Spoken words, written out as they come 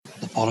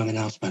following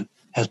announcement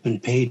has been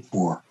paid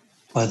for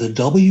by the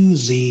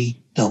WZWA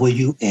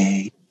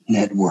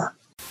Network.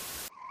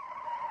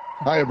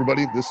 Hi,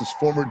 everybody. This is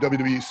former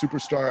WWE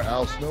superstar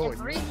Al Snow.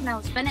 Reed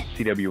Mills Bennett.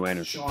 C.W.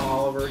 Anderson. Sean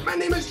Oliver. My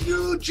name is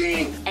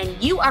Eugene. And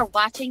you are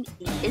watching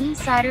the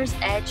Insider's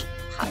Edge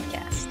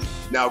podcast.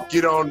 Now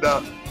get on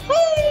the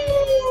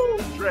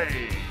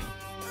Train.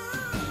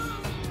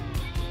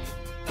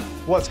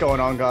 What's going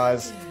on,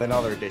 guys?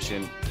 Another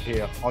edition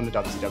here on the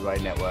WCWA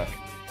Network.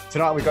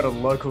 Tonight we've got a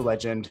local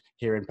legend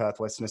here in Perth,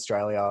 Western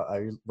Australia,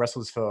 who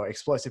wrestles for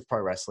Explosive Pro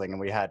Wrestling,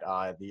 and we had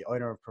the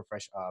owner of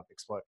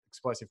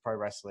Explosive Pro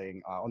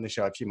Wrestling on the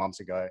show a few months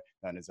ago,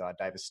 known as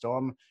David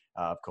Storm.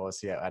 Of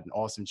course, yeah, I had an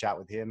awesome chat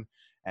with him,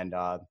 and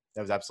that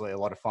was absolutely a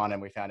lot of fun,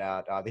 and we found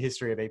out the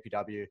history of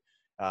EPW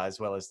as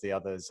well as the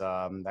others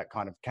that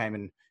kind of came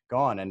and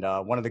gone. And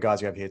one of the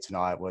guys we have here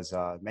tonight was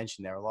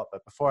mentioned there a lot,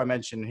 but before I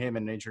mention him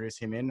and introduce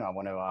him I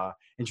want to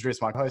introduce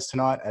my host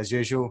tonight, as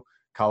usual,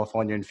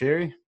 California and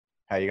Fury.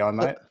 How you going,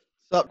 mate?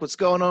 What's up? What's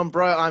going on,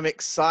 bro? I'm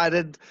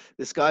excited.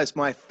 This guy's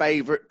my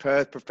favorite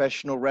Perth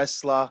professional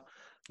wrestler.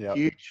 Yep.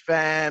 Huge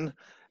fan.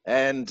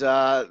 And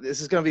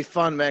this is going to be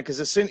fun, man, because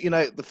as soon,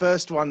 the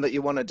first one that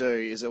you want to do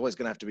is always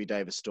going to have to be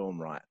David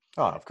Storm, right?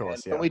 Oh, of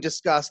course, and we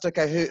discussed,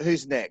 okay,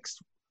 who's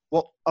next?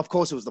 Well, of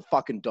course, it was the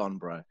fucking Don,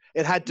 bro.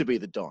 It had to be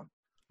the Don.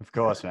 Of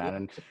course, man.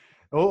 And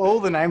all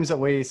the names that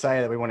we say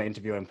that we want to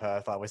interview in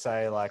Perth, like we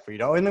say, like, we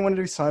don't only want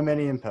to do so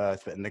many in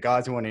Perth, but the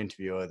guys we want to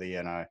interview are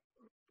the,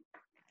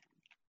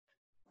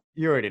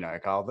 you already know,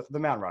 Carl, the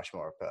Mount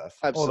Rushmore of Perth.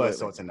 Absolutely. All those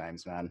sorts of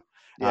names, man.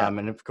 Yeah.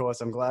 And of course,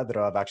 I'm glad that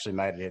I've actually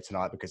made it here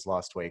tonight because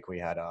last week we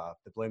had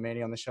the Blue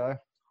Meanie on the show.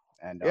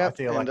 And I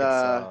feel like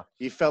it's...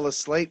 you fell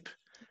asleep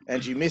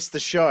and you missed the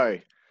show.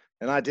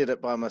 And I did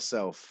it by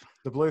myself.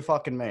 The Blue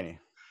fucking Meanie.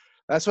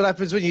 That's what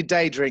happens when you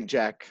day drink,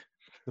 Jack.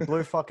 The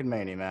Blue fucking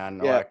Meanie, man.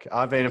 Yeah. Like,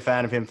 I've been a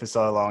fan of him for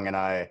so long and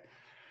I...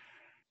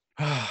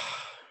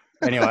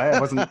 Anyway, it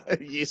wasn't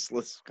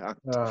useless.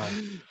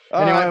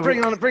 Anyway,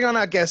 bring on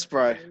our guest,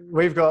 bro.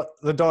 We've got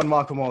the Don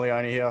Michael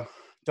Morleone here.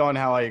 Don,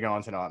 how are you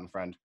going tonight, my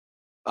friend?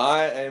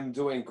 I am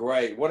doing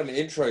great. What an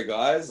intro,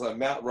 guys! I'm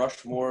Mount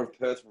Rushmore of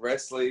Perth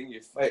wrestling.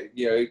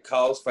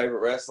 Carl's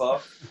favorite wrestler.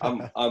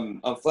 I'm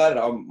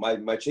flattered.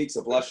 My cheeks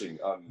are blushing.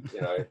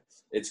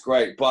 It's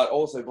great. But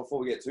also, before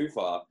we get too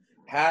far,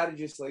 how did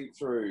you sleep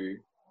through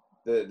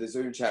the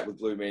Zoom chat with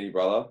Blue Meanie,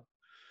 brother?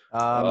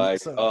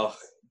 Goodness.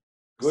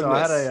 So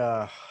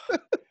I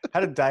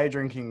had a day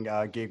drinking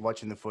gig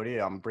watching the footy.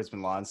 I'm a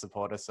Brisbane Lions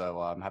supporter, so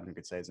I'm having a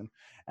good season.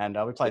 And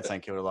we played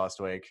St Kilda last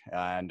week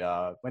and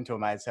went to a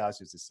mate's house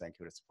who's a St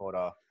Kilda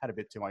supporter. Had a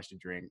bit too much to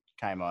drink,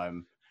 came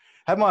home.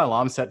 Had my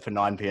alarm set for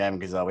 9 p.m.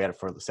 because we had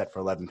it set for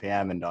 11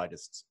 p.m. and I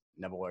just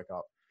never woke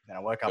up. Then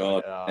I woke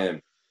up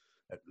at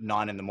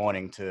 9 in the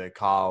morning to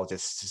Carl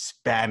just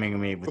spamming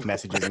me with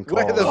messages and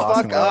calls. Where the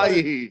fuck are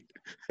you?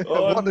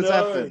 What has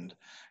happened?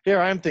 Here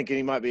I am thinking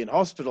he might be in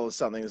hospital or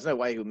something. There's no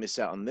way he'll miss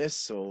out on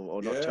this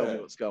or not tell me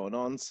what's going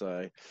on.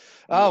 So,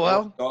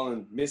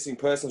 Colin, missing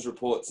persons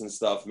reports and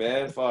stuff,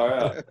 man. Far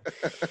out.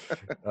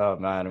 Oh,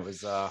 man, it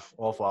was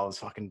awful. I was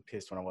fucking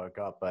pissed when I woke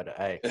up. But,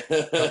 hey,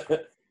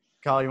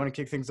 Carl, you want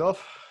to kick things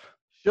off?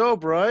 Sure,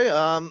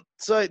 bro.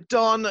 So,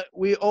 Don,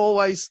 we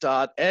always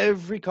start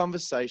every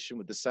conversation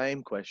with the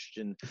same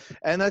question.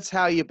 And that's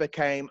how you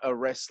became a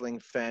wrestling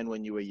fan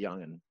when you were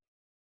youngin'.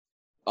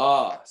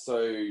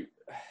 So...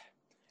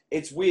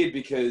 It's weird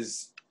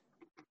because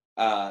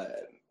the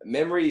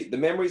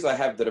memories I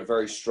have that are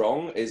very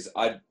strong is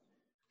I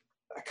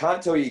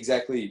can't tell you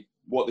exactly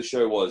what the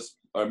show was.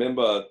 I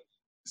remember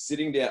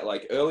sitting down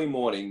like early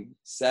morning,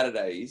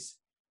 Saturdays,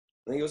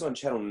 I think it was on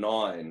Channel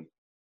 9,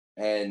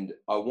 and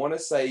I want to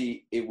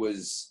say it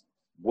was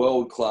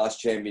World Class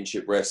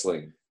Championship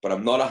Wrestling, but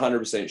I'm not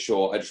 100%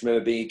 sure. I just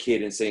remember being a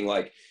kid and seeing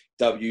like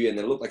W and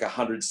then it looked like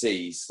 100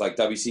 Cs, like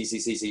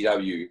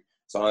WCCCCW.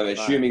 So I'm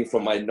assuming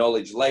from my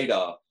knowledge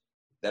later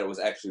that it was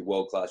actually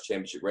World Class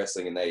Championship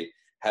Wrestling, and they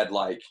had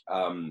like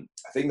I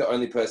think the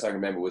only person I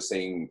remember was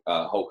seeing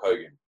Hulk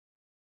Hogan,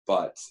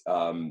 but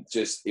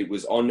it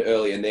was on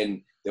early, and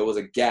then there was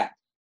a gap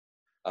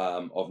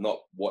of not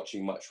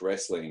watching much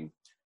wrestling,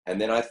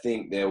 and then I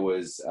think there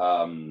was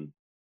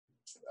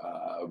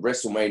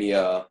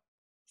WrestleMania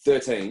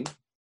 13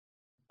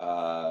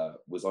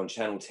 was on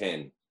Channel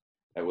 10.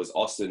 It was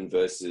Austin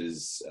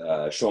versus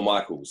Shawn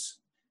Michaels,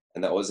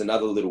 and that was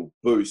another little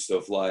boost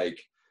of like,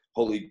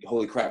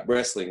 holy crap,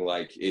 wrestling,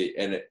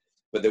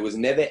 but there was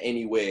never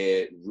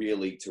anywhere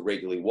really to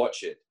regularly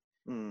watch it.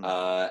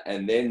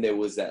 And then there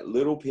was that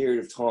little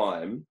period of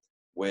time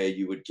where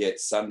you would get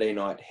Sunday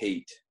Night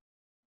Heat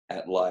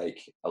at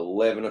like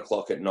 11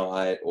 o'clock at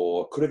night,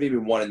 or could have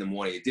even 1 in the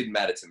morning. It didn't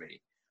matter to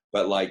me,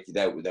 but like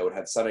they would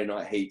have Sunday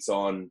Night Heats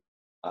on.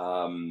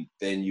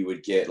 Then you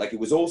would get, like, it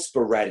was all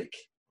sporadic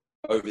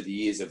over the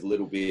years of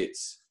little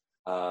bits.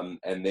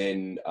 And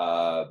then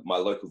my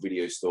local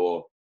video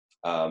store,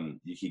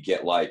 you could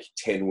get like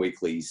 10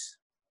 weeklies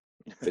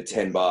for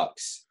 $10.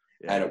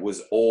 Yeah. And it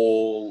was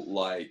all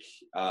like,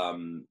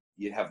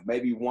 you'd have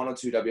maybe 1 or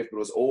 2 WF, but it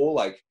was all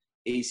like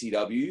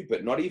ECW,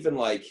 but not even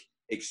like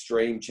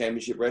Extreme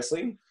Championship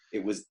Wrestling.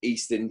 It was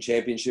Eastern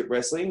Championship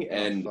Wrestling,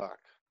 and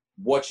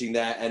watching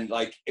that, and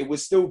like it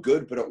was still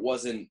good, but it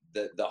wasn't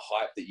the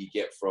hype that you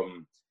get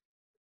from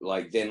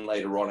like then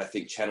later on. I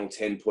think Channel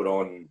 10 put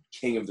on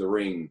King of the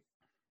Ring.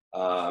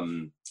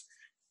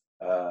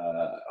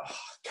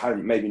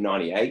 Maybe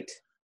 98.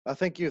 I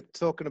think you're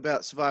talking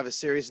about Survivor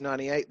Series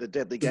 98, the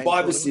Deadly Game.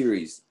 Survivor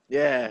Series.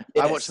 Yeah,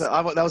 yes. I watched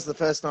that. That was the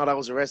first night I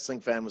was a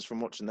wrestling fan, was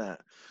from watching that.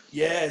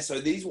 Yeah,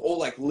 so these were all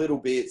like little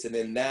bits, and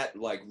then that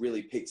like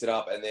really picked it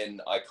up, and then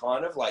I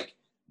kind of like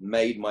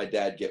made my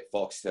dad get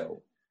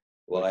Foxtel.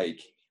 Like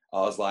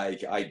I was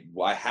like, I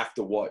have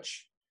to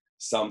watch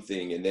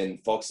something, and then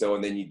Foxtel,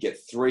 and then you'd get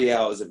 3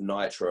 hours of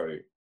Nitro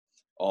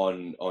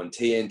on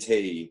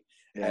TNT.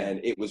 Yeah. And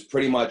it was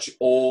pretty much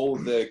all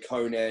the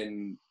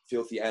Conan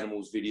Filthy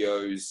Animals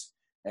videos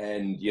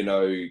and, you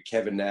know,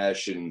 Kevin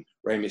Nash and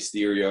Rey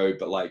Mysterio,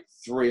 but like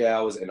 3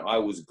 hours, and I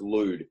was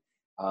glued.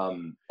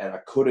 And I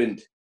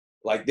couldn't,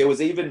 like, there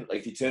was even, like,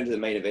 if you turn to the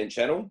main event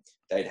channel,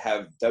 they'd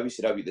have,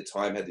 WCW at the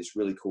time had this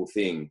really cool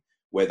thing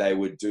where they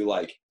would do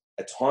like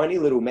a tiny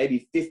little,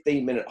 maybe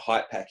 15-minute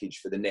hype package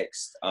for the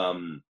next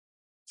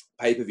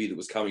pay-per-view that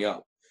was coming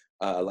up,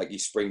 like your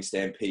Spring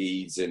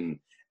Stampedes and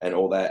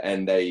all that.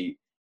 And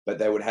but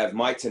they would have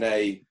Mike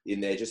Tenay in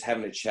there just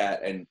having a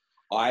chat. And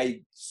I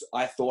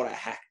thought I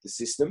hacked the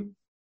system.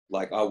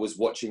 Like I was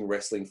watching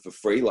wrestling for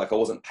free. Like I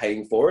wasn't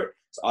paying for it.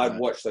 So I'd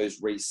watch those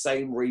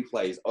same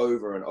replays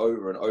over and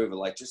over and over,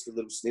 like just the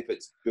little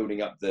snippets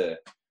building up the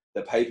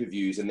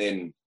pay-per-views. And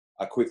then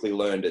I quickly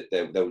learned that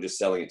they were just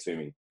selling it to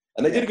me.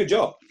 And they did a good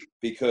job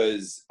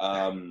because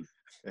I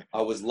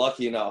was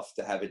lucky enough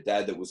to have a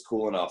dad that was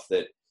cool enough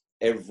that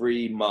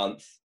every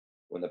month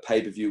when the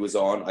pay-per-view was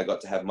on, I got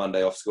to have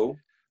Monday off school.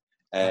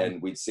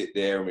 And we'd sit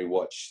there and we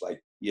watch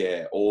like,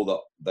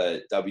 all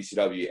the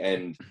WCW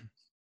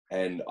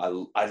and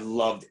I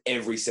loved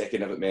every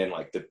second of it, man.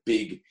 Like the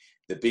big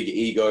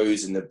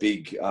egos and the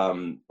big,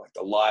 like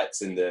the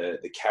lights and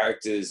the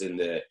characters and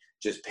the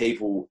just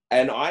people.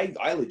 And I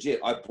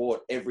legit, I bought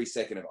every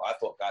second of it. I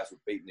thought guys were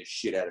beating the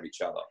shit out of each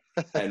other.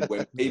 And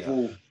when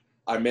people,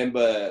 I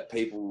remember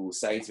people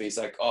saying to me, it's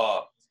like,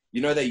 oh,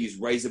 you know, they use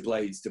razor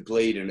blades to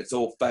bleed and it's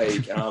all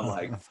fake. And I'm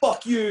like,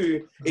 fuck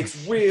you.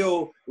 It's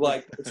real.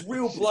 Like, it's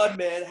real blood,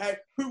 man.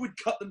 Who would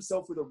cut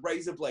themselves with a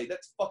razor blade?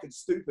 That's fucking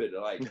stupid.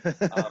 Like,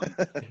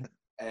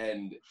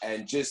 and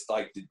just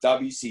like the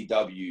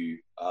WCW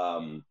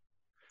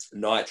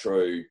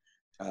Nitro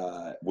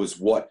was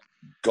what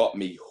got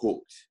me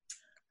hooked.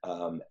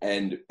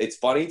 And it's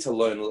funny to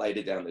learn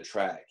later down the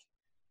track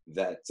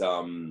that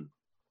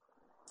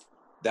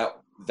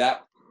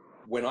that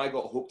when I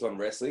got hooked on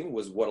wrestling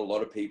was what a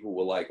lot of people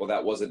were like, well,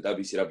 that wasn't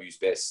WCW's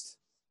best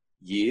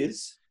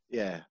years.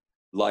 Yeah.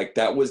 Like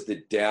that was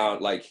the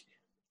like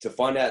to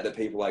find out that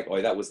people like,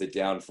 oh, that was the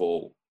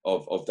downfall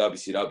of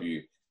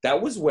WCW. That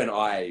was when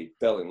I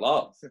fell in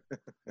love.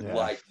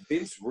 Like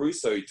Vince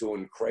Russo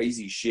doing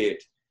crazy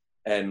shit.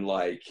 And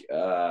like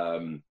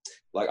I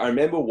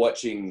remember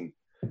watching,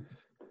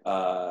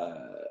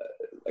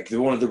 like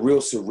one of the real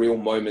surreal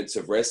moments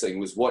of wrestling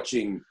was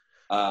watching,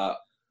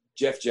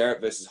 Jeff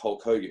Jarrett versus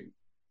Hulk Hogan.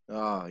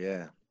 Oh,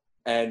 yeah.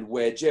 And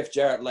where Jeff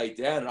Jarrett laid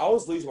down, and I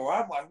was losing my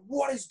mind. I'm like,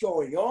 what is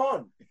going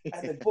on?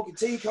 And then Booker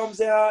T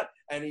comes out,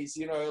 and he's,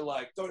 you know,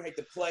 like, don't hate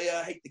the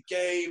player, hate the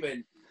game.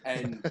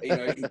 And you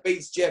know, he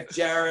beats Jeff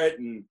Jarrett.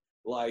 And,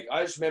 like,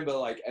 I just remember,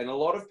 like, and a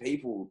lot of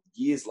people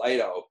years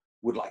later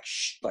would, like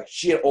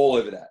shit all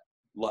over that.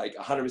 Like,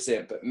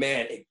 100%. But,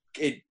 man,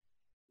 it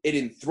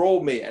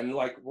enthralled me. And,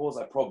 like, what was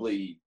I,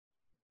 probably,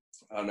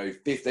 I don't know,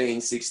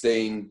 15,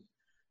 16,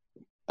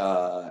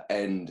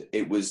 and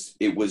it was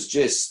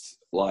just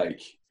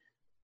like,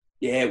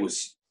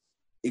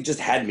 it just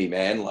had me,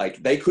 man.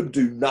 Like they could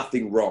do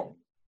nothing wrong,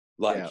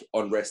 like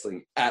on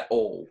wrestling at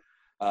all.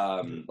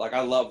 Like I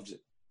loved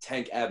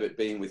Tank Abbott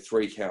being with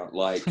 3 Count,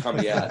 like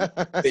coming out,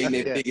 being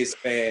their biggest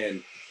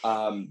fan.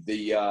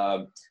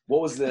 What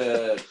was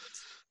the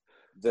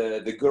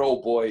Good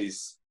Old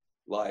Boys,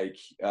 like,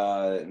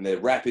 and their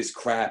rap is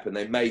crap, and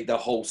they made the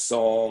whole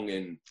song.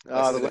 And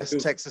the West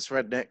Texas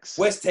Rednecks.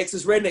 West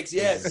Texas Rednecks,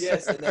 yes.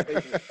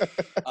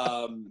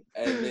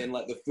 And then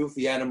like the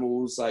Filthy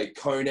Animals, like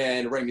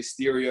Conan, Rey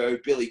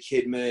Mysterio, Billy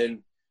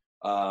Kidman,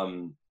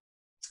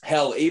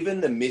 hell,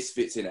 even the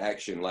Misfits in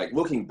action. Like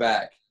looking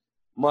back,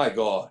 my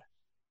God,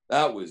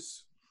 that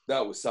was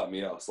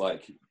something else.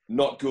 Like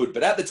not good,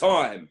 but at the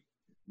time,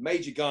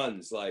 Major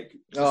Guns, like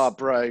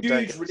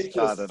huge,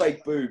 ridiculous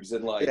fake boobs,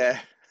 and like.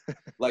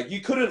 Like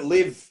you couldn't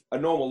live a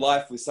normal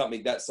life with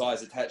something that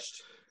size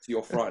attached to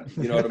your front.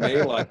 You know what I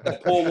mean? Like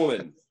that poor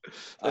woman.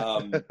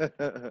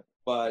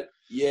 But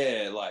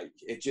yeah, like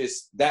it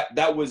just,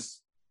 that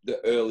was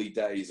the early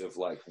days of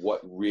like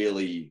what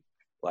really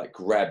like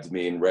grabbed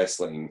me in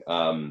wrestling.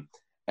 And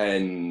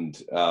then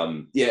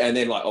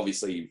like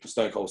obviously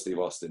Stone Cold Steve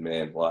Austin,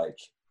 man, like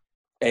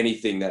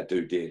anything that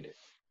dude did.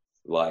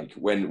 Like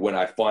when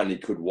I finally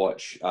could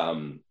watch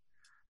the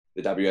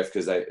WF,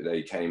 because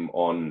they came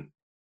on.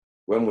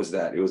 When was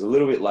that? It was a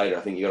little bit later.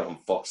 I think you got it on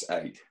Fox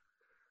 8.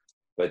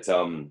 But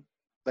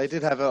They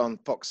did have it on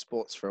Fox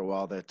Sports for a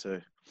while there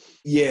too.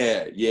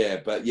 Yeah,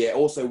 but yeah,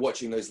 also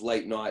watching those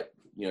late night,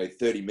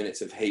 30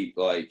 minutes of heat,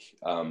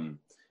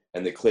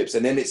 and the clips,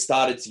 and then it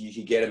started to, you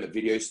could get them at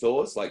video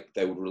stores, like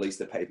they would release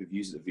the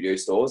pay-per-views at the video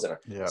stores, and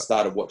I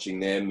started watching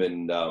them,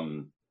 and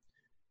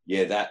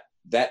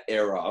that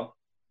era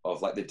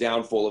of like the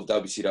downfall of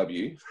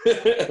WCW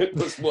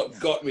was what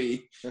got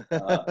me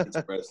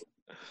into wrestling.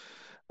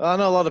 I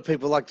know a lot of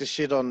people like to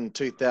shit on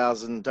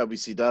 2000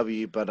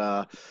 WCW, but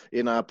I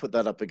put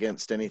that up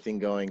against anything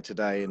going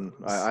today, and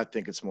I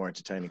think it's more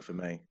entertaining for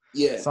me.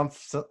 Yeah.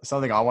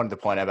 Something I wanted to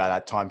point out about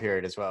that time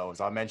period as well was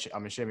I'm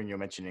assuming you're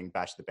mentioning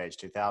Bash the Beach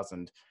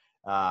 2000.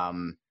 I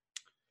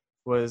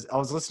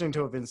was listening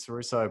to a Vince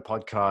Russo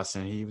podcast,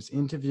 and he was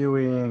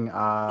interviewing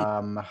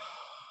God,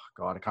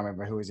 I can't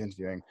remember who he was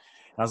interviewing.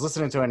 And I was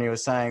listening to it, and he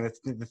was saying that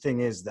the thing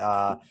is,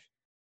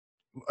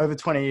 over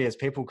 20 years,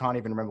 people can't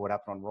even remember what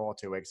happened on Raw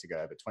 2 weeks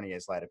ago, but 20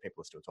 years later,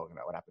 people are still talking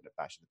about what happened at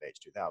Bash of the Beach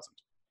 2000.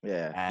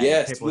 Yeah. And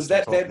yes. Was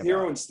that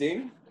Vampiro and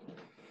Sting?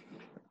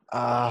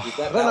 I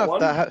don't know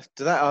if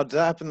did that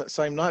happen that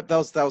same night? That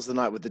was the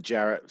night with the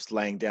Jarrett's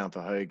laying down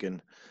for Hogan.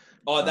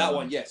 Oh, that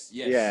one. Yes.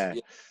 Yeah.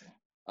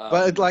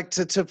 But like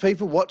to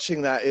people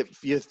watching that,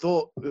 if you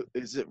thought,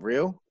 is it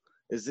real?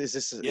 Is this,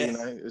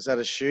 is that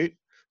a shoot?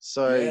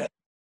 So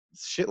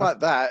shit like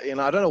that,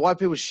 I don't know why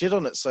people shit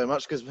on it so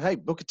much, because, hey,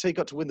 Booker T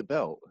got to win the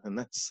belt, and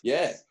that's...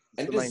 Yeah,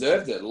 and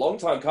deserved it. A long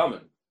time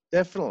coming.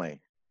 Definitely.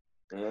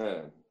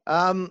 Yeah.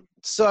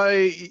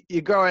 So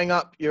you're growing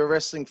up, you're a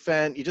wrestling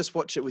fan, you just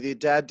watch it with your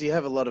dad. Do you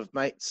have a lot of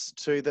mates,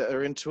 too, that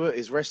are into it?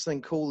 Is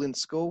wrestling cool in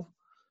school?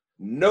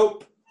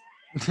 Nope.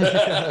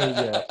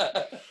 Yeah.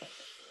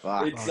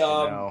 It's,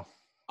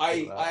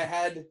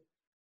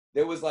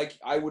 there was like,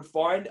 I would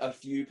find a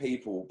few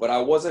people, but I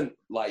wasn't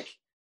like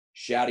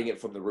shouting it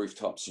from the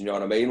rooftops, you know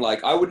what I mean?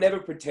 Like, I would never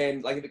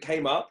pretend, like if it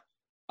came up,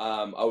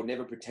 I would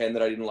never pretend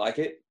that I didn't like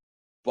it,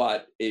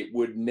 but it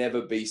would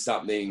never be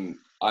something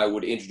I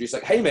would introduce,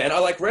 like, hey man, I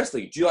like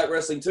wrestling. Do you like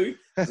wrestling too?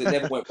 Because it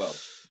never went well.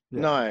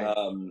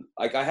 No.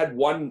 Like I had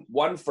one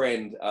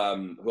friend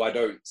who I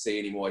don't see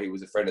anymore. He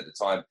was a friend at the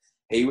time.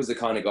 He was the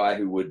kind of guy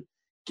who would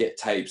get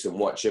tapes and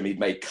watch them. He'd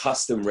make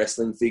custom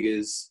wrestling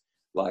figures.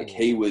 Like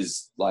he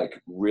was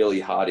like really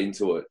hard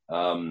into it.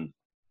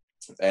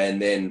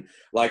 And then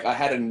like I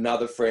had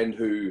another friend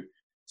who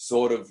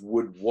sort of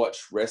would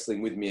watch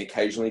wrestling with me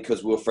occasionally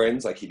because we were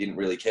friends. Like he didn't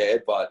really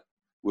care, but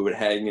we would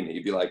hang and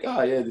he'd be like,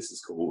 oh yeah, this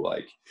is cool.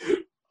 Like,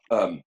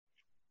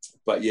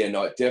 but yeah,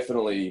 no,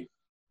 definitely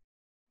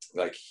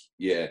like,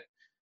 yeah,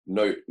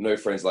 no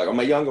friends. Like on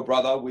my younger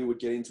brother, we would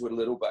get into it a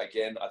little, but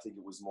again, I think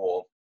it was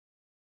more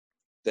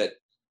that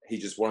he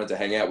just wanted to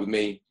hang out with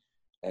me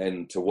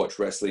and to watch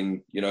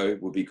wrestling, you know,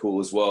 would be cool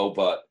as well.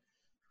 But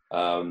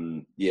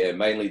yeah,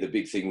 mainly the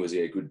big thing was,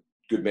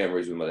 good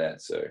memories with my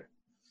dad. So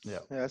yeah,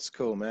 that's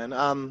cool, man.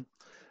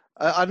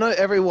 I know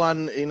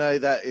everyone, you know,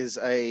 that is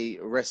a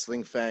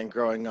wrestling fan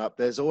growing up,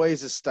 there's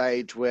always a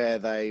stage where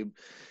they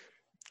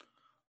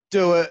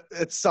do it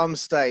at some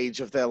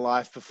stage of their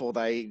life before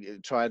they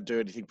try to do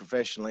anything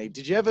professionally.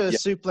 Did you ever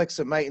suplex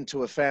a mate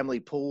into a family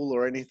pool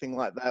or anything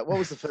like that? What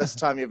was the first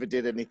time you ever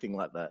did anything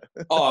like that?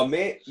 Oh,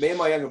 me and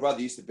my younger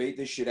brother used to beat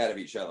the shit out of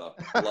each other.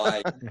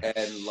 Like,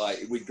 and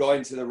like we'd go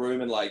into the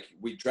room and like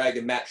we'd drag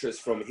a mattress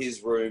from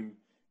his room,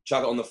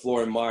 chuck it on the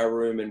floor in my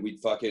room, and we'd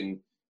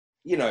fucking,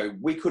 you know,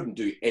 we couldn't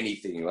do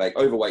anything. Like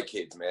overweight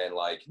kids, man.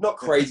 Like not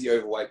crazy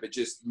overweight, but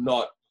just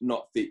not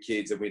fit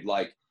kids. And we'd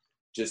like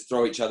just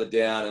throw each other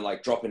down and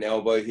like drop an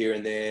elbow here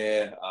and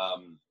there. I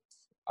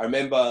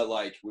remember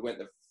like we went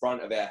to the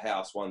front of our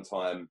house one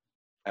time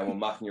and we're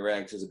mucking around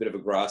because there's a bit of a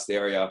grassed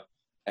area,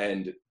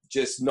 and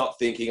just not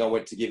thinking, I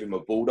went to give him a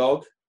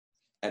bulldog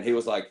and he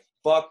was like,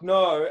 fuck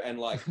no, and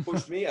like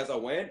pushed me as I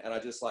went, and I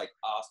just like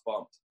ass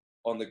bumped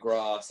on the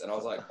grass, and I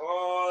was like,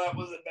 oh, that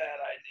was a bad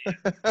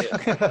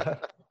idea.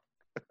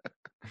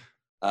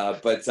 Yeah.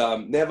 But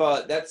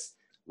never, that's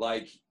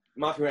like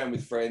mucking around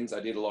with friends.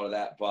 I did a lot of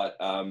that, but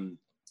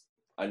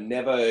I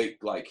never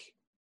probably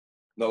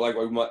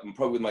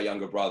with my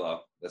younger brother,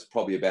 that's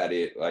probably about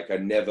it. Like I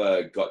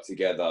never got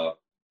together,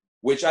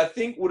 which I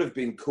think would have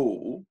been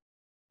cool,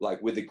 like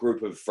with a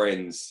group of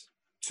friends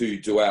to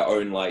do our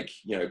own, like,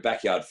 you know,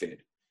 backyard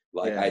fed.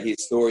 Like I hear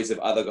stories of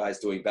other guys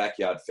doing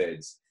backyard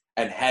feds,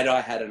 and had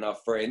I had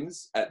enough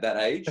friends at that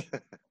age,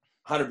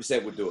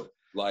 100% would do it.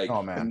 Like,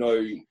 oh, man.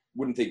 No,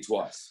 wouldn't think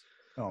twice.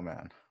 Oh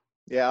man.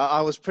 Yeah, I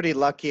was pretty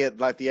lucky at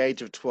like the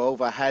age of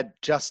 12. I had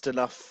just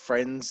enough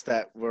friends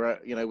that were,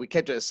 you know, we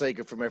kept it a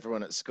secret from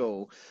everyone at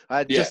school. I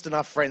had just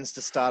enough friends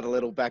to start a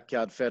little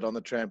backyard fed on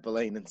the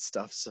trampoline and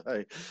stuff.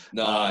 So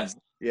nice.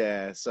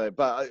 Yeah. So,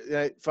 but you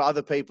know, for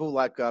other people,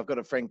 like I've got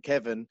a friend,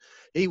 Kevin,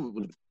 he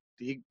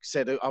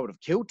said I would have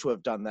killed to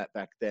have done that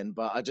back then,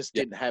 but I just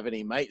didn't have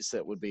any mates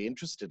that would be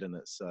interested in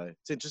it. So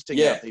it's interesting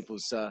how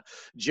people's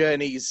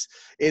journeys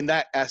in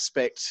that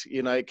aspect,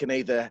 you know, it can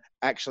either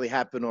actually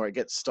happen or it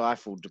gets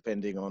stifled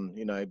depending on,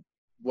 you know,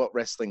 what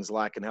wrestling's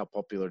like and how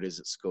popular it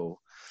is at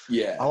school.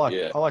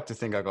 I like to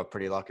think I got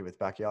pretty lucky with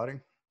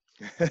backyarding.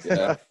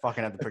 Yeah.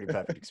 Fucking had the pretty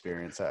perfect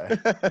experience.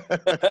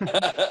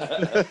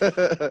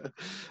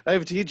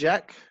 Over to you,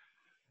 Jack.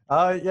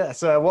 Yeah.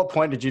 So at what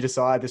point did you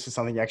decide this was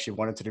something you actually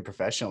wanted to do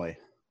professionally?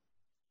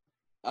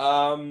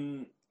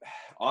 I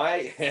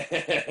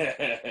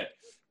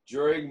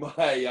during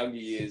my younger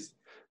years,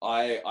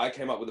 I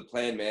came up with a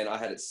plan, man. I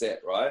had it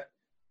set, right?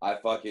 I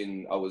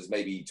was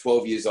maybe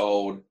 12 years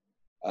old,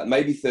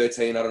 maybe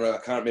 13. I don't know. I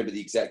can't remember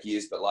the exact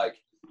years, but like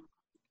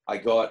I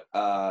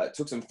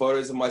took some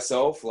photos of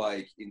myself,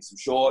 like in some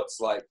shorts,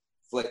 like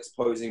flex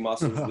posing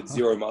muscles with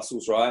zero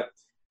muscles, right?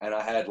 And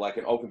I had like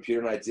an old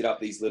computer and I did up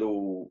these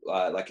little,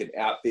 like an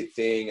outfit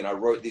thing. And I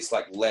wrote this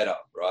like letter,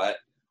 right?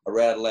 I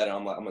read a letter.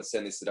 I'm like, I'm going to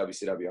send this to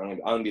WCW. I'm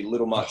going to be a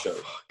little macho.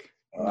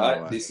 All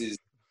right. This is,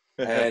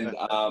 and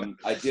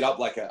I did up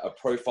like a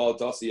profile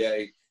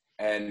dossier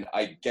and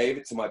I gave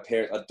it to my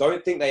parents. I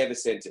don't think they ever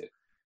sent it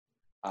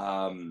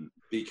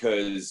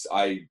because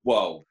I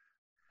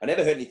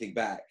never heard anything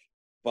back.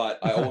 But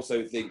I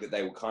also think that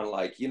they were kind of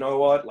like, you know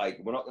what? Like,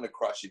 we're not going to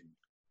crush it.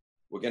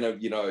 We're going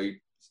to,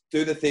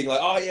 do the thing like,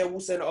 oh yeah, we'll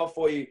send it off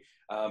for you.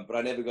 But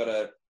I never got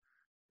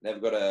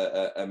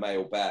a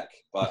mail back.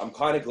 But I'm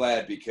kind of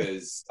glad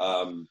because,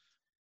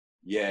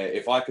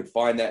 if I could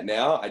find that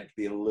now, I'd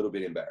be a little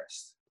bit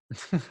embarrassed.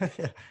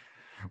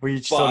 Were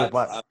you sort of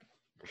like,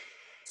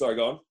 sorry,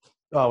 go on.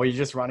 Oh, were you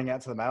just running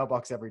out to the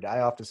mailbox every day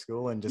after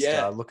school and just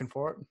looking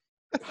for it?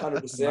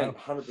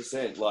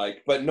 100%.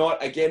 Like, but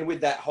not again with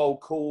that whole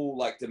cool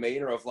like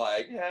demeanor of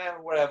like, yeah,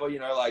 whatever,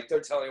 like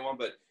don't tell anyone,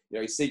 but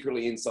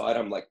secretly inside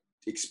I'm like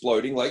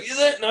exploding, like, is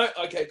it? No,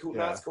 okay, cool,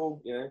 no, it's cool.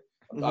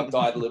 I've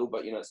died a little,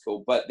 but it's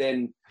cool. But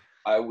then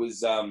I was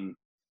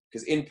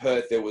because in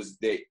Perth there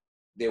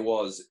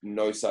was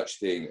no such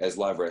thing as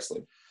live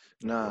wrestling.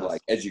 No,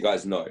 like as you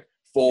guys know,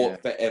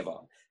 forever.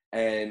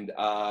 And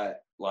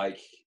like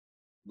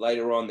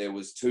later on there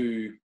was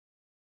two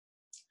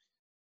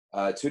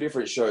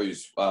different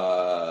shows,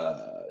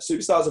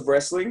 Superstars of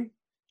Wrestling.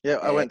 Yeah,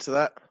 I went to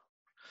that.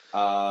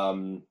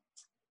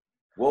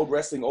 World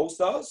Wrestling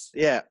All-Stars.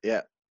 Yeah.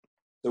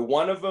 So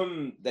one of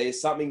them,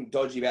 there's something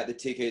dodgy about the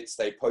tickets.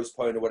 They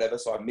postponed or whatever,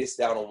 so I missed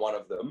out on one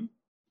of them.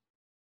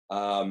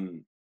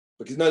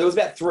 Because there was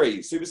about 3.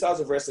 Superstars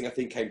of Wrestling, I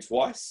think, came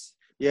twice.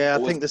 Yeah,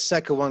 I think the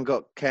second one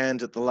got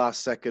canned at the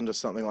last second or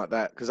something like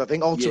that. Because I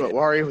think Ultimate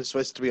Warrior was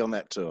supposed to be on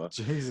that tour.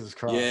 Jesus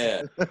Christ.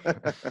 Yeah.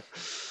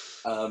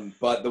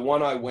 But the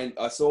one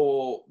I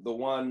saw the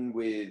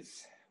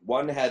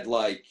one had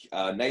like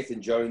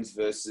Nathan Jones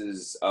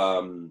versus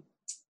Brian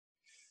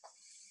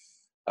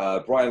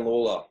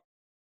Lawler.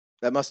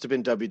 That must have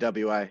been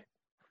WWA.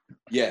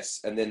 Yes,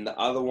 and then the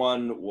other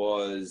one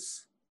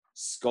was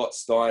Scott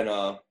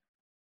Steiner.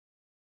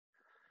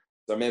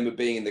 So I remember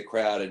being in the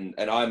crowd, and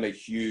I'm a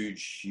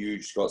huge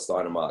Scott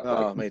Steiner mark.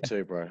 Oh, me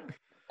too, bro.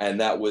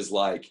 And that was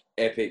like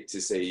epic to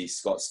see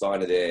Scott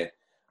Steiner there.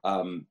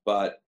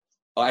 But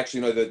I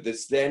actually know that the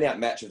standout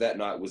match of that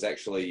night was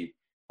actually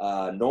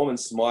Norman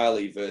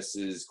Smiley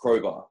versus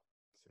Crowbar.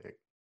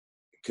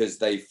 Because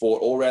they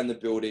fought all around the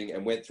building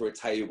and went through a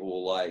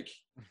table like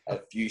a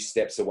few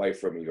steps away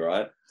from me,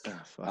 right?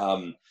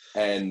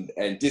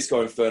 And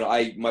Disco Inferno.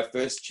 My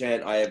first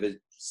chant I ever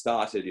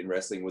started in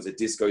wrestling was a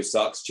Disco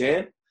Sucks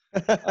chant.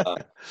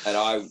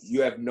 And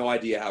you have no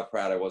idea how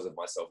proud I was of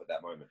myself at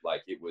that moment.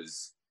 Like it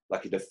was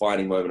like a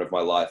defining moment of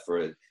my life for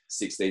a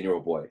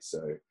 16-year-old boy.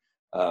 So,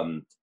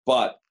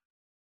 but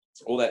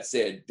all that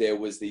said, there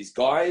was these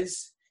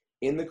guys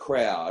in the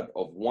crowd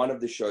of one of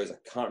the shows. I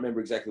can't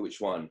remember exactly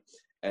which one.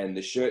 And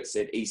the shirt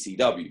said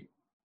ECW,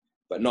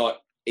 but not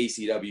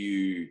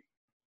ECW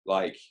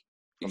like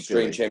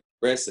Extreme Championship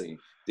Wrestling.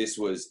 This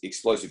was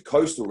Explosive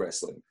Coastal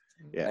Wrestling.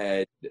 Yeah.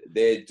 And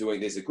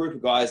there's a group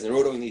of guys and they're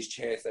all doing these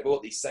chants. They've all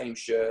got these same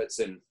shirts.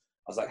 And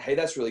I was like, hey,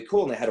 that's really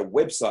cool. And they had a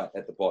website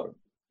at the bottom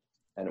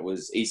and it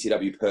was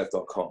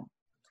ecwperth.com.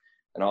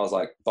 And I was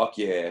like, fuck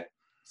yeah.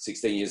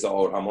 16 years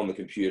old. I'm on the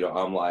computer.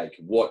 I'm like,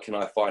 what can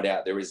I find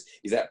out? Is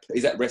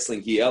that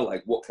wrestling here?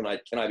 Like, what can I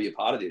be a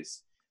part of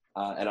this?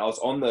 And I was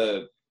on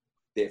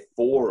their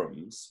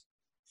forums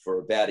for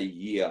about a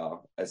year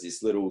as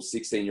this little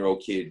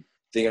 16-year-old kid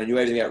thinking I knew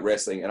everything about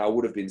wrestling, and I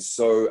would have been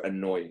so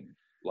annoying.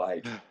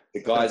 Like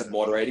the guys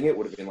moderating it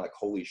would have been like,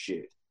 holy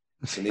shit.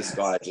 And this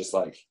guy just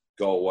like,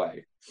 go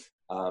away.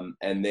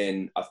 And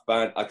then I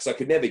found, because I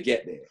could never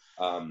get there.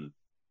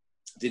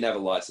 Didn't have a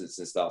license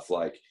and stuff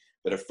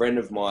but a friend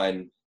of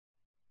mine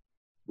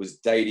was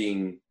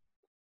dating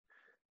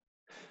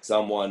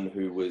someone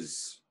who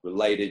was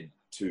related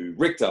to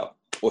Richter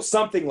or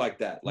something like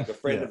that, like a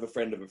friend of a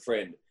friend of a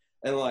friend.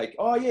 And like,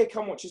 oh yeah,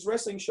 come watch his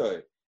wrestling show.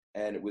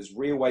 And it was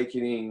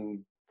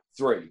Reawakening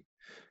 3.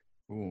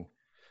 Ooh.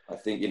 I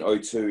think in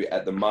 2002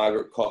 at the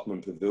Margaret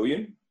Cockman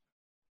Pavilion.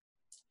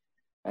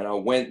 And I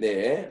went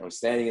there, I'm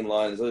standing in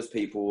line, there's all those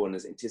people and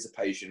there's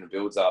anticipation, it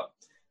builds up.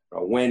 I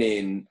went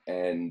in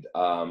and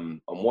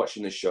I'm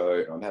watching the show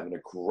and I'm having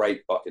a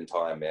great fucking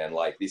time, man.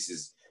 Like this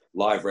is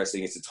live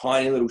wrestling. It's a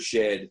tiny little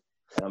shed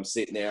and I'm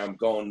sitting there, I'm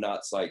going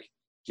nuts, like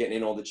getting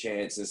in all the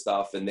chants and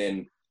stuff. And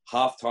then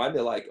halftime,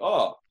 they're like,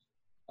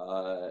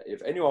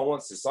 if anyone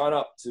wants to sign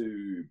up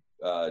to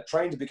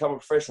train to become a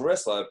professional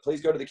wrestler,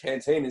 please go to the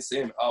canteen and see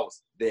him. I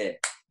was there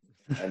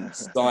and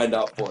signed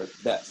up for it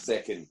that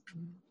second.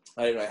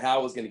 I didn't know how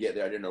I was going to get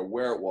there. I didn't know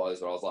where it was,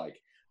 but I was like,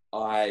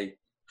 I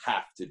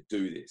have to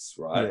do this,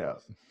 right? Yeah.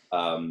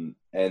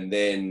 And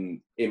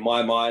then in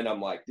my mind,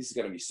 I'm like, this is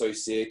going to be so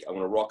sick. I'm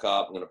going to rock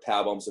up. I'm going to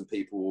powerbomb some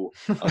people.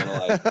 I'm going to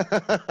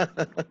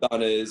like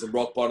stunners and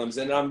rock bottoms,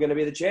 and I'm going to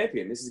be the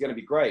champion. This is going to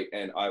be great.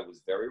 And I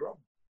was very wrong.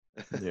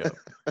 Yeah.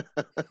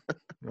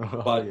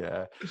 But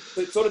yeah.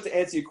 sort of to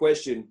answer your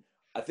question,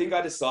 I think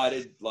I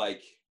decided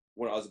like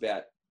when I was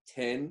about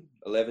 10,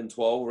 11,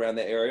 12, around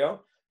that area.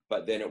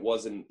 But then it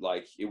wasn't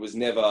like, it was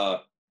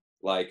never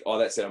like, oh,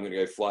 that's it. I'm going to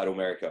go fly to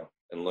America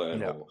and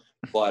learn, or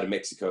fly to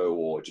Mexico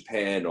or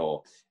Japan,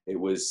 or it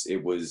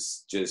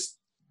was just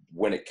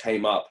when it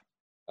came up,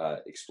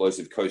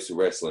 explosive coastal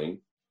wrestling,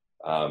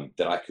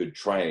 that I could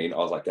train. I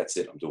was like, that's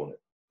it. I'm doing it.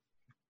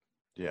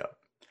 Yeah.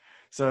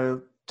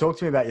 So talk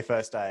to me about your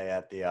first day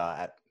at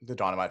the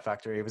Dynamite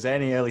Factory. Was there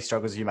any early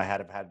struggles you may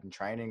have had in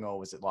training, or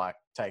was it like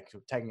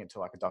taking it to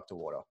like a Dr.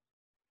 Water?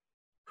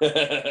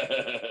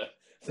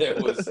 There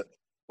was,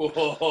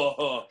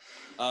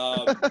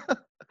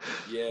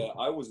 yeah,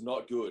 I was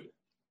not good.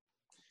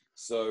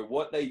 So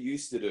what they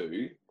used to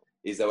do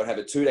is they would have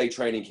a 2-day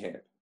training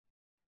camp.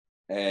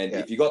 And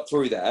if you got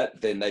through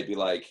that, then they'd be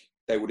like,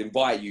 they would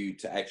invite you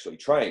to actually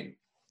train.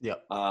 Yeah.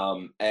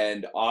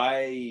 And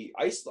I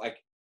used to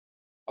like,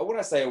 I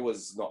wouldn't say I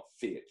was not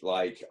fit.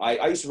 Like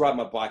I used to ride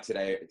my bike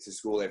to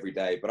school every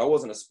day, but I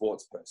wasn't a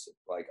sports person.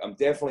 Like I'm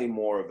definitely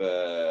more of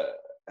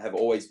have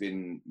always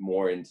been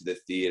more into the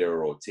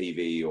theater or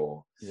TV,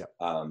 or there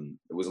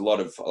was a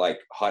lot of like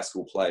high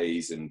school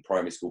plays and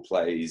primary school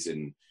plays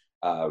and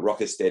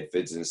Rocker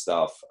Stedfords and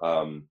stuff.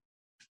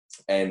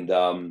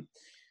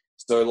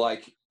 So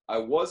like I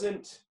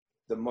wasn't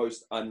the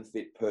most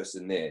unfit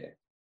person there,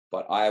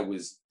 but I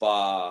was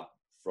far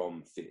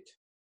from fit.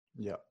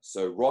 Yeah.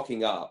 So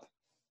rocking up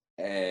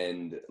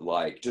and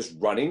like just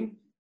running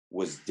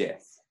was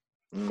death.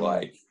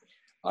 Like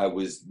I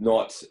was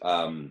not,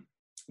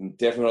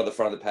 definitely not the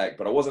front of the pack,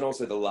 but I wasn't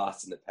also the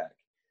last in the pack.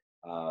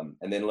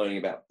 And then learning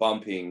about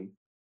bumping,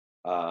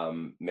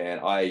 man,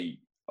 I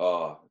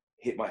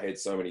hit my head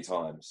so many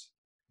times,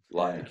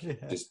 like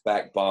just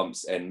back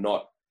bumps and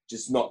not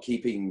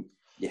keeping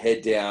your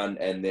head down.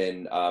 And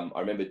then I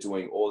remember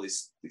doing all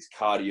this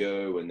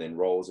cardio and then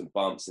rolls and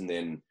bumps. And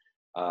then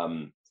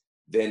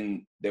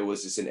there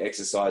was just an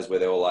exercise where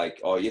they were like,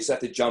 oh, you just have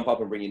to jump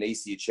up and bring your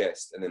knees to your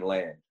chest and then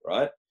land,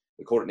 right?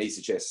 They called it knees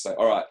to chest. So,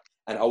 all right.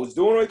 And I was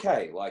doing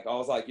okay. Like, I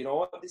was like, you know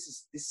what?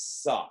 This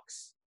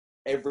sucks.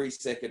 Every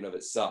second of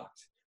it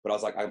sucked. But I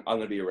was like, I'm going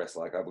to be a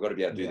wrestler. Like, I've got to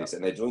be able to do this.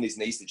 And they're doing these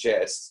knees to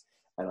chest.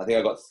 And I think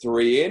I got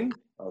 3 in.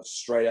 I was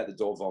straight out the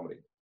door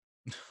vomiting.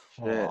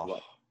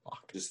 Like,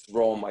 just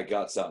throwing my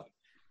guts up.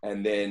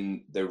 And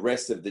then the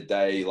rest of the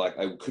day, like,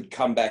 I could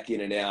come back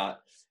in and out.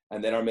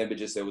 And then I remember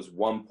there was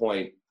one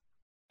point,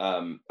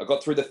 I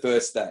got through the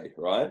first day,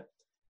 right?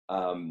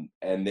 And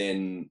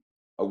then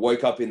I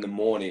woke up in the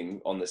morning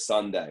on the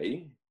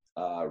Sunday,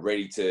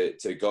 ready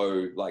to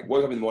go. Like,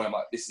 woke up in the morning, I'm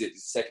like, this is it,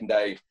 this is the second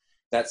day.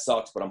 That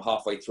sucks, but I'm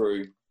halfway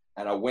through.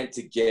 And I went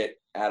to get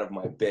out of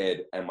my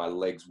bed and my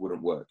legs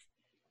wouldn't work.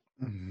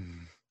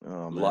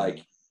 Oh,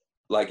 man.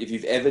 Like if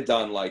you've ever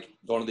done, like,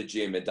 gone to the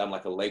gym and done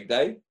like a leg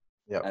day,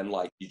 and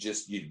like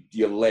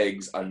your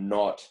legs are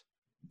not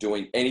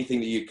doing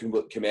anything that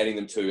you're commanding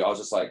them to. I was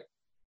just like,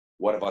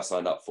 what have I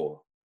signed up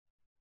for?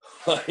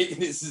 Like,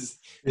 this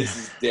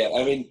is dead.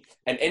 I mean,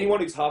 and anyone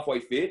who's halfway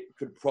fit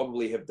could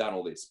probably have done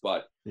all this,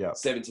 but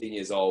 17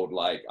 years old,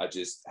 like, I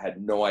just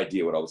had no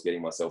idea what I was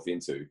getting myself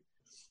into.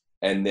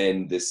 And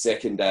then the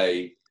second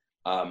day,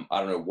 I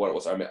don't know what it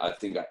was. I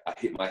think I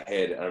hit my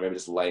head, and I remember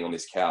just laying on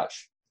this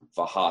couch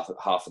for half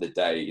of the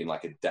day in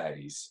like a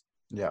daze.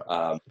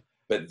 Yeah.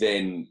 But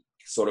then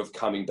sort of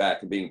coming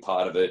back and being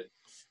part of it.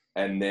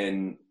 And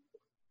then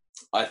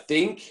I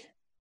think,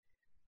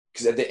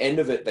 because at the end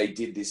of it, they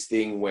did this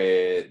thing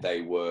where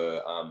they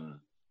were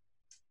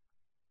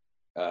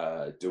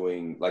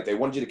doing, like, they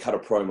wanted you to cut a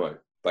promo,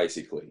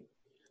 basically.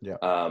 Yeah.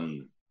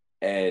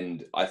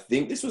 And I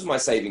think this was my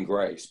saving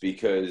grace,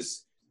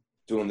 because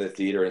doing the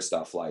theater and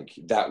stuff, like,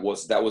 that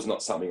was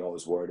not something I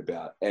was worried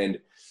about. And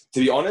to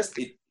be honest,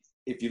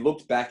 if you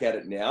looked back at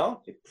it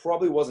now, it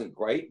probably wasn't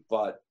great,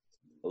 but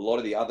a lot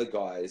of the other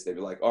guys, they'd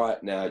be like, all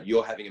right, now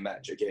you're having a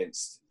match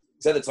against,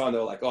 because at the time they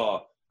were like,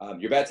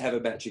 you're about to have a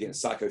match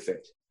against Psycho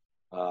Fett.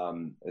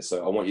 And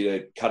so I want you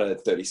to cut a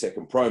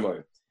 30-second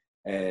promo.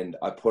 And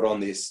I put on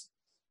this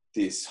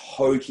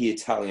hokey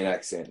Italian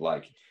accent.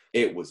 Like,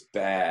 it was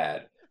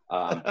bad.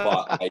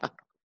 But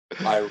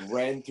I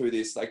ran through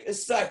this, like, a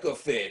Psycho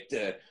Fett,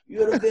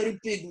 you're a very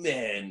big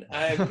man.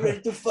 I'm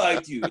ready to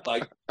fight you.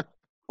 Like,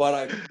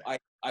 but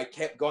I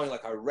kept going.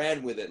 Like, I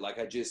ran with it. Like,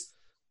 it just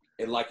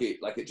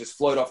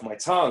flowed off my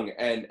tongue.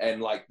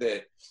 And like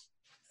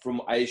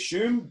I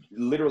assume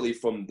literally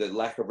from the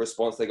lack of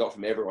response they got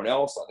from everyone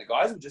else, like, the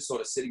guys were just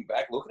sort of sitting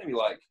back looking at me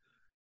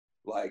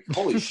like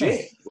holy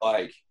shit,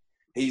 like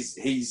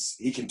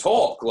he can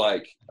talk,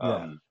 like,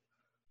 and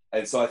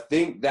so I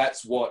think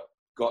that's what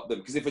got them,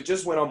 because if it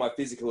just went on my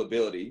physical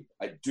ability,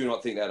 I do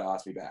not think they'd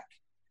ask me back.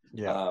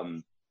 Yeah.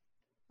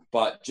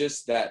 But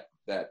just that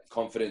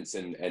confidence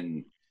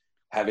and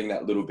having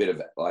that little bit of,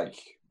 like,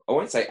 I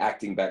won't say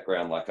acting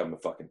background like I'm a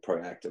fucking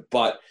pro actor,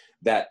 but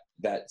that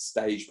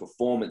stage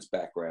performance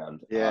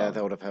background. Yeah,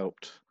 that would have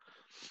helped.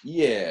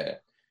 Yeah.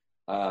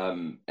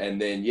 And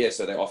then,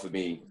 so they offered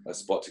me a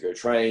spot to go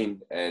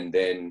train. And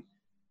then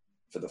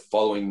for the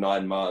following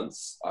 9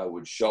 months, I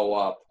would show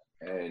up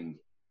and,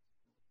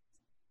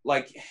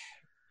 like,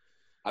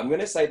 I'm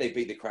going to say they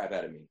beat the crap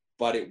out of me,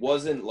 but it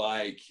wasn't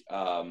like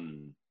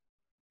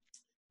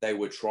they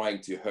were trying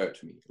to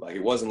hurt me. Like,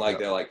 it wasn't like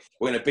they're like,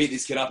 we're going to beat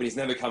this kid up and he's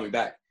never coming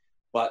back.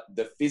 But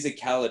the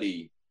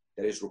physicality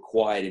that is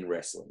required in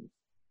wrestling,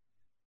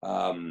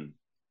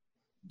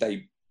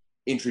 they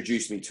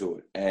introduced me to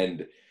it.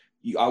 And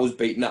I was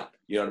beaten up,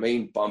 you know what I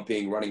mean?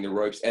 Bumping, running the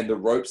ropes. And the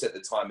ropes at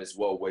the time as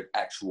well were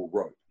actual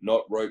rope,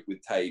 not rope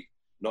with tape,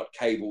 not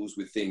cables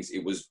with things.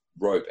 It was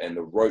rope, and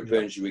the rope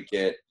burns you would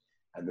get,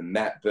 and the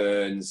mat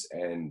burns,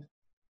 and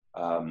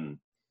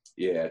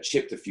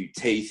chipped a few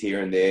teeth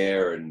here and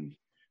there, and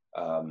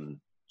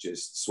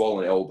just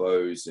swollen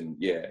elbows. And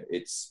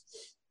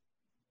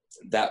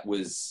that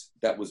was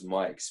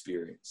my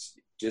experience.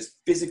 Just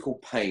physical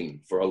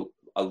pain for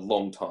a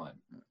long time.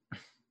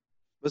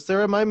 Was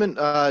there a moment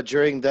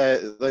during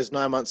those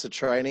 9 months of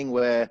training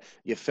where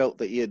you felt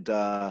that you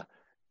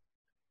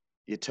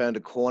turned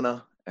a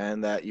corner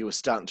and that you were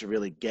starting to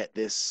really get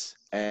this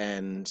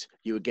and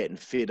you were getting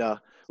fitter?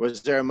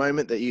 Was there a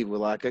moment that you were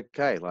like,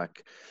 okay,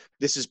 like,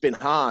 this has been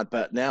hard,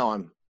 but now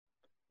I'm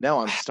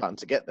starting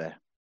to get there?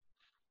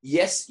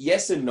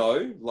 Yes and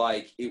no.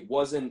 Like, it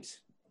wasn't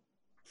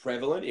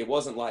prevalent. It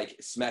wasn't like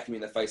smacking me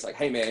in the face like,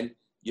 hey man,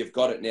 you've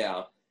got it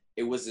now.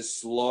 It was a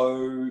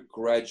slow,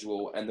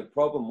 gradual. And the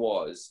problem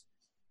was,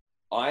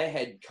 I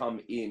had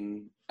come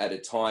in at a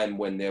time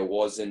when it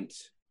wasn't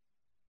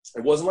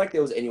like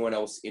there was anyone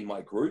else in my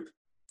group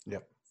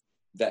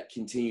that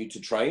continued to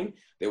train.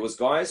 There was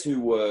guys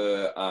who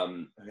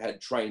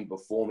had trained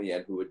before me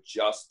and who had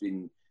just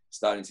been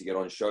starting to get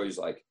on shows,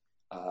 like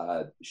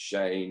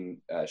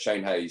Shane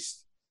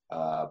Haste,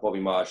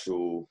 Bobby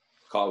Marshall,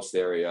 Kyle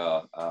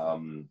Steria,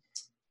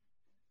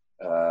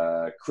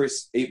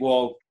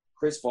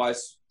 Chris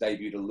Weiss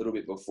debuted a little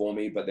bit before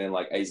me, but then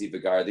like AZ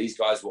Vergara, these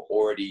guys were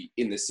already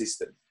in the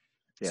system.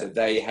 Yeah. So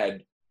they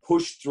had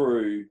pushed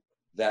through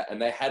that,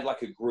 and they had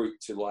like a group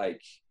to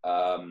like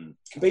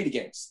compete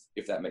against,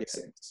 if that makes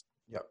sense.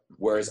 Yep.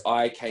 Whereas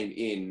I came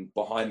in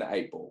behind the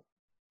 8 ball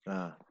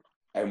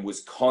and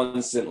was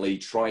constantly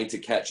trying to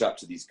catch up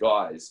to these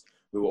guys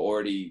who were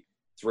already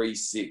 3,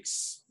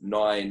 6,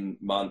 9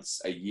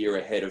 months, a year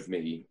ahead of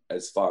me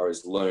as far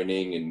as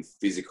learning and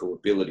physical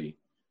ability.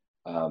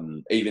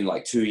 Even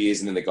like 2 years,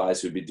 and then the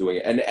guys who'd been doing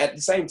it. And at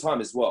the same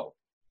time as well,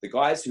 the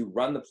guys who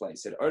run the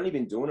place had only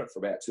been doing it for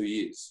about 2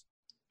 years.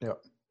 Yeah.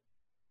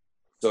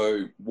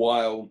 So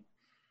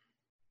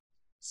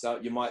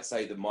you might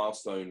say the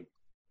milestone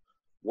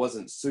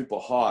wasn't super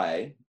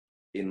high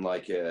in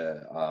like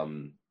in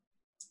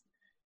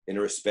a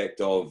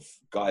respect of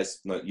guys,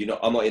 no,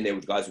 I'm not in there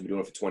with guys who've been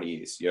doing it for 20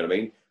 years. You know what I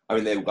mean? I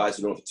mean, there were guys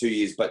who were doing it for 2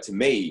 years, but to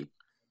me,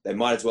 they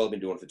might as well have been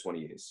doing it for 20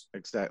 years.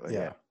 Exactly.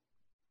 Yeah.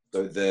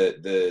 So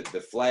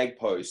the flag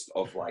post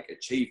of like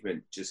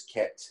achievement just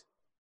kept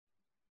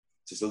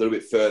just a little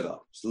bit further.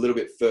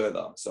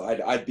 So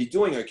I'd be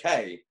doing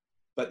okay,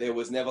 but there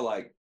was never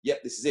like,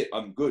 yep, this is it.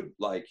 I'm good.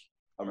 Like,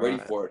 I'm ready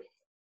for it.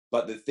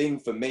 But the thing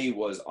for me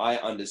was, I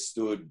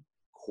understood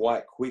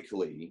quite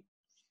quickly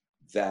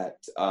that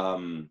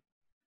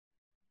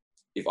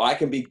if I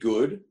can be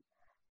good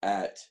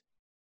at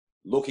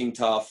looking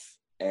tough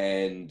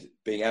and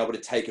being able to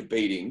take a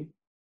beating,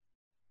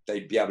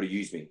 they'd be able to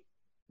use me.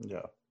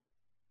 Yeah.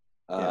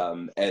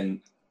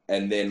 And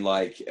then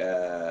like,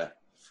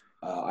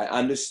 I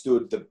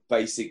understood the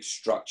basic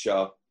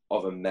structure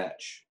of a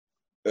match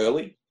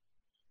early.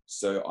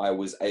 So I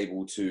was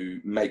able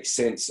to make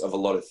sense of a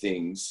lot of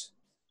things,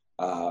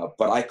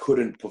 but I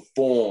couldn't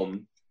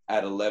perform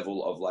at a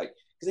level of like,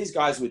 because these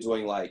guys were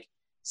doing like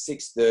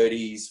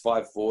 630s,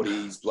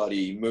 540s,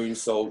 bloody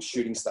moonsaults,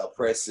 shooting star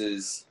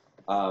presses,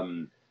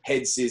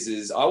 head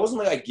scissors. I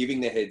wasn't like giving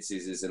the head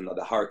scissors and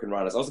the hurricane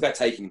runners. I was the guy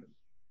taking them.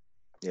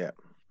 Yeah.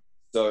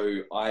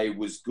 So I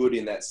was good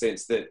in that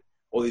sense that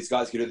all these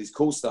guys could do this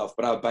cool stuff,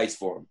 but I would base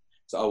for them.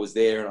 So I was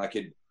there, and I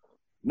could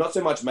not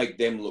so much make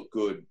them look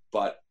good,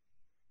 but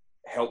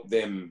help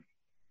them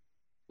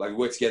like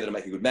work together to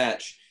make a good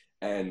match,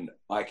 and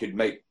I could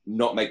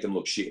not make them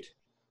look shit.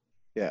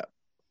 Yeah.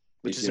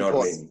 Which is important.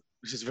 What I mean?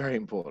 Which is very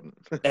important.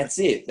 That's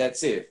it.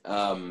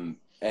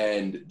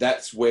 And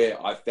that's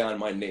where I found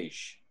my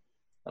niche,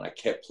 and I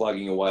kept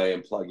plugging away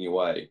in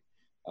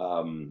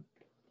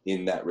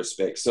that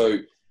respect. So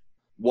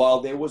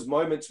while there was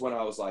moments when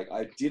I was like,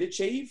 I did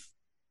achieve,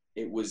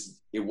 it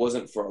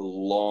wasn't for a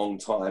long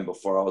time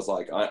before I was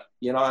like, I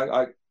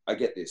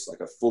get this,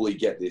 like I fully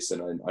get this,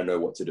 and I know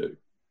what to do.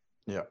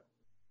 Yeah.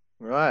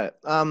 Right.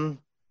 I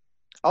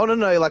want to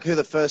know like who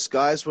the first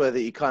guys were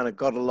that you kind of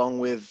got along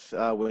with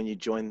when you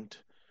joined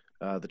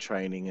the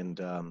training, and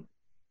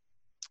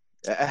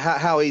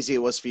How easy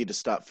it was for you to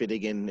start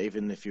fitting in,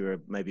 even if you were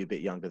maybe a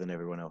bit younger than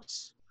everyone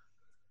else?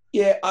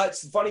 Yeah,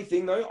 it's a funny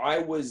thing though. I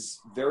was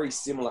very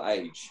similar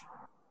age.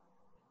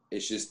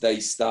 It's just they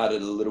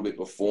started a little bit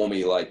before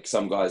me. Like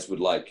some guys would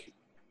like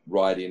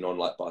ride in on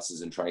like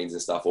buses and trains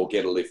and stuff, or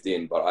get a lift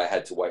in. But I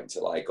had to wait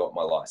until I got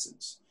my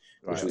license,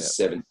 which was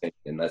 17,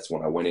 and that's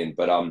when I went in.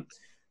 But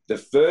the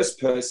first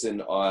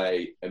person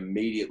I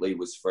immediately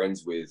was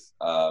friends with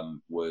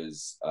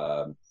was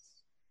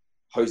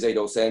Jose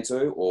Del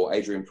Santo or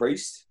Adrian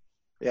Priest.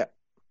 Yeah.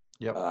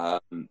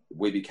 Yep.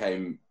 We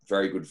became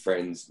very good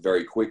friends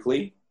very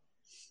quickly.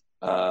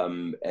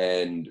 And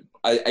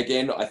I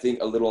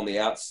think a little on the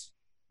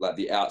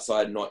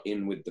outside, not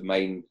in with the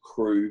main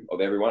crew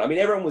of everyone. I mean,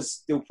 everyone was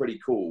still pretty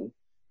cool.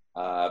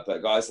 But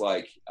guys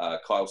like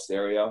Kyle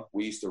Steria,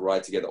 we used to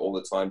ride together all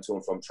the time to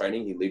and from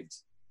training. He lived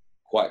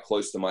quite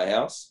close to my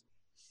house,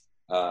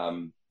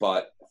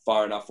 but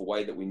far enough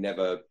away that we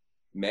never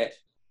met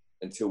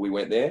until we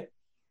went there.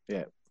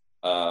 Yeah.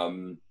 I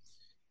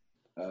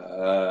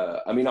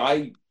mean,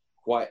 I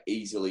quite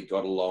easily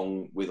got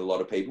along with a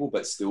lot of people,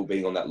 but still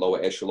being on that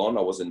lower echelon,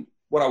 I wasn't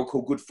what I would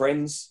call good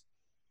friends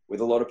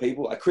with a lot of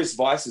people. Chris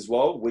Weiss as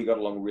well, we got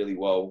along really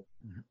well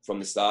from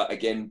the start.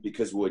 Again,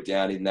 because we were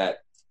down in that,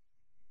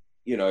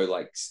 you know,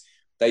 like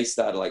they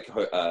started like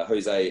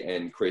Jose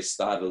and Chris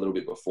started a little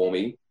bit before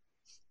me,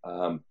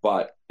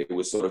 but it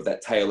was sort of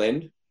that tail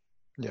end.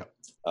 Yeah.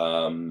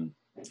 Trying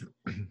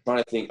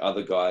to think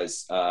other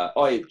guys.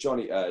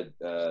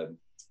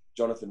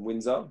 Jonathan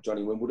Windsor,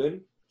 Johnny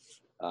Wimbledon,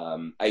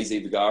 AZ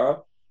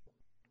Vergara,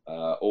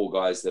 all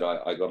guys that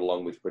I got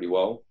along with pretty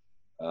well.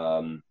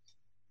 I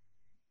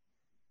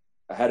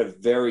had a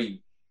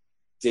very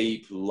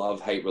deep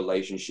love-hate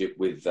relationship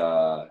with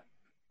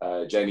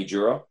Jamie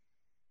Jura,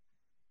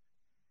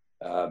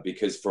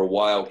 because for a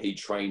while he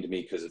trained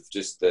me because of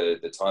just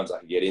the times I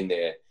could get in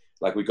there.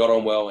 Like we got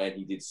on well and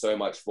he did so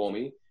much for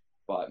me,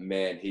 but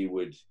man, he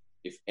would,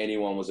 if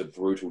anyone was a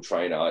brutal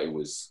trainer, it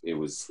was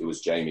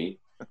Jamie.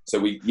 So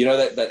we, you know,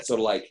 that sort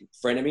of like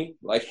frenemy,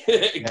 like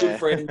good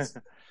friends,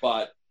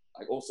 but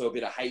like also a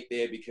bit of hate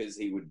there because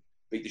he would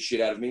beat the shit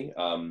out of me.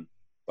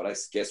 But I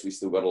guess we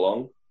still got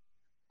along.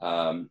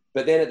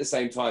 But then at the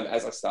same time,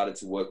 as I started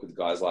to work with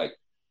guys like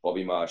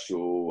Bobby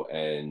Marshall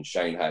and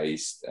Shane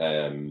Haste,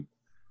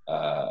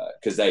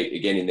 because they,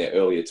 again, in their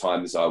earlier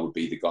times, I would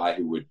be the guy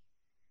who would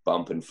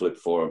bump and flip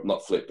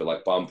not flip, but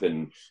like bump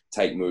and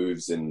take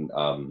moves and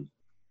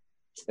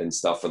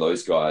stuff for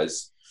those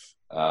guys.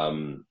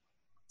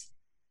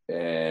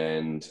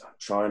 And I'm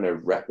trying to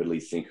rapidly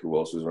think who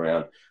else was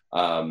around.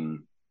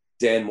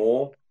 Dan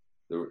Moore,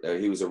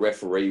 he was a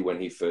referee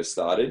when he first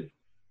started.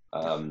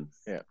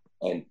 Yeah.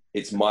 And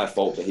it's my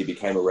fault that he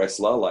became a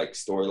wrestler, like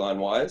storyline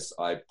wise.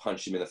 I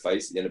punched him in the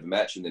face at the end of a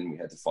match and then we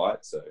had to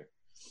fight. So,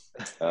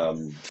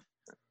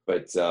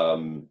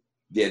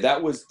 yeah,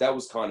 that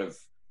was kind of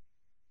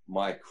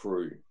my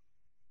crew,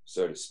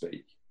 so to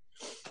speak.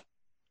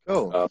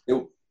 Cool.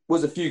 There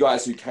was a few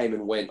guys who came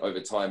and went over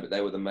time, but they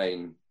were the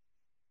main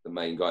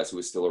guys who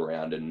were still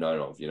around and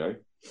known of, you know?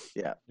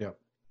 Yeah. Yeah.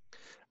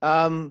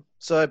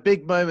 So a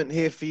big moment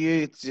here for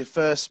you. It's your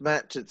first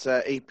match. It's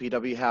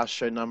EPW House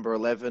Show number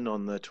 11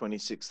 on the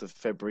 26th of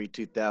February,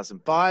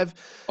 2005.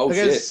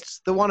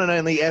 Against the one and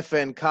only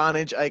FN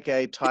Carnage,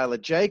 aka Tyler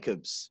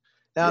Jacobs.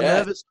 How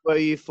nervous were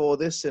you for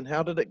this and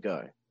how did it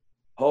go?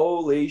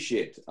 Holy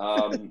shit.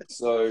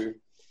 So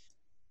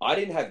I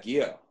didn't have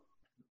gear.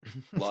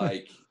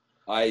 Like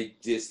I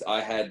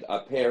had a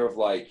pair of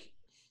like,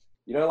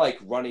 you know, like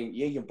running,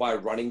 you can buy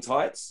running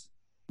tights.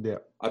 Yeah.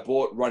 I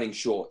bought running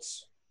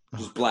shorts,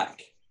 just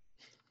black.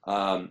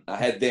 I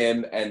had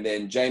them, and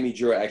then Jamie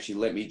Jura actually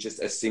lent me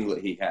just a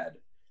singlet he had.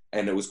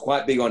 And it was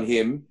quite big on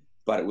him,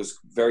 but it was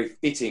very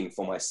fitting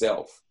for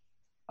myself.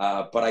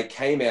 But I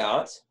came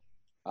out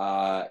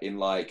in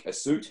like a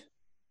suit,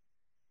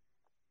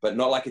 but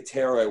not like a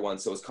Tero one.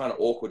 So it was kind of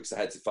awkward because I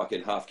had to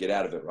fucking half get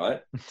out of it,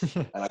 right?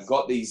 And I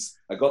got these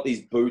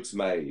boots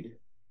made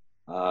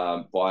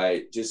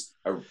by just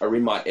are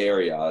in my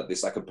area.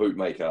 There's like a boot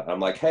maker. And I'm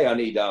like, hey, I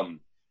need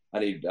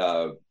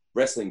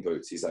wrestling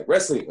boots. He's like,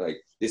 wrestling, like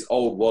this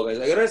old wall. He's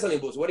like, wrestling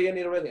boots. What do you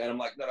need already? And I'm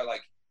like, no,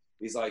 like,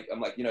 he's like, I'm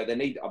like, you know, they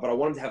need, but I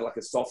wanted to have like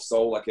a soft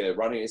sole, like a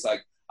running. It's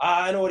like,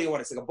 I know what you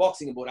want. It's like a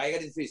boxing boot. I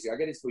got this for you. I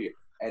got this for you.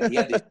 And he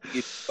had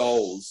these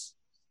soles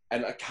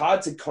and like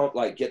hard to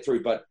like get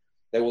through, but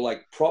they were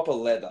like proper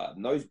leather.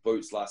 And those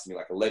boots lasted me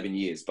like 11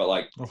 years. But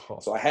like,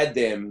 so I had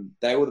them.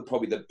 They were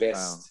probably the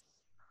best.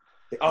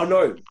 Wow. Oh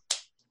no,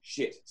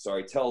 shit.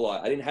 Sorry, tell a lie.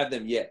 I didn't have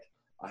them yet.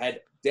 I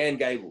had Dan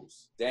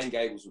Gables. Dan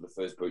Gables were the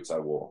first boots I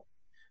wore.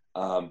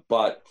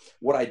 But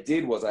what I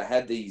did was I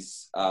had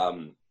these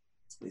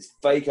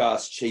fake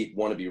ass cheap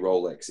wannabe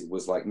Rolex. It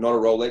was like not a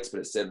Rolex,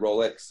 but it said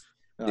Rolex.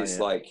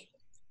 Like,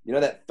 you know,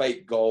 that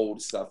fake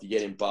gold stuff you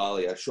get in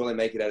Bali. I sure they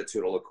make it out of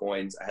 $2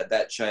 coins. I had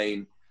that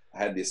chain. I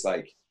had this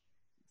like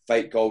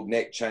fake gold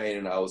neck chain,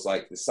 and I was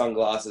like the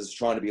sunglasses,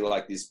 trying to be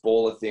like this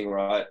baller thing,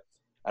 right?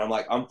 And I'm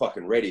like, I'm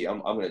fucking ready.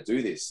 I'm going to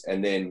do this.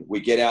 And then we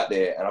get out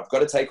there and I've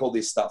got to take all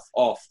this stuff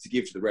off to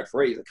give to the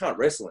referees. I can't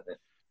wrestle in it.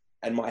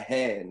 and my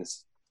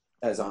hands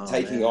as I'm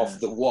taking off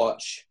the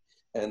watch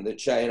and the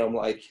chain. I'm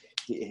like,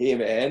 here,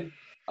 man.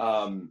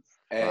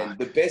 And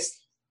the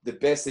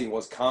best thing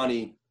was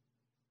Carney.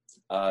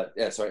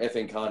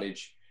 FN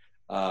Carnage.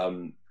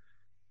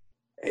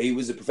 He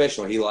was a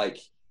professional.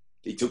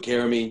 He took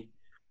care of me,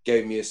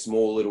 gave me a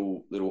small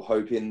little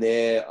hope in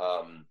there.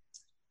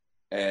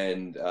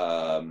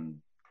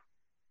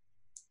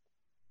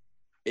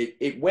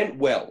 It went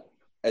well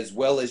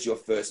as your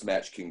first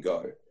match can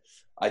go.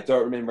 I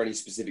don't remember any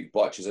specific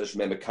botches. I just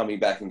remember coming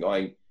back and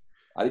going,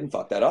 I didn't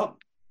fuck that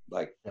up.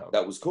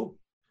 That was cool.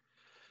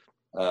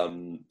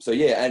 So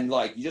yeah, and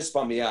you just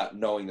spun me out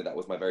knowing that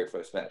was my very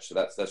first match. So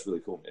that's really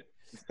cool, man.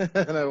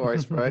 No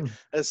worries, bro.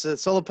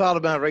 It's all a part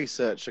of my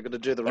research. I got to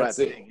do the right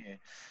thing here.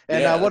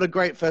 And what a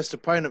great first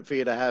opponent for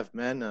you to have,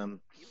 man.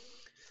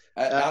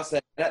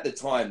 At the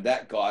time,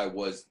 that guy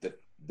was the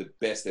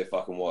best there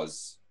fucking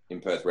was in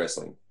Perth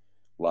wrestling.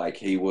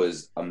 He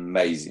was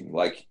amazing.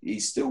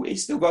 He's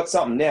still got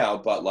something now,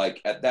 but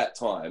at that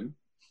time,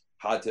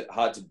 hard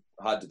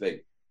to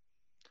beat.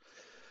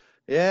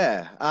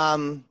 Yeah.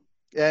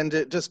 And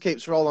it just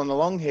keeps rolling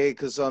along here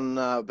because on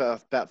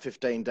about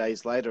 15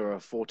 days later or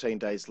 14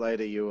 days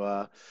later,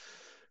 you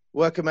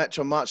work a match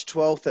on March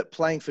 12th at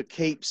Playing for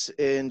Keeps,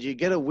 and you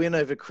get a win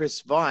over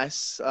Chris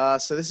Weiss.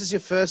 So this is your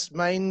first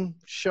main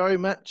show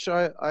match,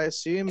 I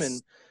assume, and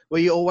were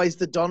you always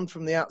the Don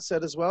from the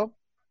outset as well?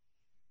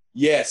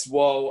 Yes.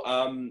 Well,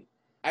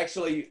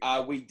 actually,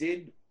 we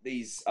did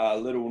these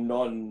little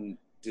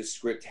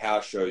nondescript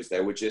house shows.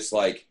 They were just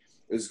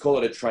let's call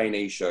it a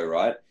trainee show,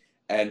 right?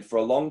 And for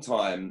a long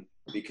time,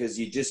 because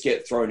you just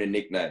get thrown a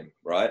nickname,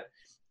 right?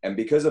 And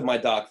because of my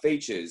dark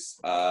features,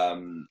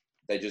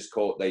 they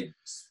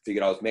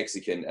figured I was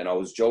Mexican, and I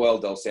was Joel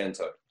Del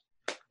Santo,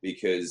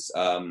 because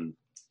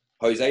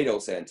Jose Del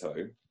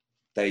Santo,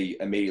 they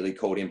immediately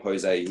called him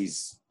Jose.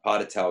 He's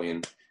part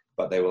Italian,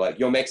 but they were like,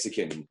 you're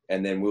Mexican.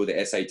 And then we were the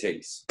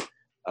SATs.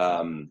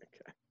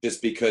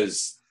 Just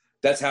because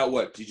that's how it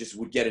worked. You just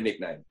would get a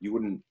nickname.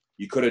 You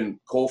couldn't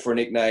call for a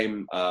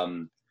nickname.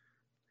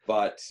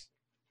 But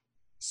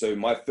so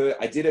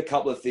I did a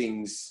couple of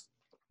things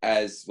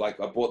as I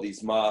bought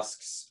these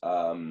masks.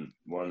 I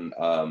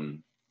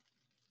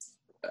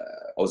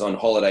was on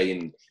holiday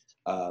in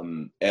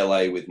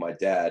LA with my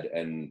dad,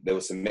 and there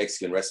was some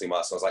Mexican wrestling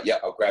masks. I was like, yeah,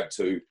 I'll grab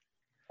 2.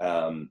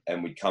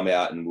 And we'd come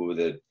out, and we were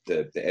the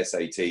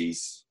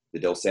SATs, the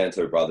Del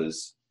Santo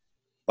brothers.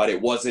 But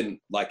it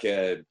wasn't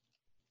an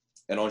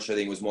on-show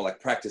thing. It was more like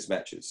practice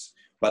matches.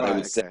 But they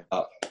would set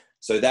up.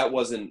 So I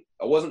wasn't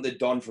the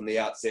Don from the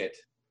outset,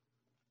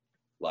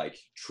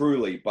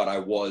 truly, but I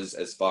was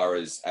as far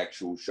as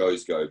actual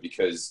shows go,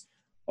 because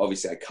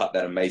obviously I cut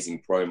that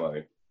amazing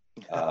promo.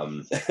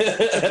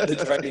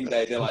 The training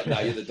day, they're like, no,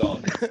 you're the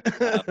Don.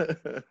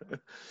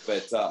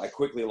 But I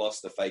quickly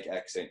lost the fake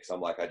accent because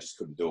I'm I just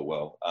couldn't do it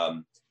well.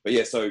 But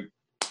yeah, so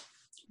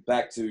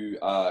back to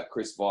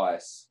Chris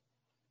Weiss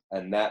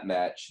and that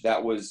match.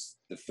 That was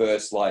the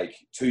first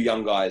 2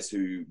 young guys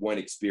who weren't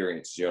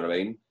experienced. You know what I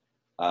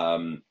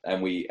mean?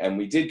 And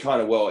we did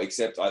kind of well,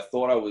 except I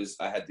thought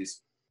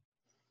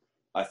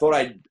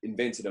I'd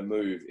invented a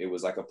move. It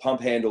was a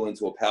pump handle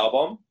into a power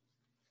bomb,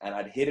 and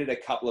I'd hit it a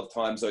couple of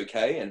times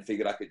okay, and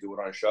figured I could do it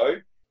on a show.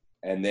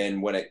 And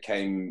then when it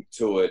came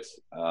to it,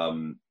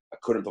 I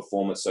couldn't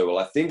perform it so well.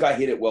 I think I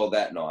hit it well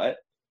that night.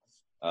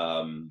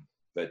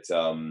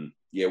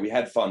 Yeah, we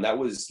had fun. That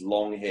was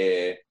long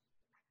hair,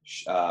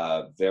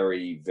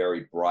 very,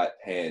 very bright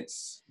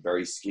pants,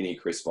 very skinny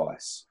Chris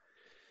Weiss.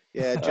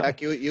 Yeah,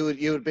 Jack, you would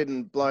have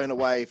been blown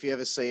away if you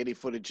ever see any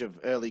footage of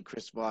early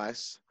Chris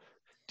Weiss.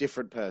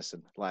 Different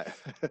person. I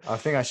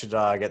think I should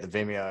get the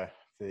Vimeo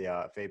for the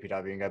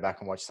VPW and go back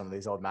and watch some of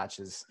these old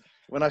matches.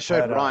 When I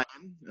showed Ryan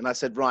and I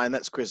said, Ryan,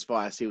 that's Chris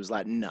Weiss, he was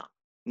like, no,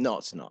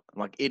 it's not.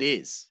 I'm like, it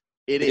is.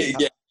 It is.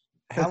 Yeah.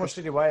 How much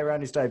did he weigh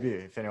around his debut,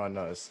 if anyone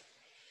knows?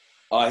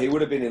 He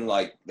would have been in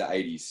the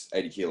 80s,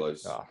 80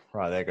 kilos. Oh,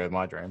 right, there go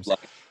my dreams.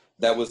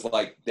 That was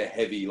the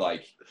heavy,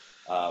 that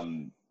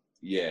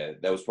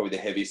was probably the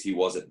heaviest he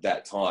was at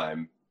that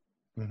time.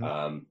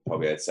 Mm-hmm.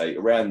 Probably I'd say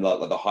around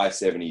the high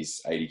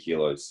 70s, 80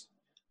 kilos.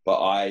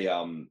 But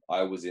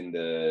I was in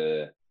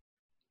the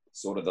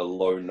sort of the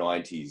low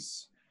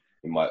 90s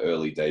in my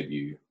early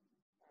debut,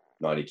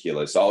 90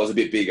 kilos. So I was a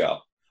bit bigger.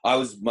 At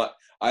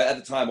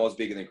the time I was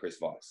bigger than Chris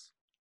Weiss.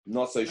 I'm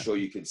not so sure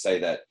you could say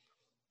that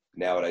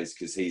nowadays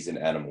because he's an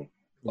animal.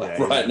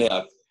 Right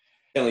now,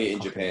 only in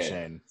Japan.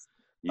 Machine.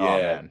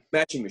 Yeah,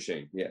 matching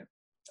machine. Yeah.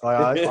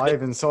 I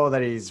even saw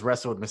that he's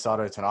wrestled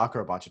Masato Tanaka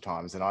a bunch of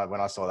times, and when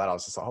I saw that, I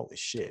was just like, "Holy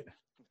shit,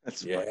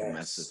 that's fucking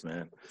massive,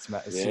 man!" It's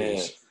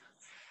huge.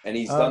 And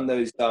he's done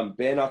those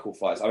bare knuckle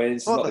fights. I mean,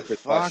 it's not the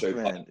Chris Weiss show,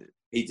 but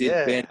he did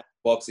bare knuckle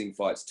boxing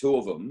fights, 2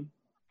 of them,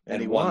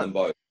 and he won them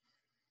both.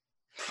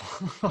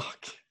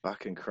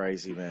 Fucking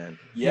crazy, man.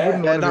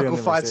 Yeah, bare knuckle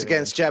fights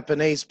against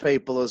Japanese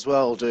people as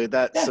well, dude.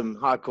 That's some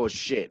hardcore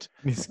shit.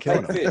 He's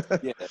killing it.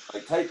 Yeah,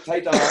 take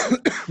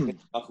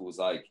knuckles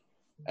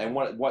and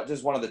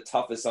just one of the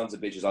toughest sons of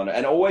bitches I know,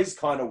 and always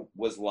kind of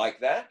was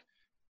like that.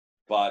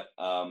 But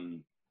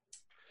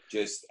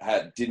just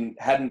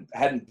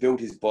hadn't built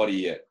his body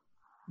yet.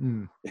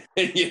 Mm.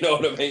 You know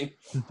what I mean?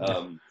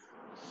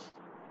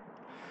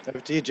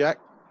 Over to you, Jack.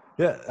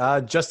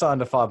 Yeah, just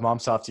under 5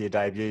 months after your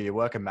debut, you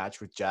work a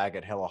match with Jag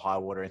at Hell or High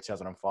Water in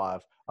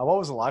 2005. What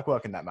was it like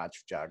working that match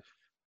with Jag?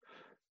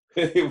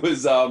 It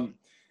was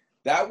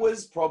that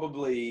was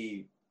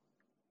probably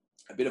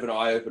a bit of an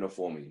eye opener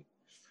for me.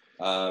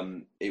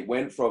 It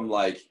went from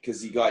like,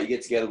 because you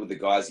get together with the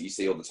guys that you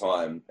see all the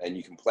time, and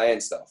you can plan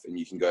stuff, and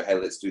you can go, hey,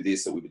 let's do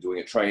this that we've been doing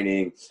at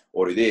training,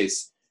 or do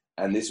this.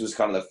 And this was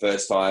kind of the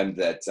first time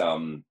that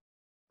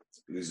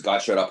this guy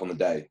showed up on the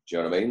day. Do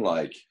you know what I mean?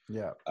 Like,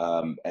 yeah.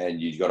 And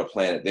you got to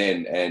plan it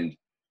then, and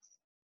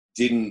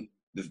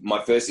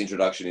my first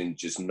introduction in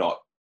just not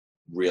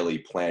really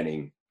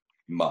planning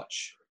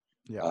much.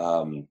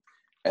 Yeah.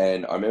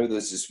 And I remember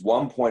there's this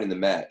one point in the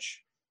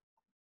match,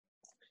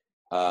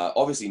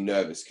 obviously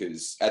nervous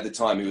because at the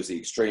time he was the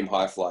extreme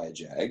high flyer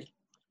Jag.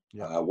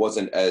 Yeah.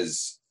 Wasn't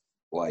as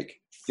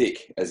like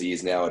thick as he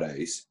is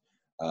nowadays.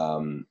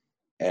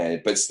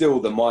 But still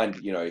the mind,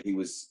 you know, he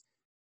was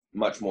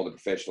much more the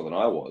professional than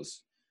I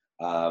was.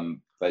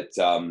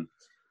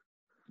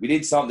 We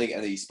did something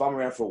and he spun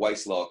around for a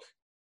waist lock,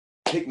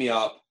 picked me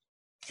up,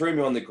 threw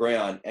me on the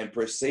ground and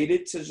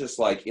proceeded to just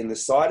like in the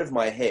side of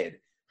my head,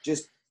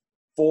 just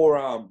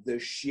forearm the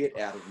shit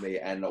out of me.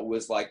 And it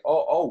was like,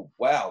 oh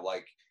wow.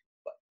 Like,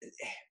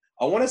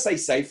 I want to say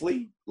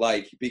safely,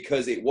 like,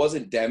 because it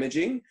wasn't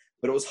damaging,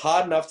 but it was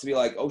hard enough to be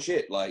like, oh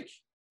shit, like,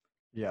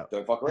 yeah,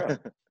 don't fuck around.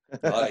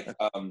 Like,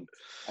 and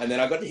then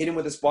I got to hit him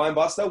with a spine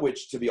buster,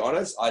 which to be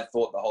honest, I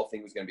thought the whole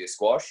thing was going to be a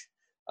squash.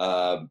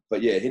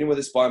 But yeah, hit him with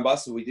a spine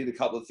buster. We did a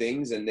couple of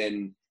things and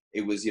then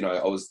it was, you know,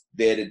 I was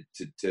there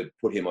to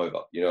put him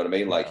over. You know what I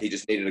mean? Like he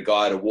just needed a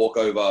guy to walk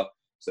over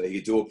so he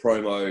could do a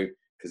promo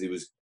because he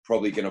was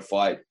probably going to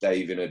fight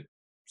Dave in a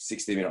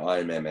 60-minute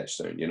Ironman match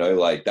soon. You know,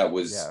 like that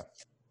was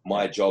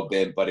my job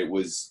then. But it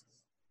was,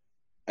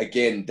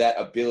 again, that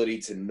ability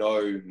to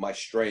know my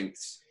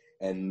strengths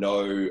and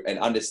know and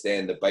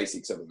understand the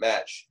basics of a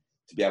match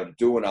to be able to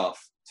do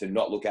enough to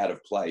not look out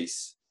of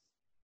place.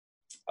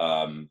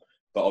 But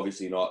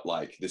obviously not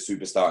like the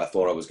superstar I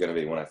thought I was going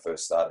to be when I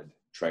first started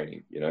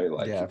training, you know,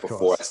 like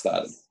before I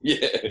started.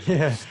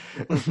 Yeah.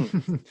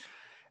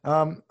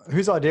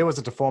 Whose idea was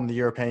it to form the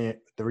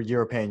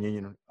European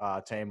Union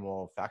team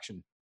or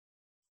faction?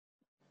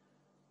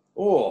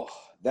 Oh,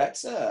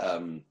 that's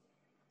I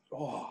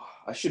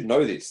should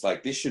know this.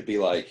 Like this should be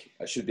like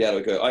I should be able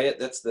to go, oh yeah,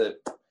 that's the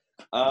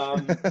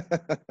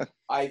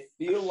I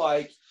feel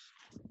like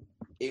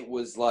it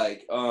was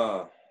like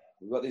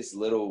we've got this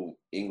little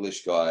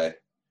English guy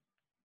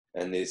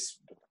and this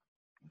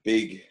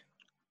big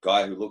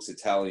guy who looks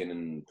Italian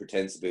and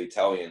pretends to be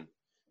Italian.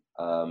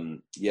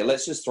 Yeah,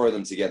 let's just throw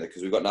them together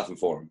because we've got nothing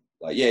for them.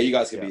 Like, yeah, you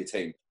guys can be a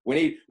team.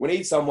 We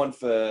need someone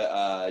for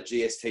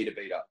GST to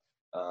beat up.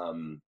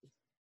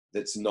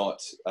 That's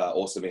not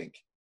Awesome Inc.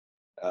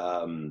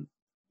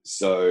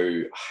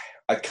 So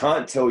I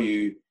can't tell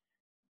you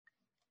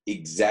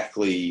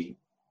exactly.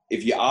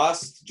 If you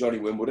asked Johnny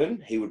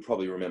Wimbledon, he would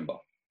probably remember.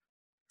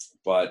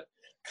 But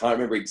can't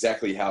remember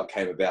exactly how it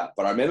came about.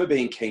 But I remember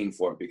being keen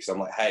for it because I'm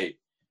like, hey,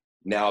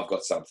 now I've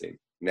got something.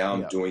 Now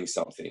I'm doing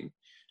something.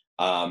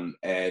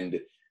 And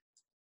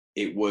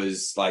it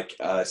was like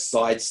a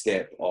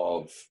sidestep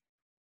of,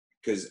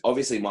 because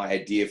obviously my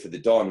idea for the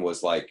Don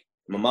was like,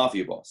 I'm a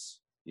mafia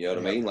boss. You know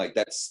what I mean? Like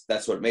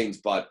that's what it means.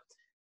 But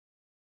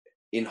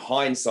in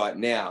hindsight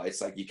now,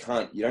 it's like you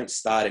don't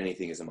start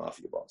anything as a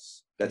mafia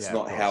boss. That's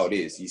not how it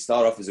is. You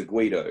start off as a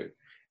Guido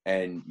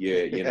and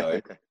you know,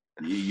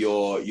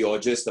 you're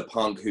just a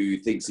punk who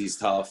thinks he's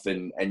tough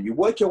and you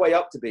work your way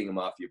up to being a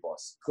mafia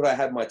boss. Could I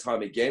have my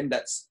time again?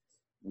 That's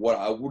what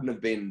I wouldn't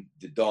have been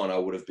the Don. I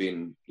would have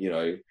been, you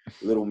know,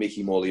 little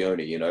Mickey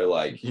Morleone, you know,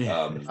 like,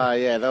 yeah,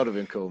 that would have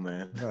been cool,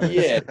 man.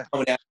 Yeah.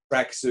 Coming out in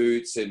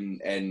tracksuits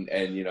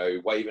and, you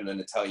know, waving an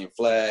Italian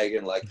flag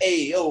and like,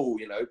 hey, oh,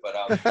 you know, but,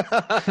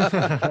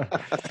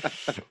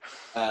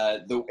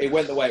 it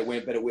went the way it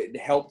went, but it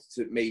helped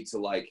me to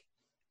like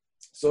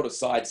sort of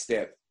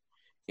sidestep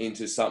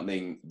into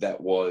something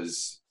that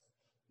was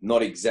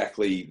not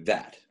exactly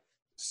that.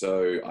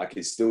 So I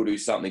could still do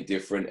something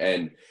different.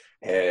 And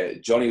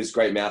Johnny was a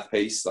great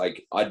mouthpiece.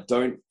 Like, I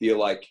don't feel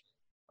like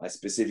I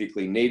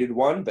specifically needed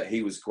one, but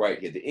he was great.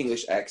 He had the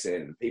English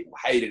accent and people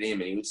hated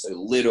him and he was so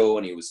little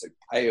and he was so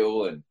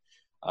pale. And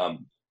I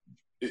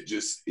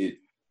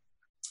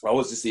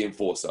was just the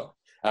enforcer.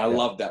 And I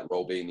loved that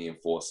role, being the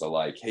enforcer.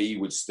 Like, he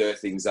would stir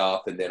things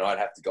up and then I'd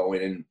have to go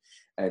in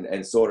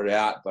and sort it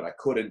out, but I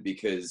couldn't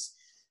because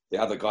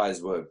the other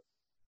guys were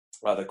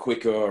either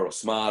quicker or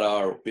smarter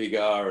or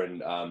bigger,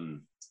 and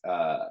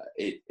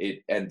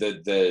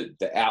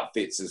the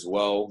outfits as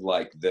well,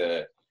 like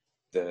the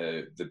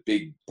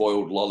big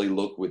boiled lolly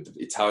look with the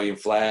Italian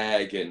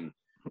flag, and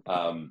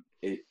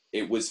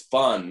it was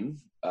fun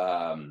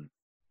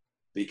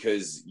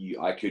because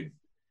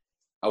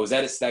I was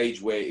at a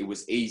stage where it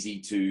was easy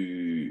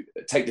to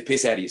take the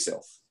piss out of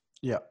yourself.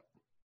 Yeah.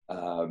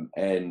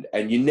 And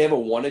you never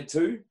wanted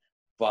to,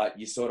 but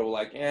you sort of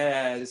like,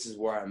 this is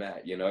where I'm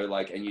at, you know,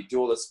 like, and you do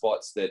all the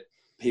spots that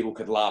people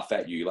could laugh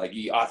at you. Like,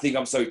 I think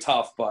I'm so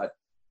tough, but,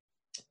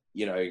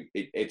 you know,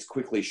 it's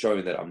quickly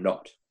shown that I'm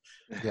not.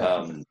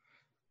 Yeah.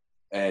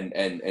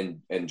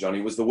 And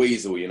Johnny was the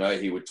weasel, you know,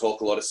 he would talk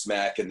a lot of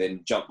smack and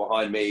then jump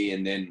behind me,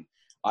 and then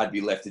I'd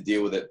be left to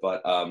deal with it.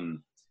 But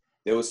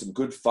there were some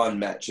good fun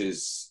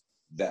matches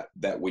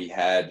that we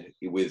had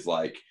with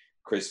like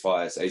Chris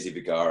Fias, AZ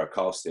Vergara,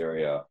 Carl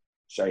Steria,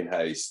 Shane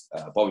Hayes,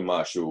 Bobby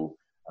Marshall,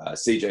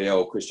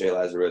 CJL, Chris J.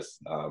 Lazarus,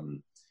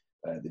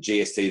 the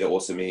GST, the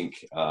Awesome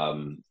Inc.,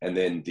 and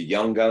then the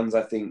Young Guns.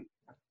 I think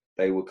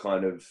they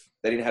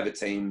didn't have a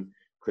team,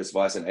 Chris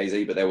Weiss and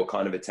AZ, but they were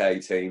kind of a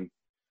tag team.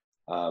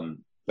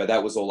 But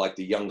that was all like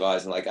the young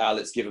guys and like,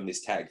 let's give them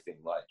this tag thing.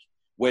 Like,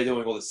 we're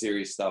doing all the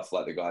serious stuff,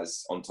 like the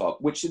guys on top,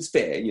 which is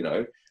fair, you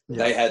know. Yeah.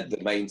 They had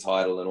the main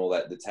title and all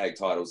that, the tag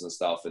titles and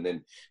stuff, and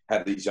then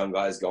have these young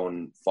guys go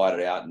and fight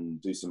it out and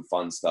do some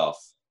fun stuff.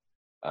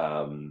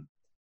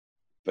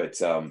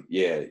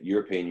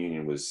 European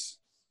Union was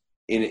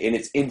in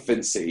its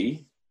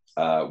infancy.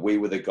 We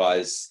were the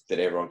guys that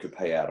everyone could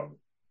pay out on.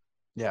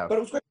 Yeah, but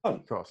it was great fun.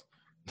 Of course.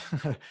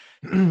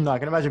 No, I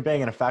can imagine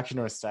being in a faction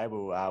or a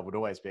stable would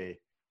always be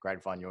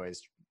great fun. You're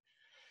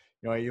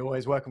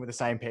always working with the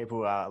same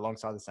people,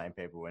 alongside the same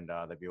people, and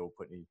they'd be all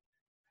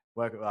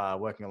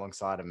working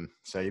alongside them.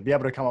 So you'd be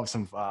able to come up with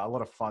a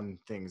lot of fun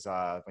things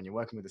when you're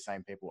working with the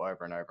same people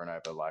over and over and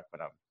over. Like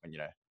when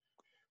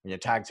you're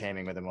tag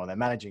teaming with them or they're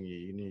managing you,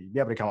 you'd be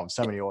able to come up with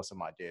so many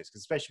awesome ideas.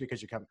 Especially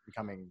because you're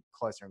becoming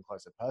closer and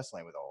closer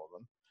personally with all of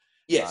them.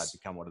 Yes. It's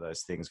become one of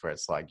those things where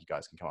it's like you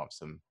guys can come up with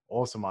some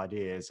awesome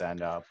ideas and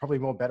probably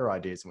more better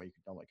ideas than what you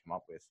could normally come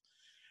up with.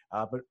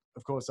 But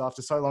of course,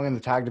 after so long in the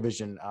tag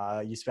division,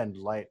 you spend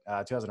late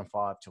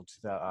 2005 till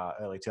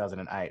early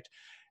 2008,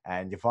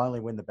 and you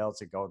finally win the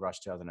belts at Gold Rush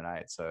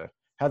 2008. So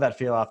how'd that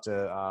feel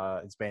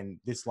after it's been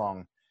this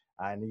long?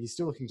 And are you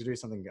still looking to do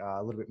something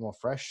a little bit more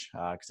fresh?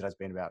 Because it has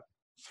been about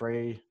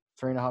three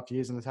and a half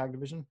years in the tag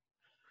division.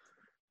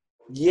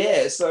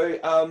 Yeah. So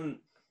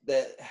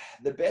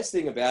the best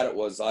thing about it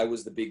was I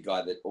was the big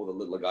guy that all the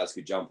littler guys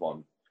could jump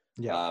on.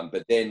 Yeah.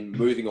 But then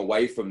moving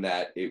away from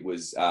that, it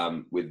was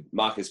with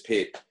Marcus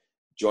Pitt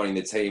joining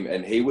the team,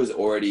 and he was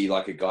already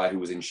like a guy who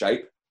was in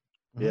shape.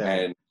 Yeah.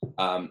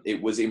 And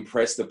it was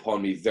impressed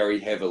upon me very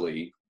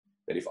heavily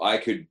that if I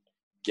could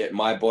get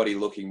my body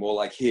looking more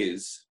like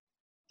his,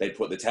 they'd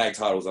put the tag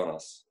titles on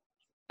us.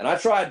 And I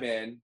tried,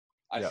 man.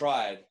 I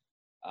tried.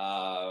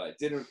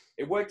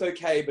 It worked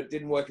okay, but it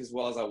didn't work as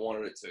well as I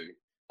wanted it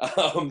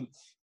to.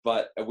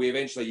 But we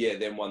eventually,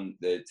 then won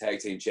the tag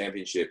team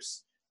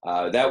championships.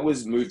 That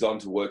was moved on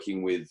to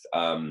working with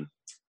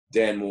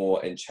Dan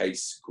Moore and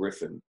Chase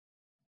Griffin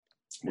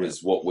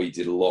was what we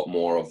did a lot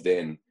more of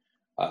then.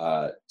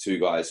 Two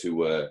guys who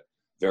were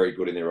very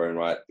good in their own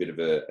right, bit of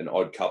an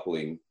odd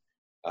coupling.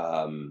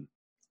 But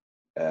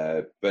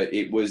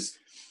it was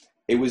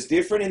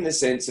different in the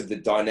sense of the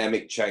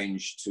dynamic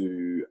change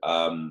to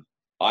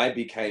I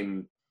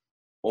became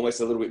almost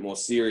a little bit more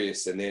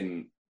serious, and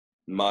then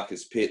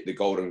Marcus Pitt, the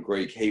Golden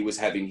Greek, he was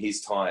having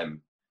his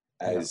time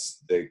as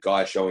the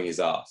guy showing his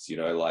ass,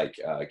 like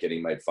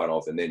getting made fun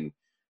of, and then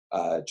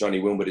Johnny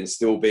Wimbledon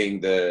still being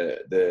the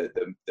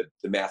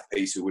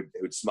mouthpiece who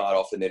would smart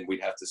off, and then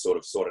we'd have to sort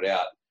of sort it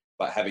out.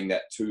 But having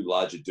that two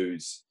larger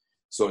dudes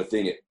sort of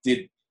thing, it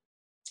did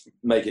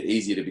make it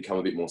easier to become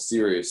a bit more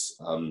serious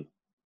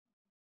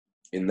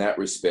in that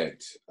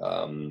respect.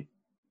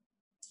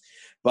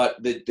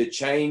 But the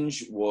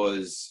change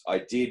was I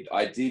did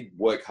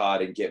work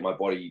hard and get my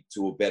body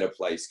to a better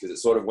place, because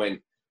it sort of went,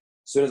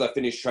 as soon as I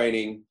finished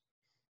training,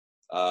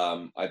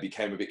 I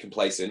became a bit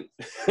complacent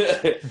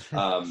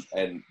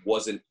and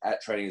wasn't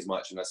at training as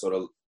much. And I sort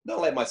of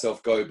not let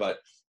myself go, but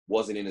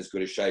wasn't in as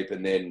good a shape,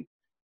 and then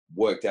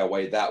worked our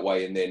way that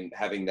way. And then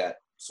having that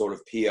sort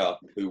of peer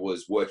who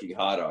was working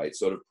harder, it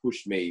sort of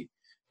pushed me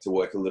to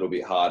work a little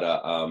bit harder.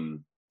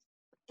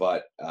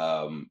 But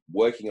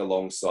working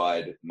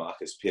alongside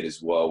Marcus Pitt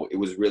as well, it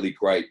was really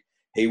great.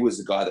 He was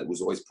the guy that was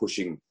always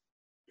pushing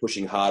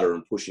harder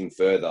and pushing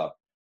further.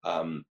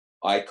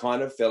 I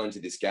kind of fell into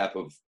this gap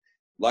of,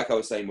 like I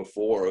was saying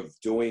before, of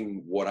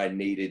doing what I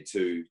needed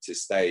to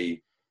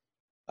stay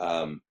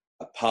a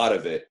part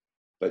of it,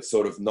 but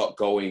sort of not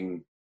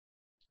going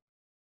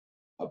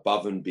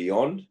above and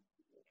beyond,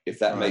 if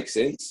that makes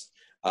sense.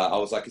 I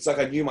was like, it's like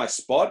I knew my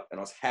spot and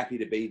I was happy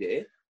to be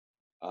there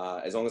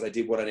as long as I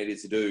did what I needed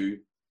to do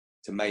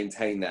to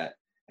maintain that.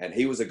 And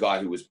he was a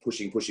guy who was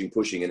pushing,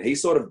 and he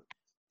sort of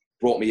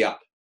brought me up,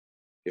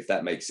 if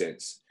that makes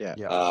sense.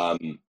 Yeah.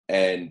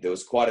 And there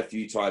was quite a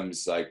few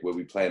times like where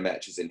we play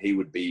matches and he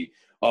would be,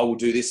 oh, we'll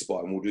do this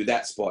spot and we'll do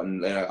that spot,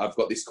 and I've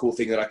got this cool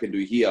thing that I can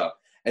do here.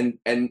 And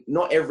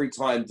not every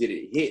time did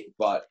it hit,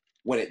 but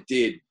when it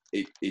did,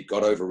 it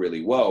got over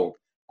really well.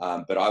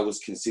 But I was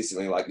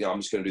consistently like,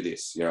 I'm just going to do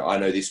this. I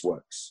know this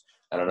works,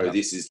 and I know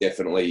this is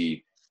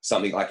definitely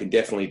something I can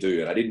definitely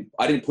do. And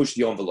I didn't push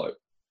the envelope.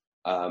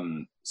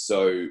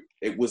 So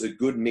it was a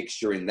good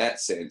mixture in that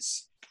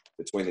sense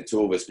between the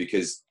two of us,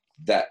 because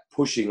that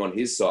pushing on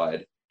his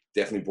side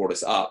definitely brought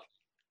us up,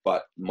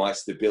 but my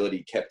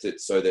stability kept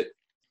it so that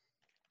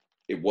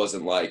it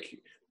wasn't like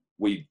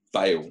we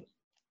fail,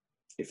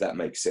 if that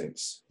makes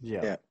sense.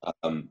 Yeah.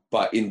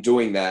 But in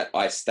doing that,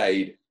 I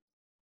stayed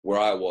where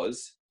I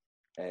was.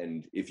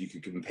 And if you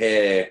could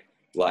compare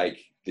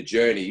like the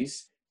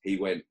journeys, he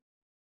went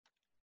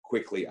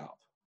quickly up.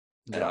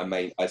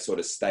 And I sort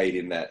of stayed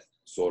in that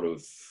sort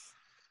of,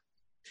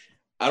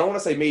 I don't want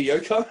to say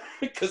mediocre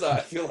because I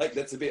feel like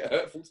that's a bit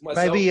hurtful to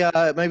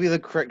myself. Maybe the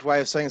correct way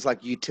of saying it's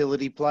like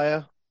utility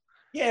player.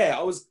 Yeah,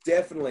 I was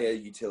definitely a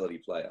utility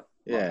player.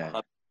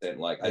 Yeah. 100%.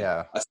 Like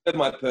I served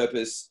my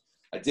purpose.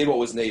 I did what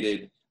was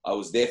needed. I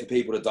was there for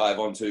people to dive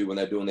onto when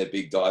they're doing their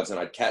big dives, and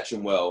I'd catch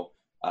them well.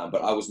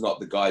 But I was not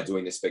the guy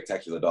doing the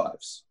spectacular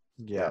dives.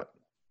 Yeah.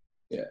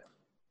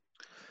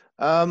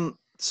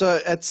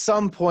 So at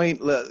some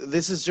point, look,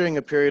 this is during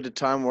a period of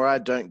time where I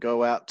don't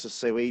go out to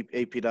see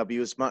EPW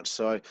as much.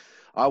 So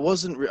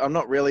I'm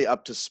not really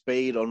up to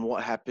speed on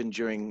what happened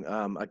during,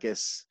 I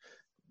guess,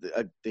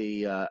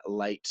 the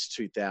late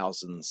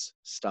 2000s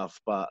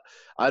stuff. But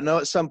I know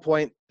at some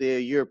point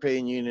the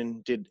European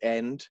Union did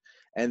end,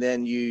 and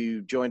then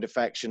you joined a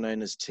faction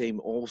known as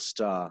Team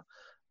All-Star.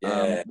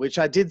 Which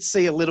I did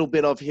see a little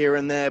bit of here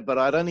and there, but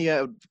I'd only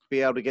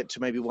be able to get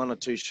to maybe 1 or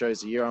 2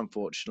 shows a year,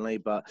 unfortunately.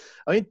 But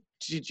I mean,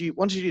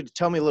 wanted you to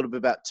tell me a little bit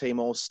about Team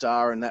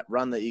All-Star and that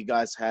run that you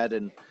guys had,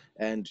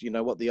 and you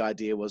know what the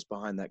idea was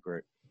behind that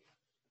group.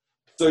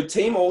 So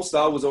Team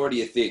All-Star was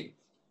already a thing.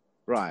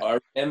 Right. I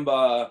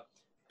remember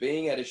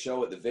being at a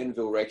show at the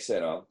Venville Rec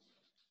Center,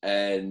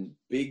 and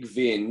Big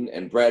Vin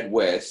and Brad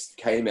West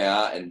came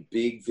out, and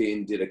Big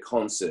Vin did a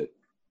concert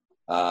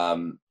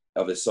of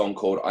a song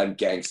called I'm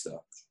Gangster.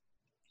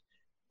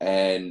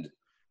 And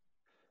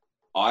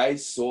I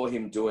saw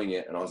him doing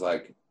it, and I was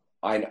like,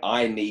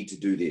 I need to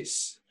do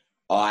this.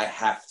 I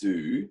have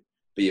to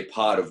be a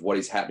part of what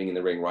is happening in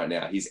the ring right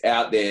now. He's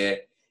out there.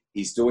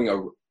 He's doing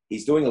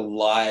a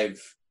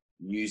live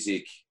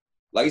music.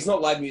 Like, it's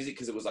not live music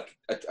because it was like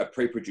a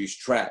pre-produced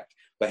track,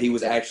 but he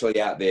was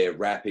actually out there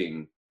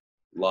rapping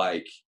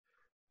like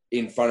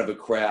in front of a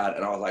crowd.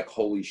 And I was like,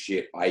 holy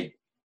shit, I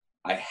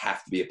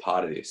have to be a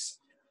part of this.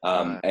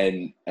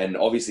 And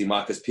obviously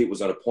Marcus Pitt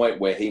was at a point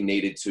where he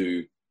needed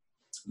to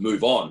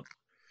move on.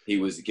 He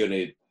was going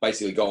to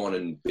basically go on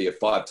and be a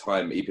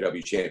 5-time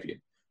EPW champion.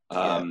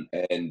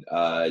 And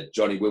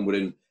Johnny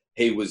Wimbledon,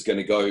 he was going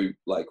to go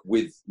like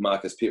with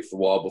Marcus Pitt for a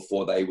while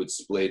before they would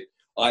split.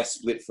 I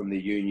split from the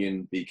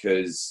union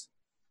because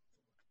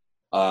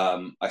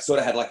I sort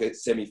of had like a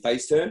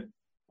semi-face turn.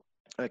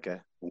 Okay.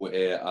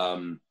 Where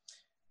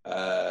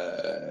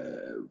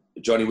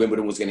Johnny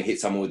Wimbledon was going to hit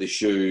someone with a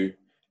shoe.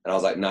 And I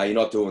was like, no, you're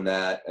not doing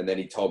that. And then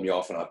he told me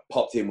off, and I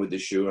popped him with the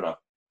shoe, and I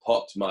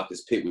popped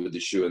Marcus Pitt with the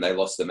shoe, and they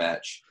lost the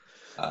match.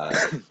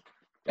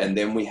 And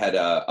then we had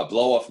a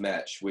blow-off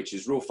match, which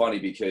is real funny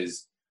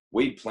because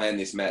we planned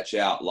this match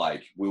out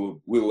like we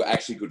were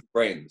actually good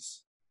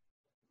friends.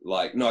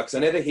 Like, no, because I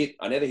never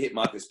hit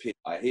Marcus Pitt.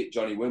 I hit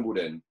Johnny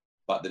Wimbledon,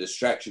 but the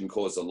distraction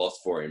caused a loss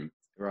for him.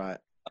 Right.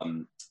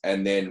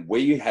 And then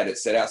we had it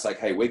set out. It's like,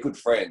 hey, we're good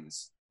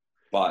friends,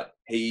 but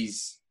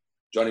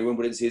Johnny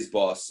Wimbledon's his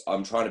boss.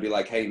 I'm trying to be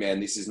like, hey, man,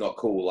 this is not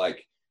cool.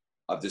 Like,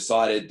 I've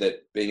decided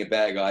that being a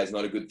bad guy is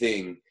not a good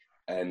thing.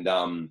 And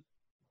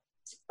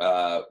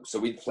so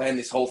we planned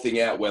this whole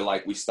thing out where,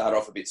 like, we start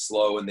off a bit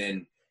slow, and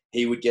then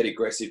he would get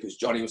aggressive because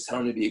Johnny was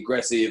telling him to be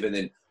aggressive. And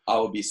then I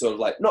would be sort of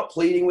like, not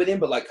pleading with him,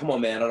 but like, come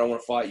on, man, I don't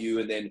want to fight you.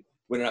 And then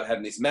we ended up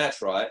having this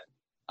match, right?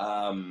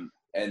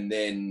 And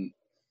then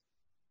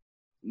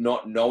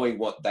not knowing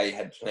what they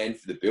had planned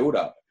for the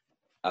build-up,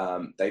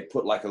 they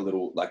put like a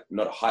little, like,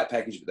 not a hype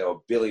package, but they were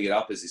billing it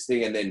up as this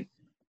thing. And then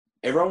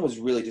everyone was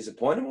really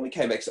disappointed when we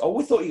came back. So,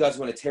 we thought you guys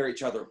were going to tear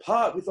each other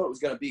apart. We thought it was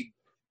going to be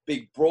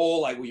big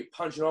brawl, like, where you're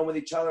punching on with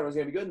each other and it was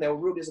going to be good. And they were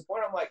real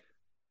disappointed. I'm like,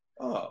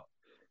 oh,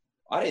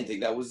 I didn't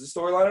think that was the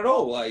storyline at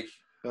all. Like,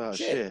 oh,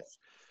 shit.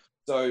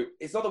 So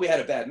it's not that we had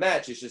a bad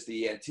match. It's just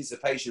the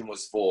anticipation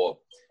was for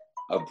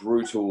a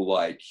brutal,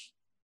 like,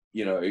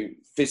 you know,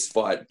 fist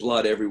fight,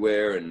 blood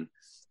everywhere and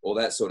all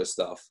that sort of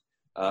stuff.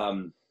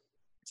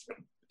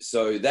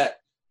 So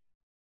that,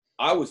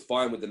 I was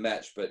fine with the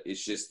match, but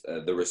it's just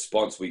the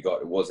response we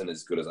got, it wasn't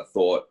as good as I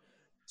thought.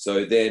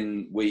 So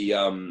then we,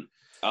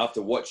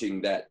 after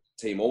watching that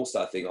Team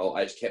All-Star thing,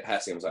 I just kept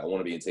passing. I was like, I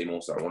want to be in Team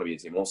All-Star. I want to be in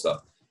Team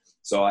All-Star.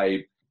 So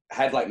I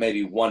had like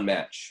maybe one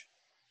match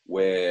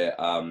where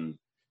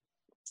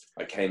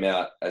I came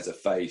out as a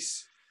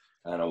face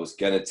and I was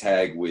going to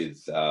tag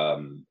with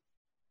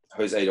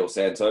Jose Del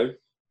Santo,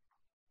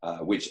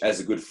 which as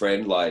a good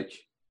friend, like,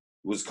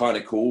 was kind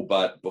of cool.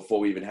 But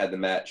before we even had the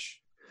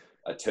match,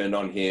 I turned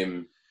on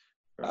him.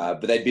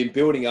 But they'd been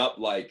building up,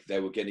 like they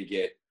were going to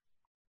get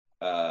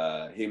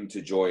him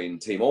to join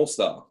Team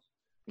All-Star.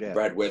 Yeah.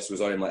 Brad West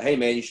was on him like, hey,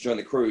 man, you should join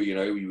the crew. You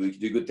know, we can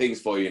do good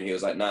things for you. And he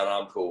was like, no,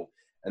 I'm cool.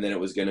 And then it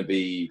was going to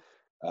be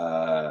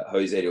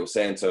Jose Del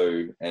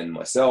Santo and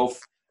myself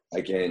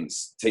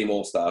against Team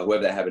All-Star,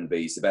 whoever that happened to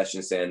be.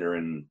 Sebastian Sander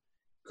and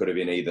could have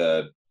been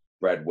either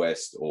Brad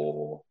West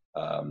or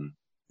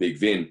Big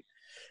Vin.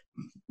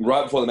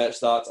 Right before the match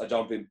starts, I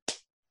jump in,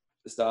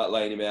 start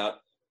laying him out.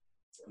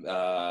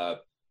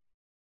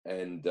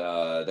 And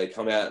they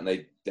come out and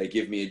they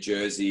give me a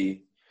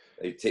jersey.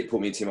 They put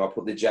me in team. I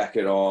put the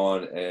jacket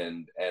on,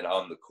 and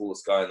I'm the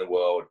coolest guy in the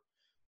world.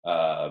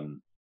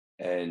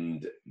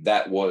 And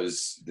that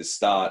was the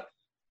start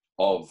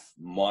of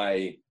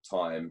my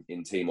time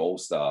in Team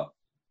All-Star.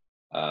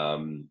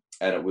 And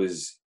it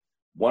was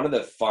one of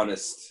the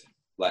funnest,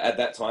 like at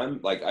that time,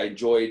 like I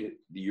enjoyed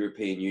the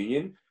European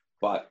Union,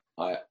 but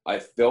I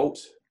felt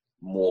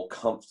more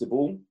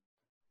comfortable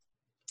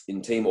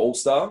in Team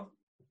All-Star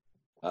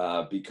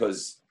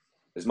because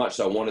as much as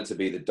I wanted to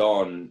be the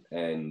Don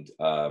and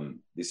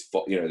this,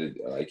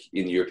 like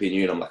in the European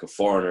Union, I'm like a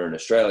foreigner in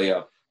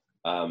Australia.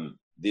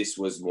 This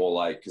was more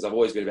like, because I've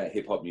always been about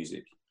hip hop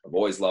music. I've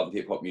always loved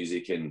hip hop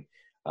music and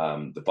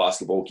the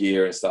basketball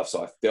gear and stuff.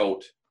 So I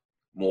felt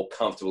more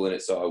comfortable in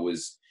it. So I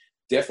was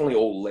definitely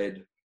all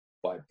led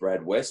by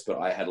Brad West, but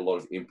I had a lot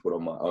of input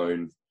on my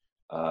own.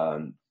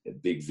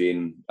 Big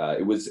Vin.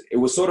 It was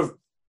sort of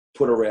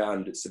put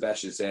around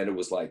Sebastian Sander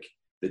was like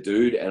the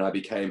dude, and I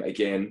became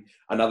again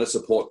another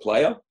support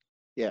player.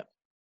 Yeah.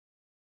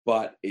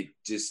 But I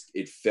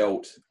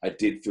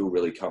did feel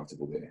really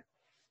comfortable there.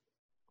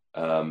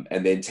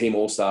 And then Team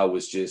All-Star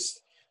was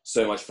just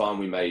so much fun.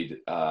 We made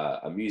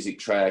a music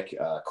track,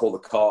 Call the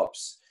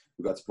Cops.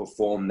 We got to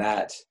perform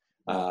that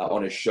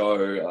on a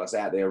show. I was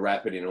out there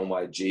rapping in all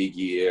my G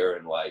gear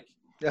and like,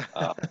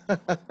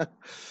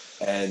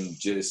 and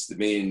just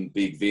me and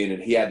Big Vin,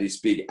 and he had this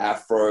big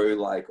afro,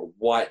 like a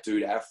white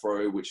dude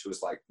afro, which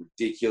was like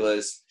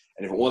ridiculous.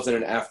 And if it wasn't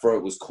an afro,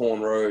 it was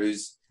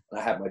cornrows. And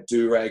I had my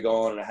do-rag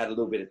on, and I had a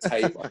little bit of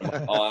tape on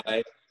my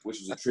eye, which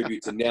was a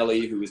tribute to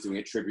Nelly, who was doing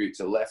a tribute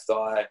to Left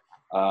Eye.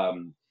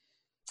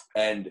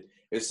 And it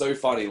was so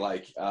funny,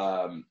 like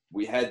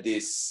we had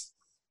this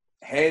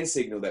hand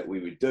signal that we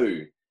would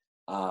do.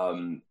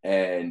 And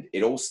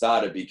it all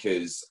started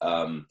because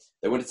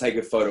they went to take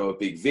a photo of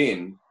Big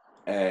Vin,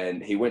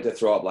 and he went to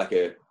throw up like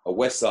a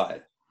West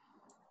Side,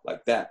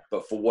 like that.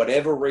 But for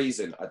whatever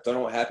reason, I don't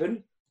know what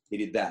happened, he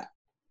did that.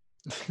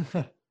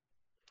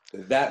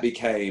 That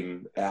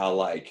became our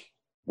like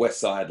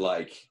West Side,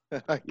 like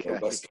Okay.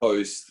 West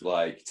Coast,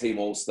 like Team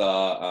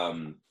All-Star.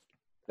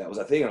 That was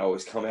a thing. And I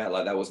always come out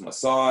like that was my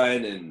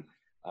sign. And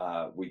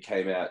we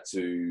came out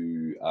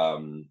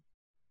to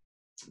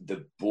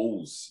the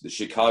Bulls, the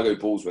Chicago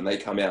Bulls, when they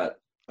come out.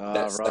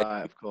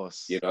 Right, of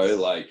course. You know,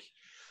 like,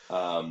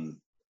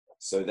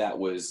 so that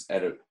was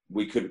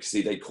we could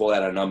see they call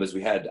out our numbers.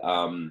 We had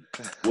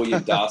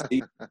William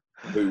Darcy,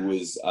 who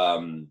was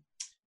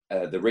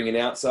the ring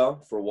announcer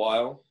for a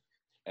while.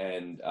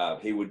 And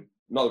he would,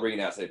 not the ring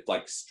announcer,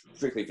 like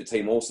strictly for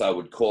Team All-Star,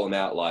 would call him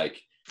out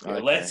like,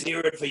 Okay. let's hear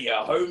it for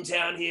your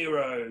hometown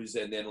heroes.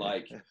 And then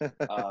like,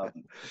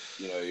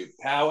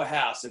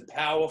 powerhouse and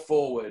power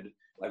forward.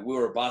 Like we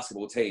were a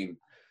basketball team,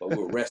 but we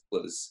were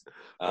wrestlers.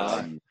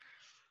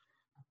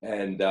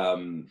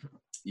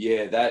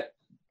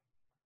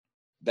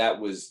 That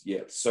was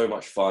so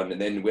much fun.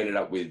 And then we ended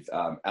up with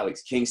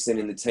Alex Kingston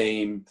in the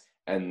team.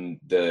 And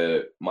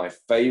my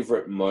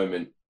favorite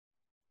moment,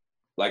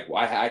 like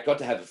I got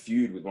to have a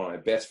feud with one of my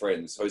best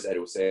friends, Jose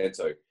Del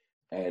Santo,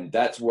 and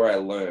that's where I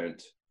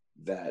learned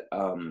that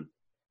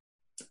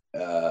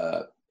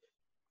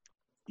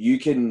you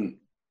can.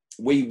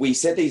 We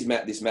set this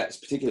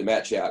particular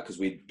match out because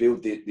we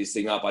built this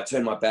thing up. I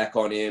turned my back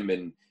on him,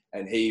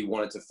 and he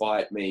wanted to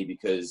fight me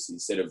because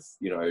instead of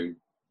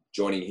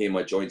joining him,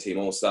 I joined Team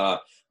All-Star.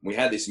 We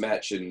had this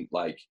match, and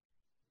like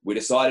we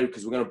decided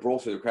because we're going to brawl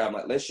through the crowd. I'm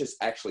like, let's just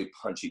actually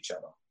punch each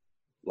other,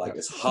 like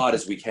as hard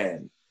as we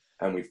can,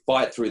 and we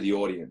fight through the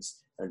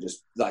audience and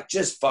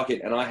just fuck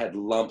it. And I had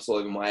lumps all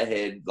over my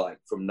head, like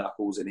from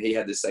knuckles, and he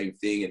had the same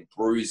thing and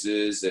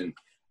bruises,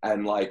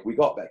 and like we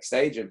got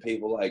backstage and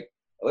people like,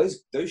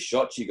 those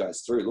shots you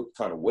guys threw looked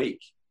kind of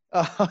weak.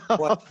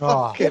 Like,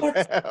 Oh.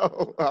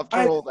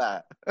 after all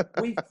that.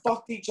 We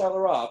fucked each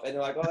other up, and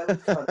they're like, that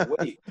looks kind of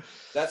weak.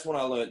 That's when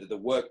I learned that the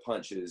work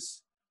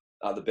punches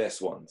are the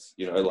best ones.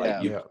 You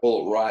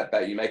pull it right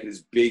back, you make it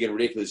as big and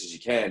ridiculous as you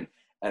can,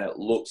 and it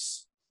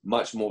looks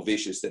much more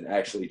vicious than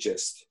actually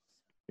just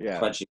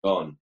punching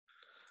on.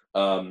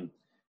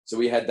 So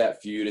we had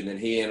that feud, and then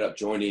he ended up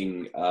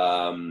joining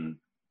the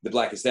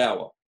Blackest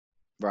Hour.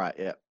 Right,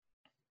 yeah.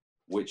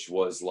 Which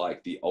was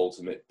like the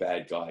ultimate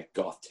bad guy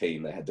goth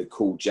team. They had the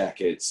cool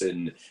jackets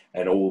and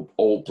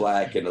all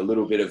black and a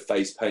little bit of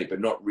face paint, but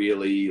not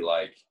really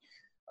like,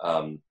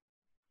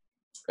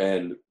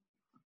 and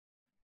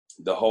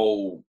the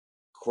whole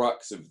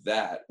crux of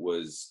that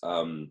was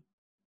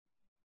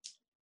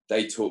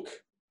they took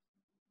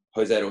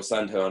Jose Del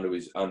Santo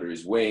under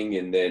his wing,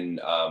 and then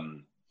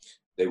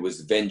there was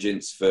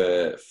vengeance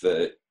for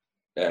I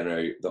don't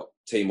know, the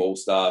Team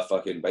All-Star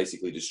fucking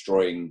basically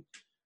destroying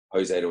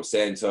Jose Del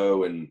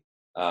Santo, and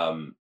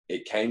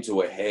it came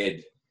to a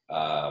head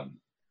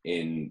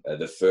in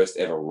the first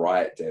ever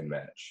Riot Den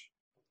match.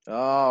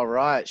 Oh,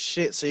 right.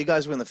 Shit. So you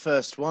guys were in the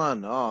first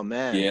one. Oh,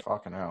 man. Yeah.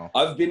 Fucking hell.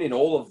 I've been in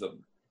all of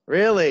them.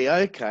 Really?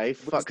 Okay.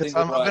 Fuck. Because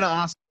I'm going to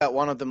ask about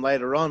one of them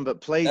later on,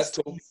 but please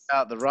talk cool.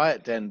 about the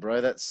Riot Den,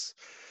 bro.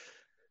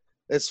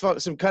 It's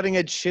some cutting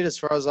edge shit as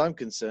far as I'm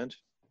concerned.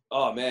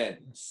 Oh man,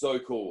 so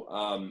cool.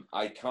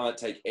 I can't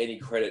take any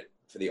credit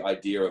for the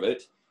idea of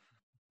it,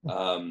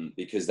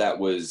 because that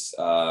was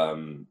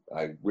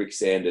Rick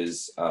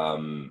Sanders.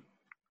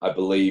 I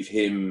believe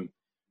him,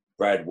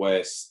 Brad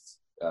West,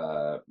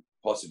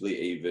 possibly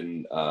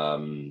even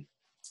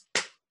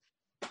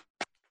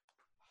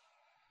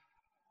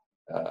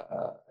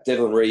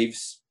Devlin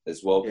Reeves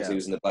as well, because he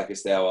was in the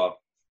Blackest Hour.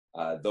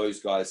 Those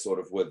guys sort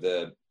of were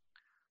the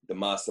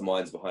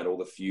masterminds behind all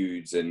the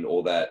feuds and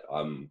all that.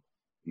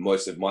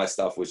 Most of my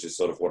stuff was just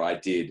sort of what I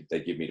did.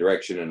 They'd give me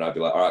direction and I'd be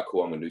like, all right,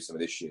 cool, I'm going to do some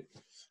of this shit.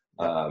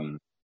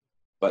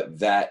 But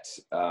that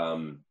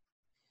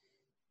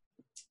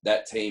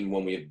team,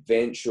 when we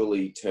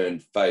eventually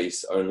turned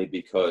face, only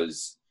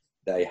because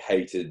they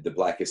hated the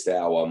Blackest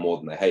Hour more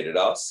than they hated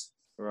us.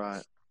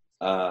 Right.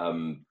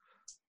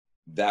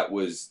 That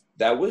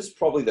was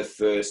probably the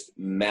first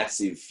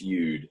massive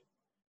feud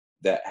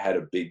that had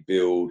a big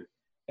build.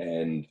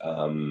 And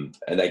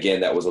again,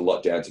 that was a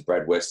lot down to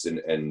Brad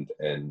Weston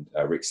and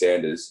Rick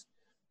Sanders.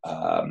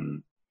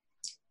 The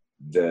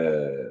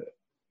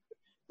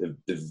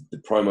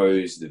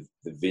promos, the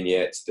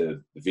vignettes,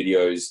 the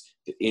videos,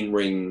 the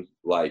in-ring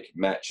like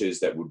matches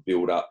that would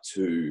build up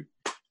to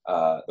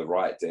the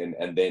Riot Den,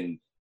 and then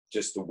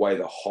just the way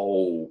the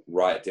whole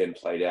Riot Den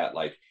played out,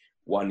 like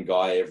one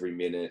guy every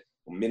minute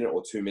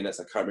or 2 minutes,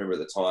 I can't remember at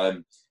the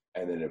time,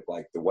 and then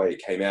like the way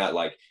it came out,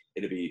 like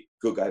it'd be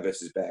good guy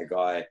versus bad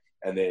guy,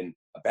 and then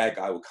a bad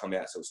guy would come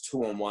out, so it was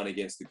 2-on-1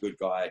 against the good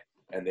guy,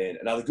 and then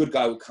another good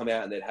guy would come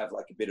out and they'd have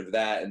like a bit of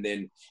that, and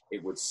then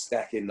it would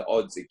stack in the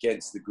odds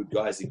against the good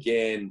guys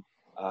again,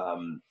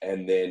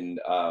 and then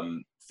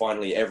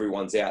finally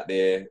everyone's out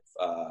there,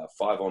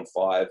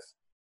 5-on-5,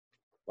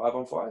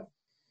 5-on-5,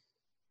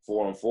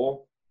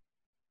 4-on-4,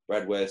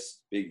 Brad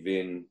West, Big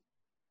Vin,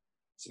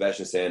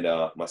 Sebastian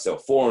Sander,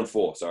 myself,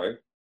 4-on-4, sorry.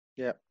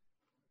 Yeah.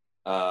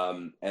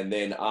 And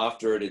then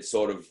after it, it's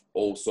sort of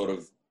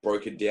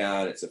broken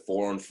down. It's a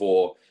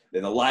 4-on-4.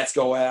 Then the lights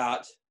go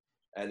out,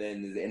 and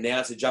then the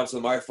announcer jumps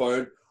on the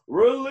microphone,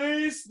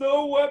 release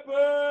the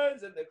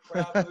weapons, and the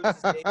crowd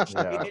moves their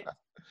shit.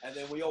 And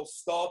then we all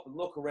stop and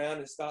look around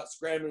and start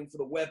scrambling for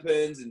the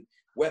weapons, and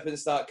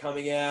weapons start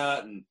coming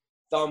out, and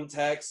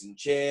thumbtacks and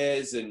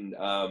chairs, and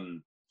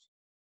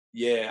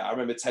I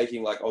remember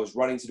taking, like, I was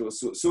running to do a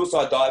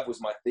suicide dive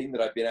was my thing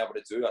that I'd been able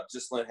to do. I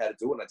just learned how to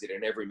do it, and I did it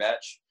in every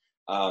match.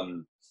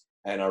 And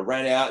I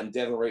ran out, and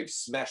Devlin Reeves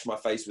smashed my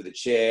face with a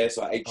chair,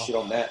 so I ate shit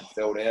on that and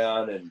fell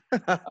down. And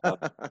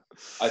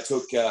I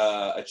took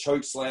a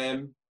choke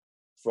slam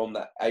from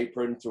the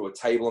apron through a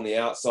table on the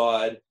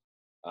outside,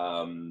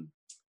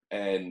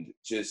 and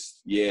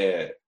just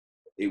it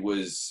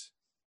was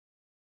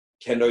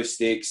kendo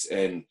sticks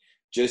and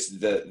just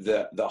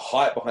the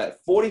hype behind it.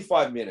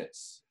 45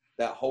 minutes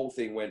that whole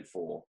thing went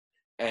for,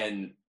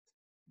 and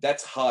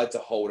that's hard to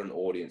hold an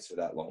audience for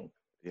that long.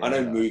 Yeah. I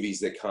know movies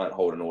that can't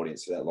hold an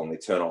audience for that long. They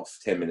turn off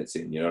 10 minutes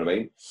in, you know what I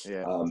mean?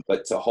 Yeah.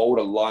 But to hold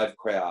a live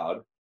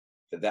crowd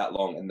for that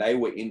long, and they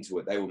were into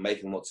it. They were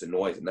making lots of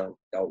noise, and they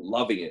were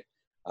loving it.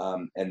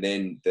 And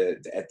then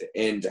at the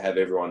end, to have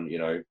everyone, you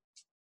know,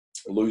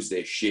 lose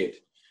their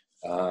shit.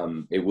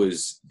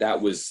 That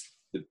was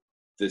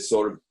the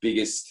sort of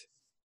biggest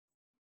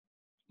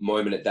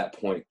moment at that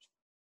point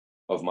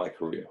of my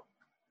career.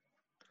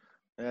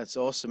 That's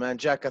awesome, man.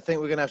 Jack, I think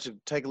we're going to have to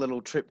take a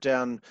little trip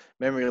down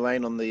memory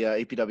lane on the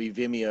EPW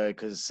Vimeo,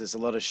 because there's a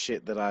lot of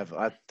shit that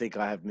I think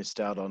I have missed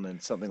out on,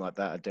 and something like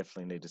that I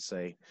definitely need to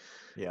see.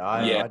 Yeah,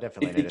 I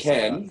definitely need to see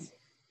that.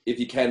 If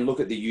you can, look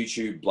at the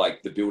YouTube,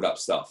 like the build-up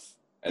stuff,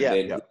 and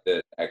then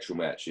the actual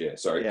match. Yeah,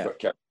 sorry. Yeah.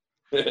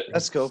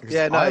 That's cool.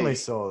 Yeah, no. I've only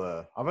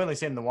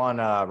seen the one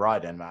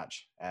Riot Den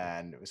match,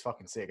 and it was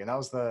fucking sick. And that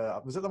was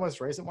it the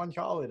most recent one,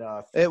 Carl?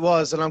 It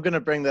was, and I'm going to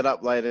bring that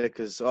up later,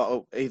 because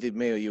either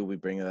me or you'll be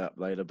bringing it up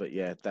later. But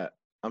yeah,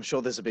 I'm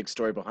sure there's a big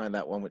story behind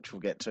that one, which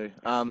we'll get to.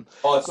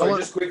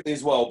 Just quickly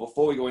as well,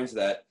 before we go into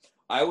that,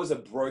 I was a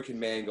broken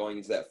man going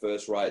into that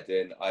first Riot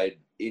Den. I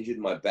injured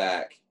my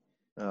back,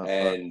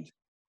 man,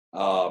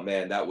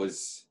 that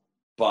was.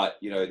 But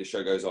you know, the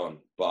show goes on.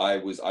 But I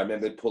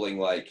remember pulling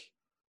like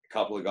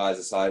couple of guys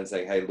aside and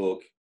saying, hey,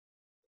 look,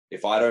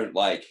 if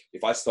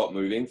I stop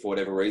moving for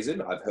whatever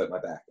reason, I've hurt my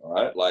back. All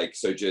right. Like,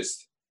 so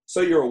just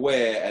so you're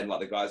aware. And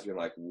like the guys being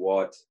like,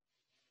 what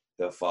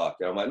the fuck?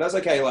 And I'm like, no, it's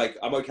okay. Like,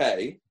 I'm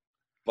okay,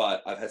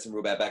 but I've had some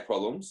real bad back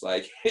problems.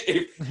 Like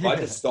if I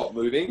just stop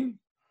moving,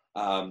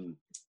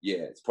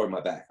 it's probably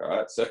my back. All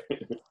right. So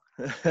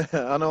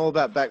I know all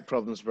about back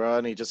problems, bro. I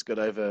only just got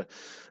over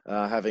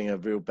having a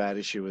real bad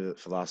issue with it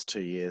for the last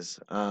 2 years.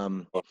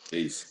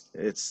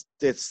 It's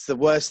the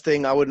worst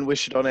thing. I wouldn't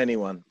wish it on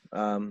anyone,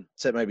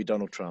 except maybe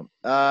Donald Trump.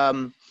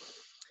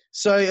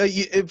 So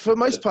for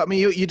most part, I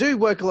mean, you do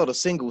work a lot of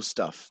single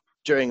stuff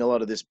during a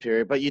lot of this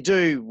period, but you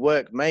do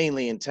work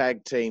mainly in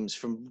tag teams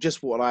from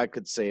just what I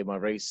could see in my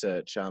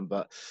research.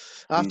 But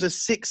after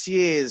 6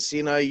 years,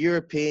 you know,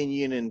 European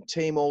Union,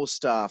 Team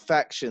All-Star,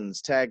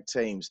 factions, tag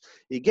teams,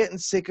 you're getting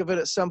sick of it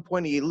at some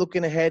point. Are you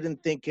looking ahead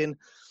and thinking,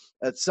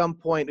 at some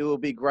point it will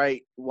be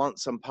great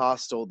once I'm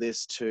past all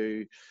this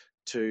to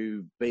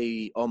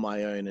be on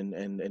my own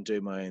and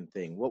do my own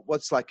thing.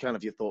 What's like kind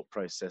of your thought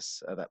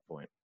process at that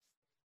point?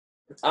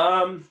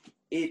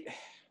 It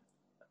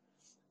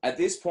at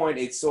this point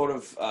it's sort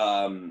of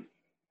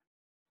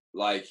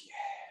like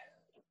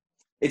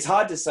it's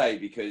hard to say,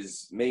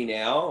 because me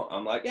now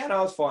I'm like, yeah,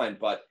 no, it's fine,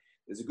 but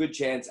there's a good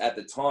chance at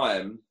the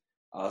time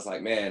I was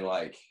like, man,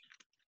 like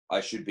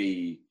I should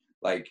be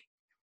like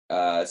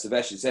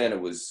Sebastian Sander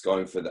was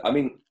going for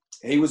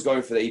he was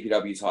going for the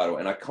EPW title,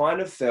 and I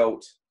kind of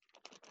felt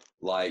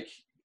like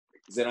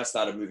then I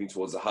started moving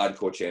towards the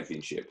hardcore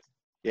championship.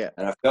 Yeah.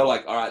 And I felt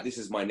like, all right, this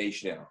is my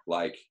niche now.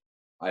 Like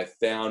I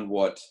found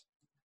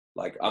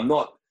I'm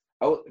not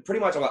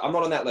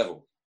on that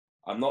level.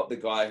 I'm not the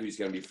guy who's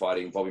going to be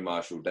fighting Bobby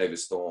Marshall, David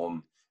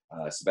Storm,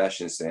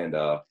 Sebastian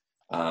Sander.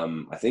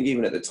 I think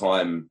even at the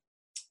time,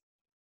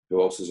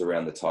 who else was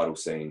around the title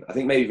scene? I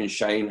think maybe even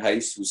Shane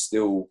Haste was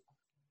still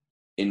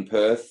in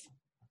Perth.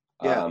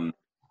 Yeah.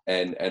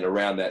 And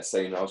around that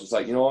scene, I was just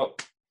like, you know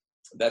what?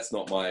 That's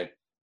not where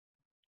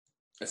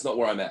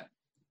I'm at.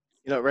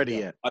 You're not ready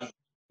yet.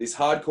 This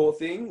hardcore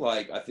thing,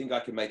 like I think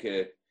I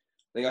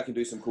can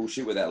do some cool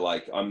shit with that.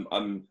 Like I'm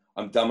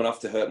dumb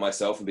enough to hurt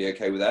myself and be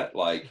okay with that.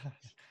 Like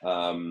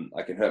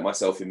I can hurt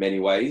myself in many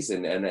ways,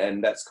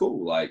 and that's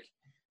cool. Like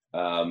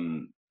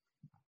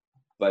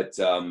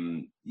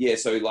yeah,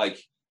 so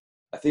like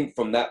I think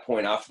from that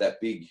point, after that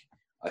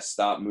I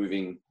start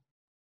moving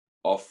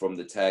off from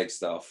the tag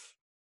stuff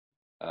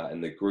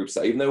and the group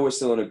stuff. Even though we're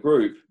still in a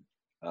group,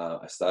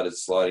 I started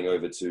sliding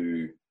over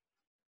to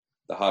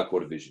the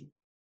hardcore division.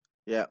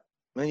 Yeah.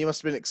 Man, you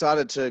must have been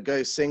excited to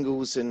go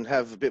singles and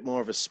have a bit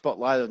more of a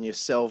spotlight on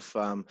yourself.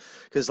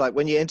 Because like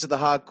when you enter the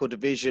hardcore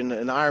division,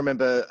 and I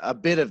remember a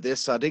bit of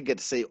this, I didn't get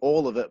to see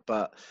all of it,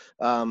 but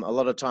a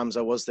lot of times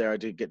I was there, I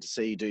did get to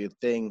see you do your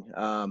thing.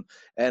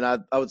 And I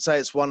would say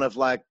it's one of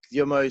like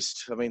your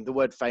most, I mean, the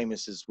word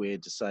famous is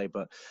weird to say,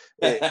 but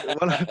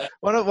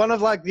one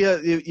of like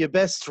your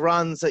best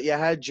runs that you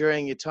had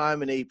during your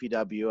time in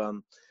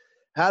EPW.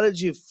 How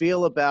did you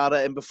feel about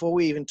it? And before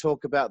we even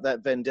talk about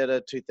that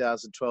Vendetta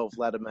 2012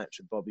 ladder match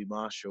with Bobby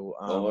Marshall,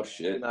 oh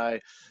shit! You know,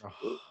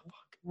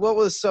 what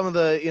was some of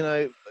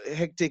the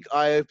hectic,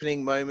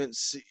 eye-opening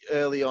moments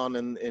early on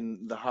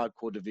in the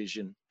hardcore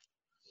division?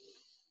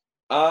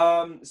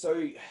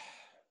 So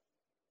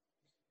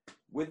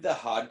with the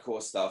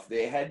hardcore stuff,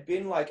 there had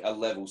been like a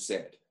level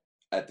set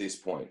at this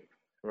point.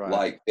 Right.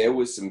 Like there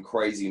was some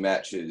crazy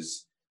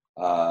matches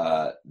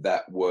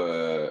that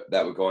were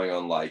going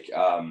on. Like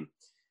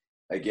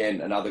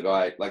again, another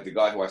guy, like the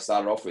guy who I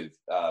started off with,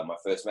 my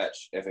first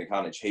match, FN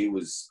Carnage, he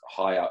was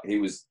high up. He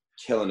was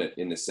killing it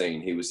in the scene.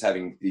 He was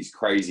having these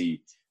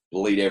crazy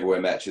bleed everywhere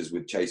matches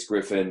with Chase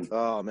Griffin.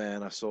 Oh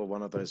man, I saw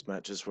one of those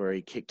matches where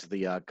he kicked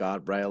the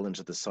guardrail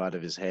into the side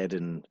of his head,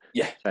 and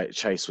yeah,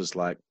 Chase was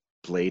like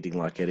bleeding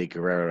like Eddie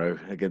Guerrero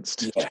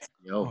against. Yeah.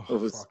 It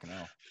was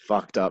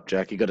fucked up,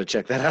 Jack. You got to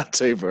check that out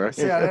too, bro.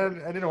 See, I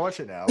didn't watch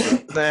it now.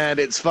 Man,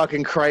 it's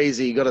fucking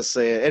crazy. You got to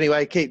see it.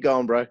 Anyway, keep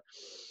going, bro.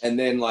 And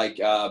then like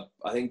I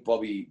think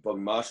Bobby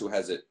Marshall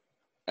has it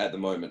at the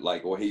moment,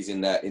 like, or he's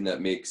in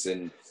that mix,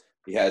 and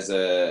he has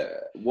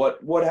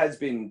what has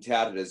been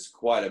touted as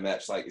quite a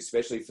match, like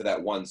especially for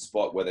that one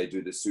spot where they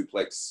do the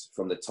suplex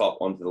from the top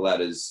onto the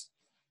ladders.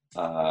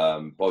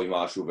 Bobby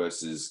Marshall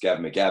versus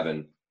Gavin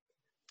McGavin.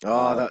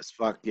 Oh, that's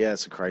fucked. Yeah,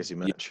 it's a crazy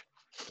match.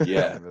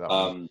 Yeah.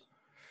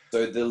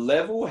 So the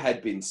level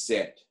had been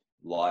set.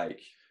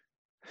 Like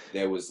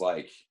there was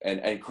like,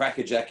 and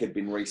Crackerjack had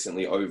been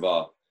recently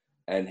over.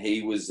 And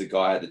he was the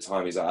guy at the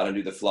time. He's like, I don't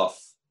do the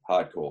fluff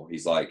hardcore.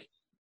 He's like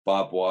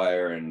barbed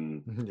wire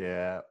and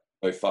no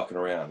fucking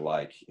around.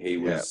 Like he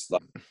was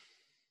like,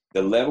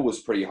 the level was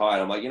pretty high.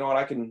 And I'm like, you know what,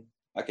 I can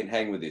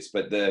hang with this.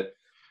 But the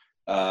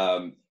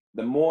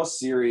more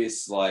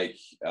serious, like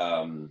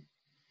at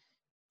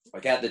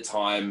the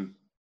time,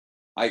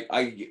 I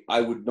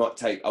would not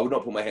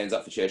put my hands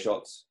up for chair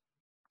shots.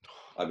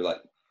 I'd be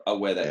like, I'll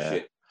wear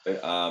that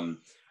shit.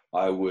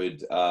 I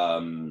would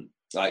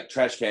like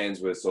trash cans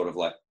were sort of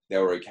like, they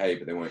were okay,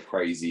 but they weren't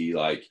crazy.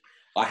 Like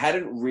I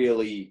hadn't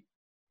really,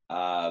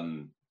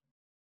 there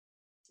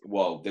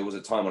was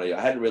a time when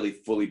I hadn't really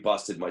fully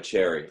busted my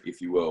cherry,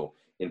 if you will,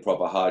 in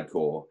proper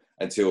hardcore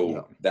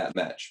until that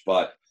match.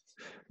 But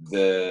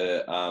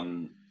the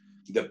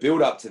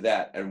build up to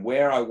that and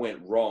where I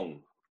went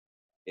wrong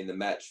in the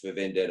match for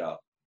Vendetta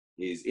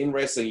is in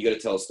wrestling, you got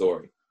to tell a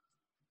story.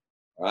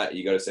 All right.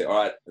 You got to say, all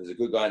right, there's a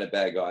good guy and a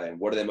bad guy. And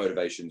what are their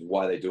motivations?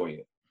 Why are they doing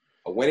it?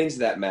 I went into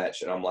that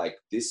match and I'm like,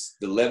 the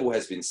level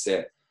has been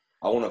set.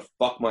 I want to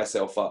fuck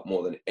myself up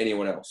more than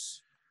anyone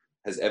else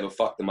has ever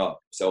fucked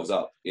themselves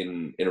up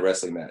in a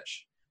wrestling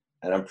match.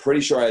 And I'm pretty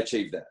sure I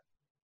achieved that.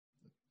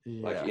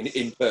 Yes. Like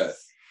in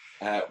Perth.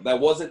 That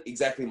wasn't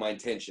exactly my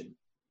intention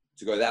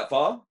to go that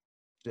far.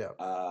 Yeah.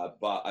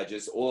 But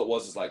all it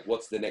was like,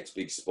 what's the next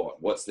big spot?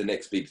 What's the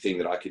next big thing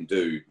that I can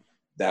do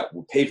that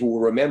people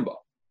will remember?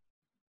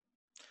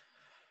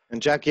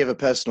 And Jack, you have a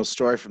personal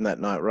story from that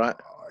night, right?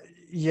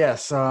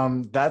 Yes,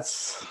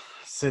 that's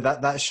So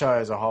that show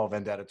as a whole,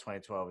 Vendetta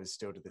 2012, is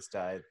still to this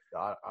day.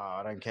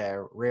 I don't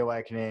care.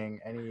 Reawakening,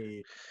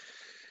 any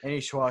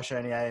Schwa show,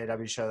 any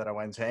AAW show that I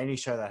went to, any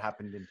show that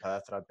happened in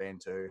Perth that I've been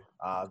to.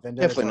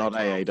 Vendetta Definitely not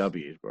 2012.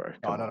 AAW, bro.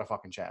 No, not a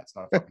fucking chance.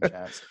 Not a fucking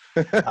chance.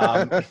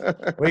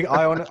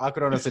 I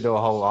could honestly do a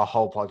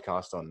whole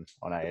podcast on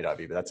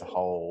AAW, but that's a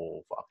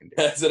whole fucking day.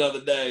 That's another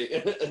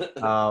day.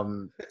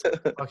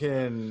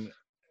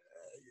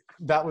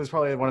 That was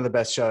probably one of the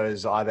best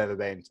shows I've ever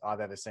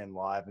seen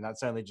live, and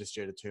that's only just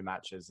due to 2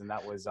 matches. And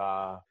that was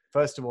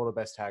first of all the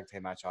best tag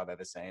team match I've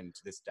ever seen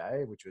to this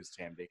day, which was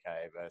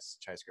TMDK versus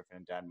Chase Griffin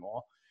and Dan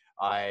Moore.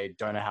 I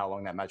don't know how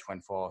long that match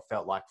went for. It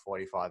felt like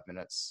 45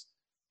 minutes,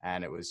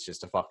 and it was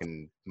just a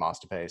fucking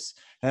masterpiece.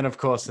 And of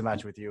course, the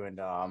match with you and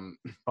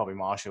Bobby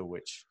Marshall,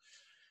 which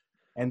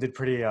ended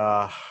pretty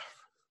bad.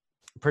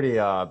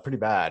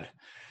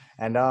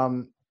 And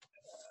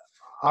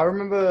I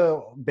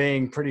remember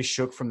being pretty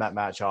shook from that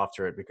match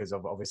after it, because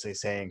of obviously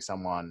seeing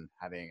someone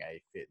having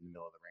a fit in the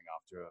middle of the ring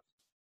after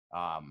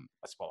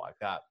a spot like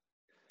that.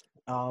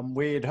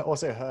 We'd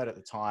also heard at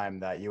the time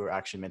that you were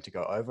actually meant to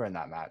go over in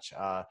that match.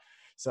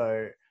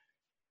 So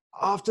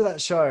after that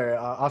show,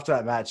 after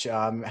that match,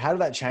 how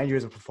did that change you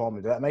as a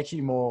performer? Did that make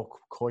you more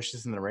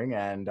cautious in the ring?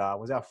 And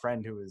was our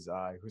friend who was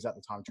at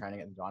the time training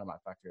at the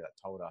Dynamite Factory that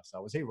told us,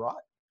 was he right?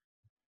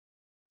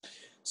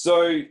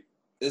 So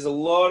there's a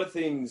lot of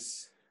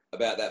things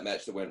about that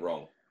match that went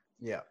wrong.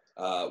 Yeah.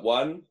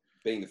 One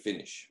being the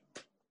finish.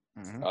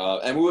 Mm-hmm.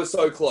 And we were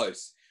so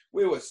close.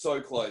 We were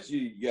so close.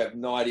 You have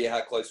no idea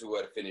how close we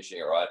were to finishing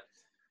it, right?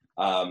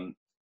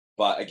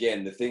 But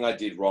again, the thing I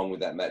did wrong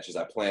with that match is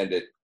I planned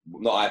it.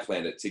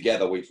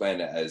 Together we planned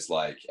it as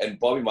like, and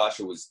Bobby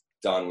Marshall was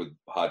done with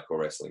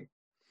hardcore wrestling.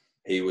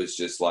 He was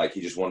just like,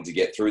 he just wanted to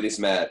get through this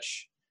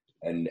match.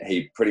 And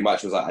he pretty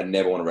much was like, I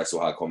never want to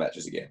wrestle hardcore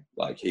matches again.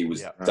 Like he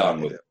was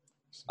done with it.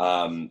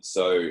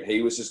 So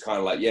he was just kind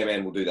of like, yeah,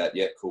 man, we'll do that.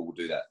 Yeah, cool, we'll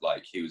do that.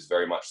 Like he was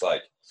very much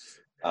like,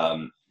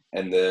 and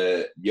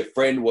your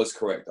friend was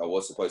correct. I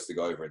was supposed to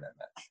go over in that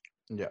match.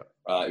 Yeah.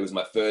 It was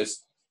my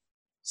first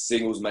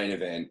singles main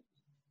event,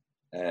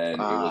 and it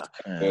was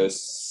my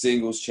first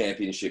singles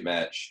championship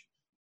match.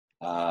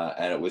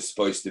 And it was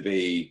supposed to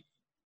be,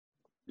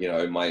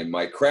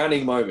 my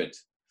crowning moment.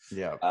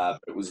 Yeah. But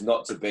it was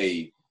not to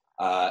be.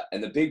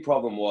 And the big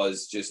problem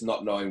was just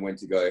not knowing when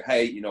to go,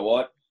 hey, you know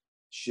what?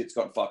 Shit's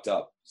gotten fucked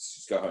up. Let's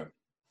just go home.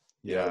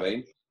 You know what I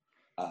mean?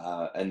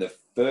 And the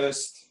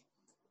first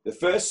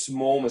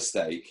small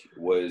mistake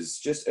was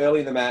just early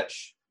in the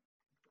match.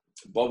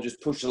 Bob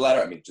just pushed the ladder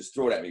at me, just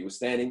threw it at me. He was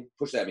standing,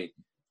 pushed it at me,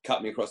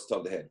 cut me across the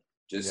top of the head,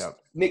 just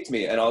nicked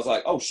me. And I was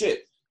like, oh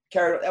shit,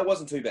 carried on. That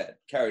wasn't too bad.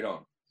 Carried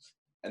on.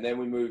 And then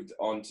we moved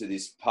on to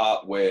this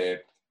part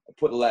where I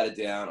put the ladder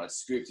down, I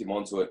scooped him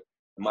onto it.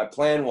 And my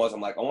plan was, I'm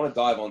like, I want to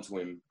dive onto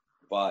him,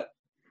 but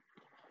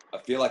I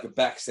feel like a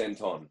back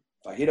senton.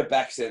 If I hit a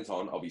back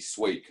senton, I'll be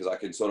sweet, because I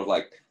can sort of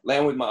like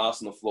land with my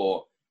ass on the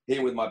floor,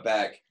 hit with my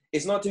back.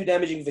 It's not too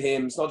damaging for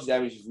him. It's not too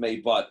damaging for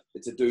me, but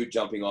it's a dude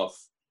jumping off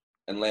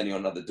and landing on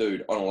another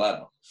dude on a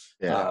ladder.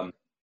 Yeah.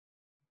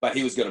 But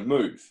he was going to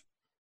move.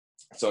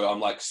 So I'm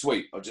like,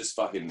 sweet, I'll just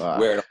fucking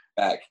wear it on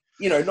my back.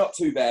 Not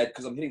too bad,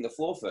 because I'm hitting the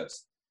floor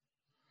first.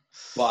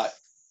 But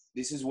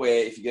this is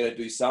where, if you're going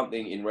to do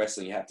something in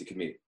wrestling, you have to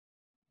commit.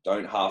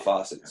 Don't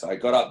half-ass it. So I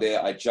got up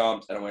there, I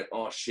jumped, and I went,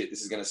 oh shit,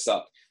 this is going to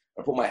suck.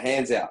 I put my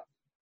hands out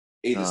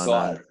either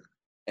side,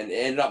 and it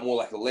ended up more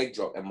like a leg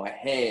drop, and my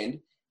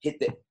hand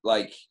hit a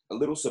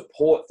little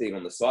support thing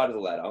on the side of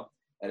the ladder,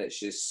 and it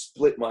just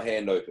split my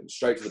hand open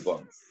straight to the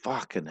bone.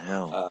 Fucking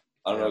hell.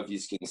 I don't know if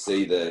you can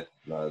see the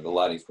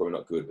lighting's probably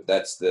not good, but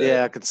that's the...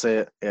 Yeah, I can see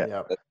it.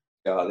 Yeah.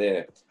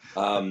 There.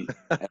 And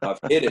I've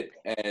hit it,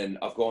 and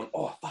I've gone,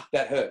 oh, fuck,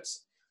 that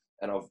hurts.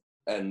 And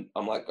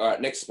I'm like, all right,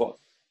 next spot.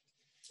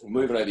 I'm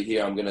moving over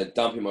here. I'm going to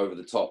dump him over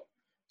the top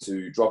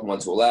to drop him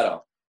onto a ladder.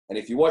 And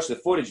if you watch the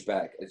footage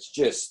back, it's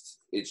just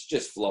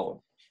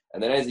flowing.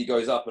 And then as he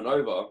goes up and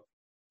over,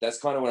 that's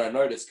kind of when I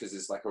noticed, because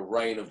it's like a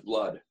rain of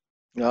blood.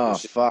 Oh,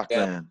 fuck,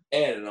 man.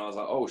 And I was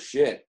like, oh,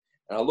 shit.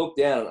 And I looked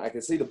down, and I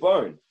could see the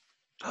bone.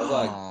 I was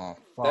like,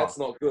 that's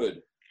not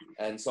good.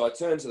 And so I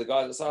turned to the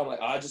guys outside. I'm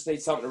like, I just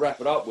need something to wrap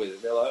it up with.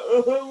 And they're like,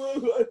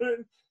 oh,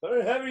 I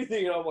don't have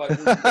anything. And I'm like,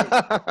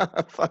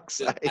 fuck's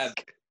sake. Have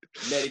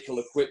medical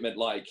equipment,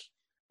 like,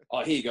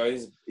 oh, here you go.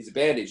 Here's a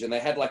bandage. And they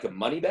had like a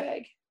money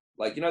bag.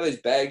 Like, those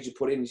bags you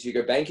put in as you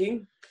go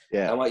banking?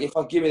 Yeah. And I'm like,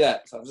 give me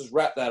that. So I've just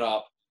wrapped that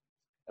up.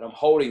 And I'm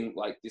holding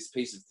like this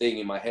piece of thing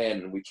in my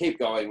hand. And we keep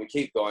going.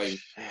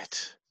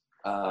 Shit.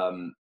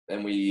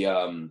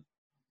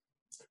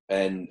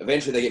 And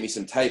eventually they get me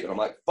some tape. And I'm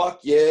like,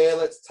 fuck yeah,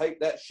 let's tape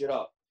that shit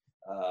up.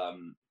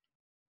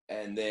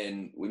 And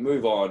then we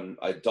move on.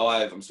 I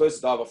dive. I'm supposed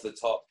to dive off the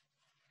top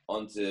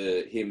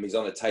onto him. He's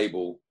on a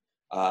table.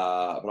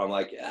 But I'm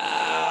like,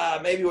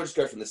 maybe we'll just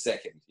go from the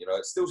second.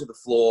 It's still to the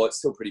floor. It's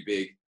still pretty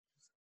big.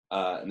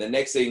 And the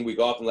next thing, we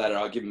go up the ladder.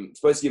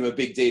 Supposed to give him a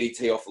big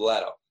DDT off the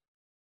ladder.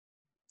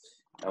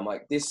 And I'm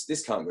like, this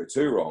can't go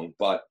too wrong.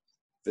 But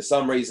for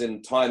some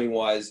reason,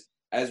 timing-wise,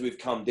 as we've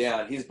come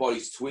down, his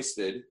body's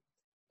twisted,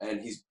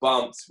 and he's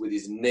bumped with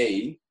his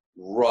knee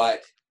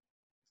right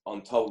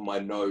on top of my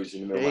nose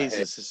in the middle of my head.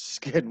 Jesus, it's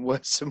just getting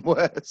worse and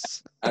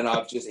worse. And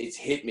it's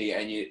hit me.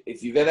 And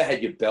if you've ever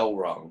had your bell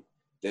rung,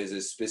 there's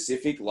a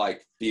specific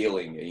like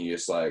feeling, and you're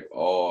just like,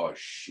 oh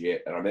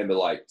shit. And I remember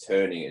like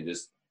turning and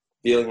just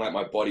feeling like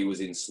my body was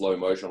in slow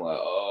motion. I'm like,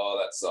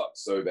 oh, that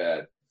sucks so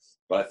bad.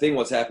 But I think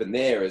what's happened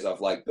there is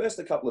I've like burst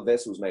a couple of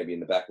vessels maybe in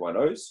the back of my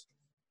nose.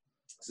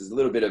 So there's a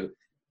little bit of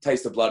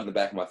taste of blood in the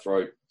back of my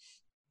throat.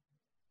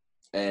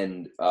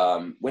 And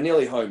we're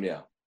nearly home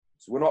now.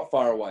 So we're not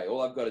far away.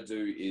 All I've got to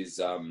do is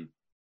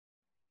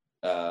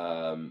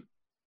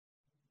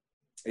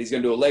he's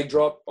going to do a leg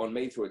drop on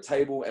me through a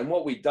table. And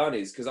what we've done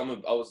is, because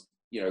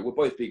we're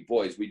both big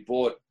boys, we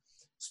bought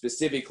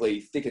specifically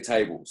thicker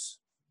tables.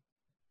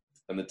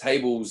 And the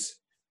tables,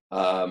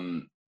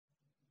 the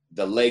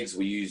legs,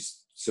 we used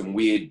a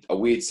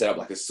weird setup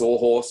like a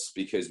sawhorse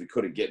because we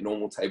couldn't get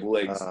normal table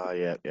legs.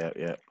 Yeah.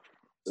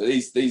 So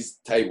these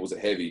tables are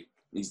heavy.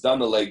 He's done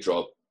the leg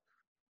drop.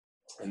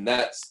 And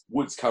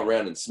Woods come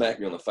around and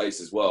smacked me on the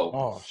face as well.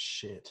 Oh,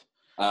 shit.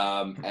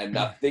 And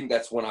I think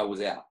that's when I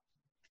was out.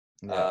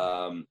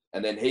 Yeah.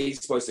 And then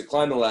he's supposed to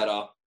climb the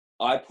ladder.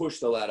 I push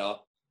the ladder.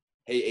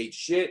 He eats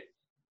shit.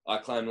 I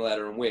climb the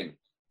ladder and win.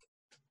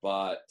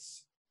 But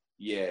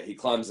yeah, he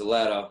climbs the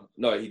ladder.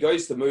 No, he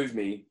goes to move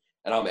me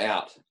and I'm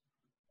out.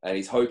 And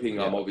he's hoping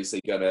I'm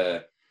obviously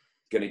gonna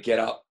get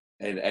up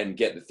and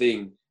get the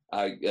thing,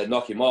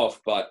 knock him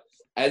off. But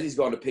as he's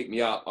going to pick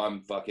me up,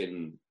 I'm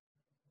fucking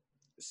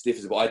stiff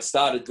as well. I'd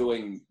started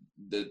doing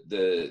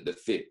the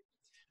fit.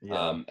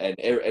 Yeah. And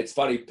it's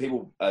funny,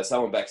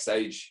 someone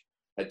backstage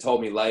had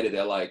told me later,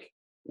 they're like,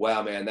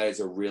 wow, man, that is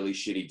a really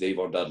shitty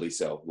Devon Dudley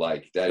cell.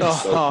 Like, that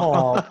is so...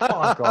 Oh,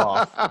 fuck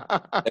off.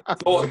 I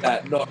thought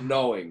that, not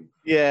knowing.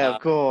 Yeah,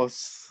 of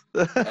course.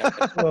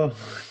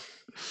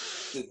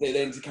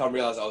 Then to come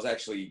realize I was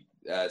actually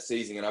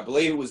seizing, and I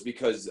believe it was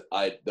because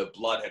the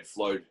blood had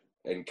flowed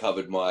and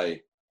covered my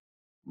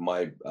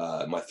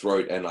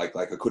throat, and like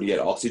I couldn't get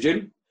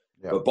oxygen.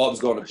 Yep. But Bob's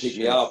gone to pick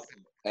me up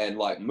and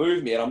like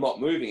move me, and I'm not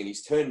moving, and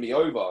he's turned me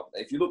over.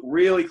 And if you look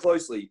really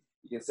closely,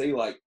 you can see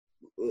like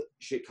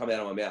shit come out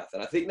of my mouth,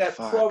 and I think that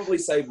probably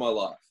saved my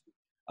life.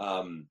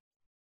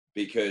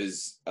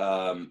 Because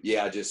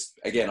I just,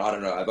 again, I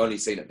don't know, I've only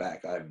seen it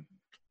back. I have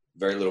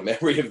very little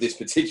memory of this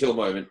particular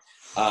moment.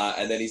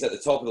 And then he's at the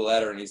top of the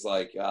ladder and he's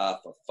like,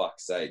 for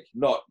fuck's sake,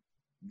 not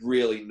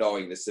really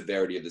knowing the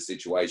severity of the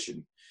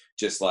situation.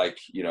 Just like,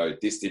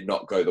 this did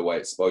not go the way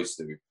it's supposed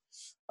to.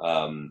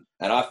 And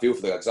I feel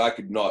for the guy, because I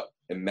could not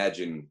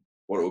imagine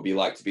what it would be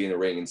like to be in the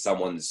ring and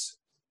someone's,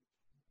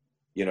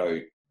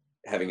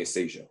 having a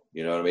seizure.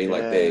 You know what I mean? Yeah.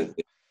 Like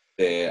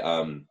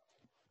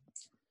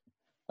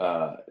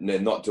they're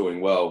not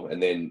doing well.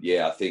 And then,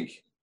 I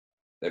think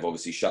they've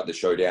obviously shut the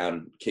show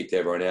down, kicked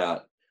everyone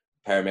out,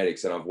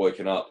 paramedics, and I've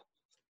woken up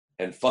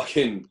and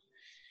fucking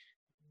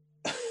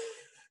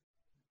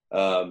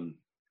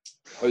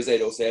Jose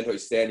Dos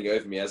Santos standing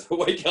over me as I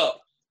wake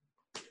up.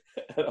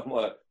 And I'm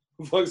like, what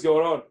the fuck's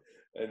going on?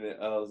 And then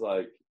I was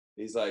like,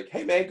 he's like,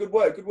 hey man, good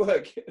work. And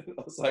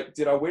I was like,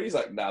 did I win? He's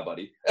like, nah,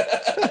 buddy.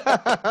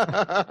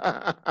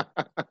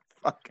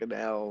 Fucking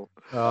hell.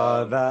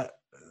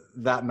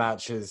 That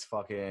match is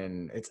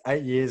fucking, it's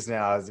 8 years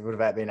now. It would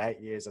have been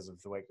 8 years as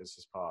of the week that's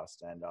just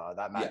passed. And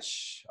that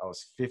match, I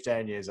was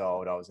 15 years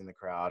old. I was in the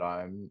crowd.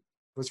 I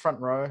was front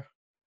row.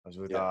 I was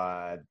with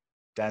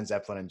Dan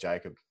Zeppelin and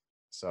Jacob.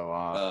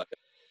 So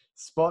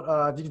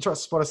if you can try to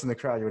spot us in the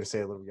crowd, you would have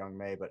seen a little young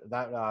me. But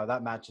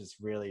that match has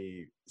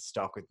really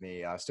stuck with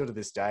me. Still to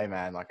this day,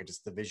 man. Like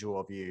just the visual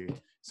of you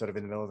sort of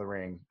in the middle of the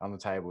ring on the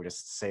table,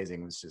 just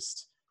seizing was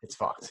just, it's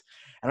fucked.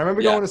 And I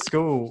remember going to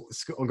school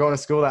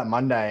that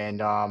Monday,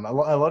 and a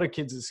lot of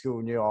kids at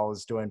school knew I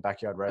was doing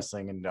backyard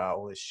wrestling and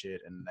all this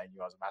shit, and they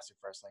knew I was a massive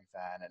wrestling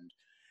fan. And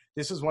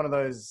this was one of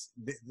those.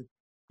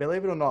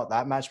 Believe it or not,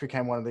 that match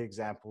became one of the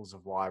examples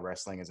of why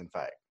wrestling isn't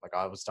fake. Like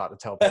I would start to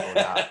tell people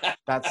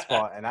that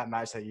spot and that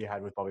match that you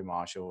had with Bobby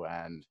Marshall,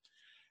 and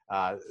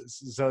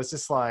so it's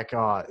just like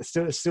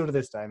still to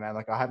this day, man.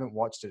 Like I haven't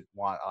watched it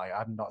I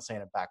have not seen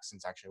it back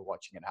since actually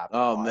watching it happen.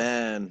 Oh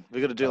man, we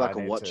got to do like a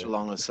watch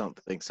along or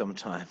something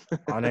sometime.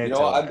 I need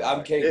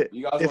I'm keen.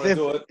 You guys want to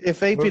do it? If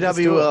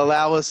APW will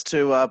allow us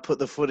to put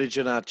the footage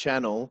in our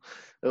channel,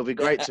 it'll be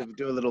great to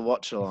do a little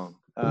watch along.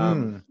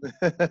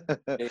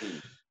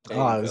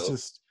 It's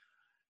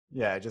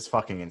just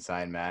fucking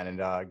insane, man.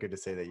 And good to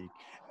see that you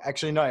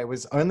actually, no, it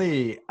was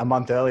only a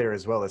month earlier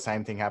as well. The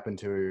same thing happened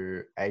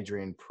to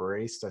Adrian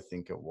Priest, I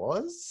think it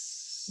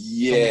was.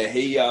 Yeah,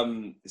 he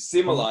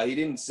similar. He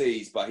didn't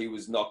seize, but he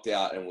was knocked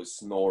out and was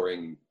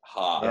snoring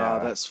hard. Yeah,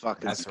 that's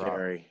fucking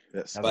scary.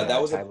 Right.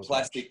 That was a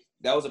plastic.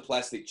 That was a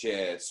plastic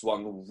chair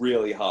swung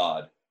really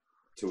hard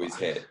to his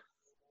head.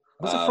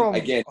 Was it from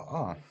again?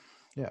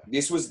 Yeah.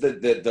 This was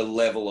the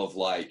level of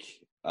like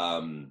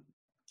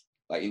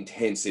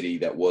intensity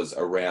that was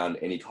around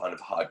any kind of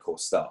hardcore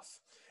stuff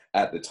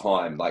at the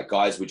time. Like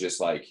guys were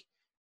just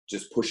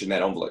pushing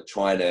that envelope,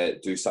 trying to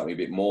do something a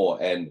bit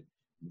more. And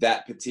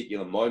that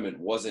particular moment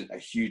wasn't a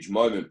huge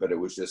moment, but it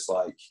was just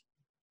like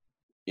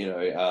you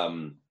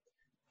know,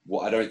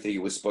 well, I don't think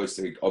it was supposed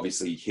to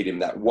obviously hit him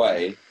that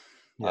way.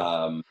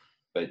 Yeah.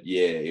 But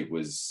yeah, it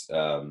was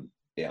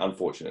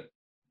unfortunate.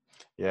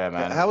 Yeah,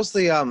 man. How was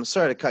the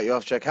sorry to cut you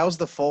off, Jack. How was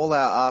the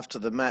fallout after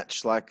the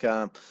match? Like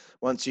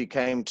once you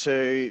came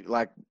to,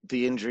 like,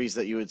 the injuries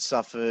that you had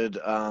suffered,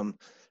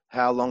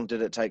 how long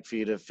did it take for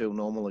you to feel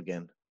normal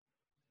again?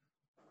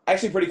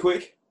 Actually, pretty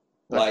quick.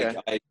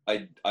 Okay.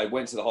 Like I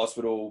went to the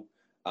hospital,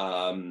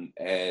 and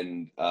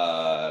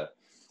I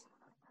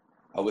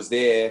was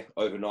there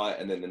overnight,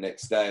 and then the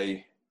next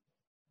day,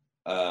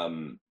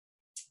 and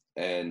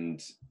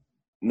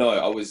no,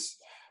 I was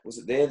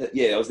it there that,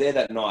 yeah, I was there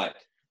that night,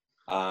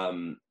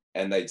 and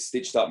they'd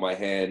stitched up my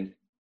hand,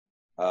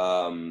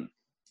 and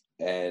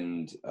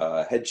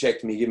had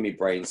checked me, given me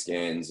brain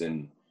scans,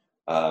 and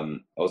I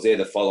was there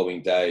the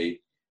following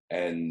day,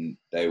 and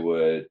they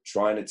were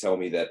trying to tell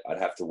me that I'd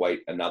have to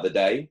wait another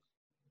day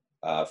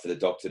for the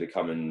doctor to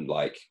come and,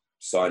 like,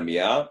 sign me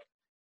out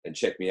and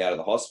check me out of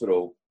the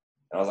hospital.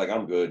 And I was like,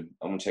 I'm good.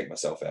 I'm gonna check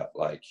myself out.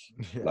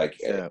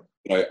 Yeah.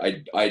 You know,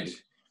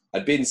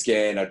 I'd been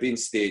scanned, I'd been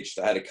stitched,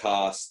 I had a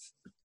cast,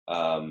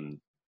 not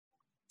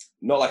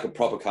like a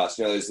proper cast,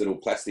 you know, those little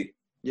plastic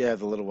Yeah,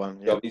 the little one.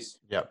 Yeah. jobbies.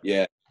 Yep.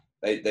 Yeah.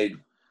 They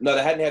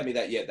hadn't had me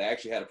that yet. They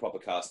actually had a proper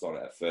cast on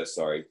it at first,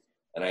 sorry.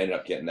 And I ended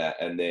up getting that.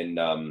 And then,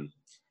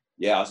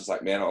 yeah, I was just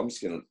like, man, I'm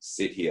just going to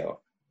sit here.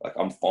 Like,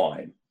 I'm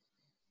fine.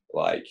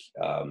 Like,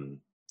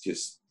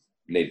 just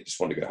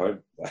wanted to go home.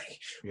 Like,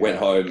 went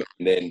home.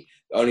 And then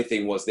the only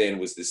thing was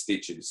the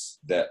stitches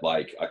that,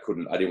 like, I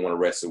didn't want to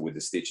wrestle with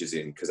the stitches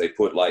in, because they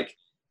put like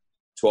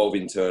 12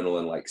 internal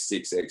and like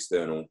 6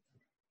 external,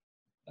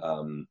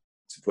 to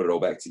put it all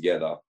back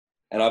together.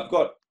 And I've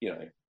got, you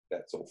know,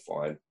 that's all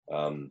fine.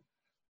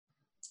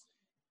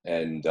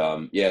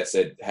 Yeah,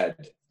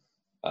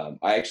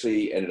 I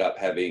actually ended up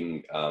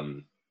having,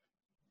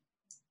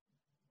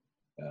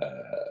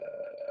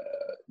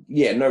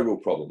 no real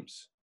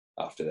problems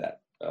after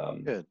that.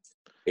 Good.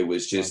 It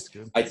was just,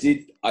 I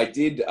did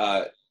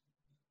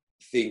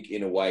think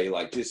in a way,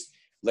 like, just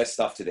less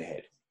stuff to the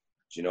head.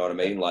 Do you know what I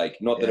mean? Like,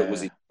 not that it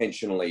was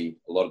intentionally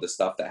a lot of the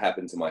stuff that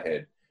happened to my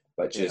head,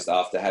 but just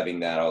after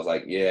having that, I was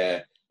like, yeah,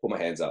 put my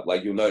hands up.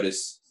 Like, you'll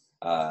notice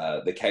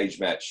the cage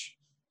match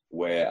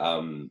where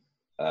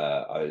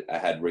I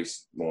had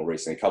more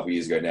recently, a couple of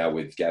years ago now,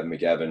 with Gavin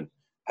McGavin,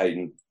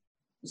 Hayden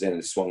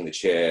Zenith swung the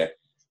chair,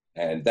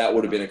 and that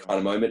would have been a kind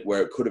of moment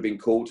where it could have been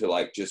cool to,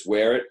 like, just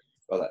wear it.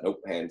 I was like,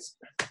 nope, hands.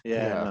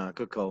 Yeah. No,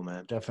 good call,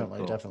 man.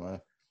 Definitely.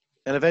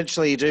 And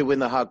eventually you do win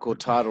the hardcore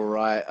title,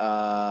 right?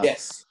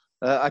 Yes.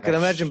 I can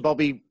imagine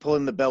Bobby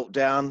pulling the belt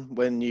down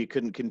when you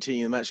couldn't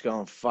continue the match,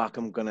 going, fuck,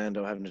 I'm going to end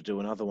up having to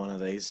do another one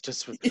of these.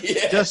 Just when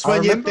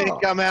you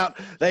think I'm out,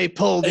 they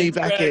pull me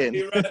back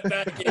in.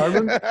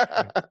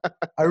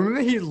 I remember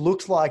he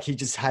looked like he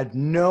just had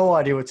no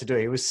idea what to do.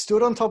 He was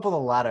stood on top of the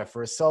ladder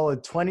for a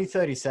solid 20,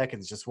 30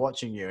 seconds just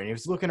watching you. And he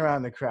was looking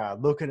around the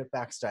crowd, looking at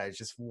backstage,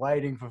 just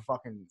waiting for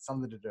fucking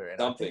something to do. And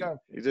something.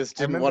 He just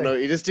didn't want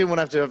to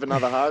have to have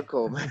another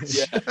hardcore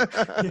match.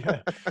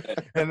 Yeah.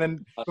 And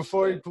then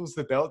before he pulls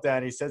the belt down,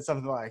 he said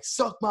something like,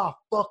 suck my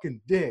fucking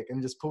dick, and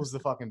just pulls the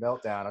fucking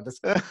belt down. I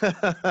just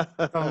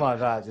something like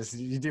that. Just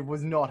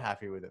was not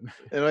happy with him.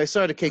 Anyway,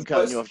 sorry to keep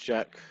cutting you off,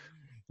 Jack.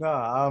 No,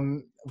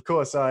 of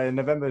course. In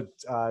November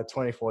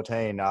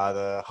 2014,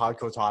 the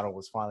hardcore title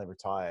was finally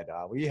retired.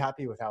 Were you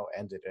happy with how it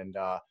ended? And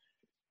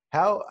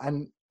how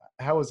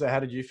was it? How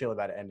did you feel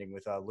about it ending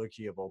with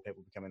Lukey, of all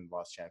people, becoming the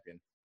last champion?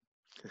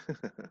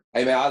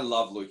 Hey man, I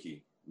love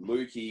Lukey.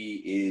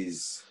 Lukey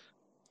is,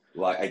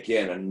 like,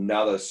 again,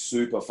 another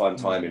super fun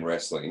time in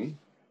wrestling,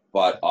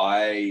 but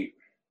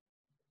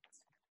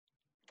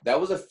that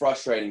was a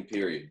frustrating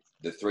period,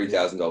 the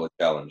 $3,000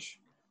 challenge,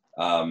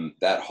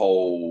 that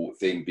whole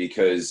thing,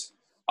 because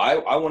I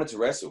wanted to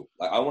wrestle.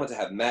 Like, I wanted to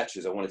have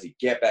matches. I wanted to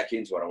get back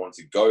into it. I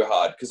wanted to go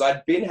hard, because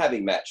I'd been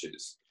having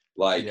matches,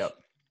 like,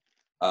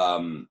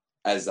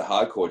 as the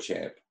hardcore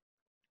champ.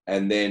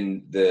 And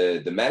then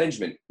the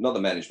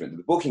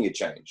booking had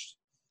changed.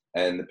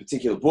 And the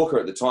particular booker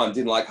at the time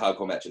didn't like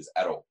hardcore matches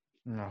at all.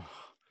 No.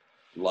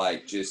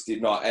 Like, just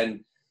did not.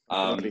 And I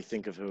can't really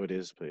think of who it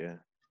is, but yeah,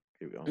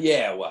 keep going.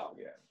 Yeah, well,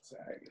 yeah. So,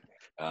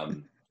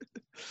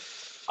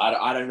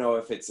 I don't know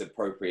if it's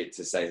appropriate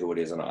to say who it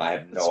is, and I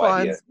have no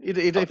idea.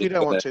 If you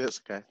don't want to,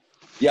 that's okay.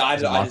 Yeah, I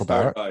just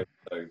don't know.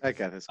 So,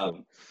 okay, that's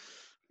cool.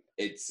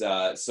 It's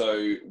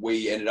so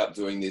we ended up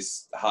doing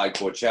this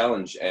hardcore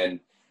challenge, and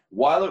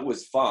while it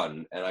was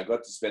fun, and I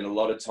got to spend a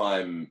lot of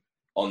time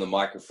on the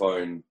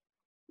microphone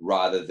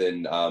rather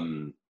than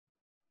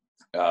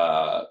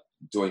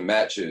doing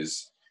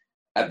matches,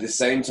 at the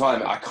same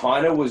time, I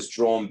kind of was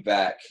drawn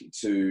back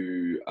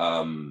to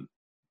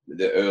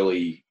the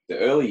early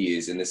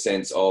years, in the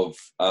sense of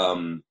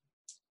I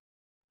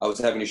was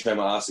having to show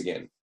my ass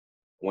again.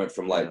 I went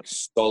from like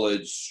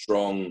solid,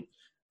 strong,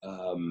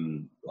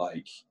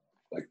 like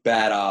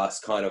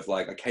badass kind of,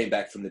 like, I came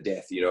back from the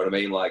death, you know what I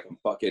mean? Like, I'm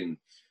fucking,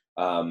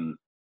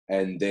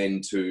 and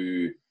then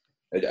to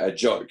a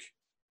joke.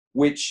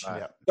 which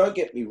Right. don't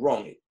get me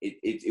wrong,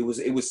 it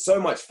was so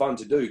much fun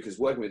to do because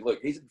working with Luke,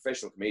 he's a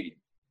professional comedian.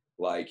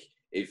 Like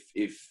if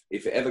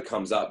it ever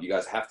comes up, you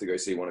guys have to go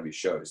see one of his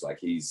shows. Like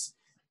he's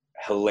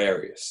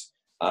hilarious.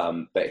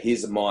 But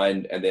his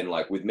mind, and then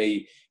like with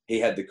me, he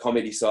had the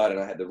comedy side and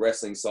I had the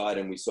wrestling side,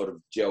 and we sort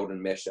of gelled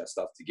and meshed that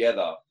stuff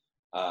together.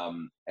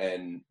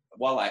 And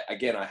while I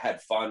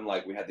had fun,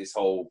 like we had this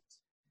whole,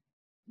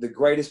 the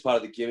greatest part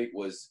of the gimmick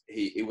was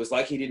it was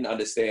like he didn't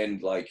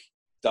understand like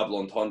double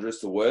entendres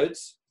to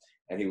words.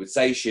 And he would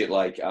say shit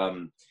like,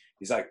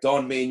 he's like,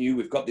 Don, me and you,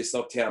 we've got this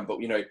lockdown,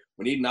 but you know,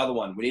 we need another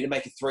one. We need to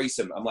make a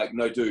threesome. I'm like,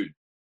 no, dude,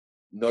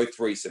 no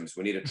threesomes.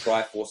 We need a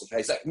Triforce of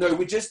He's like, no,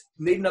 we just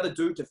need another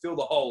dude to fill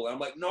the hole. And I'm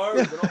like, no,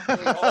 we're not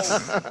filling the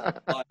hole.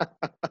 Like,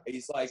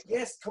 he's like,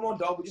 yes, come on,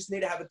 dog. We just need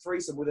to have a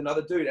threesome with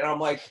another dude. And I'm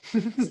like,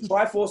 it's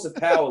Triforce of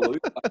Power,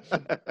 Luke.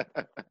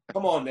 Like,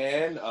 come on,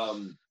 man.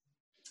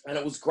 And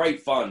it was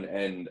great fun.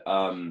 And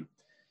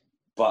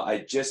but I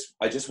just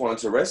wanted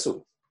to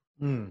wrestle.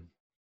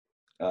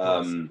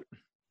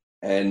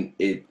 And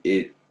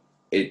it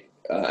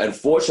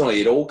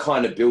unfortunately, it all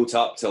kind of built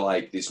up to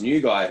like this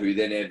new guy who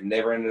then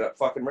never ended up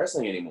fucking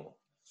wrestling anymore.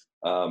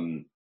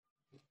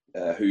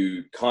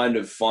 Who kind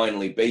of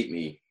finally beat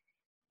me.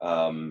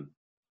 But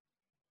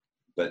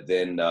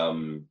then,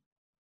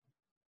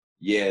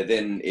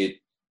 then it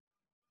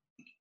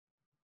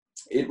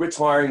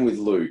retiring with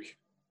Luke,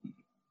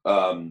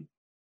 I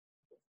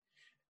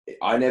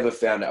never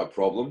found it a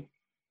problem,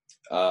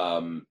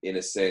 in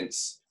a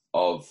sense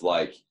of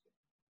like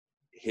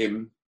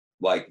him,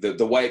 like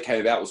the way it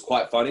came about was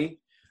quite funny,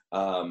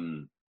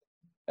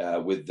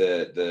 with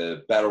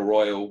the battle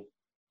royal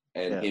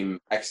and him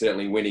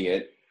accidentally winning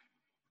it.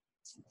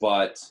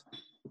 But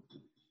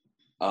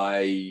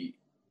I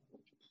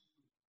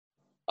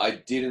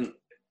didn't,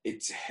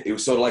 it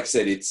was sort of like I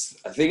said,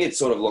 I think it's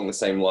sort of along the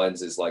same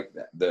lines as like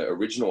the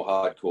original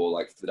hardcore,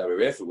 like for the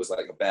WWF, it was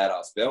like a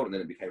badass belt and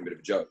then it became a bit of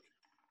a joke.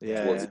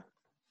 Yeah.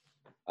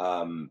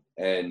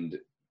 And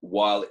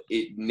while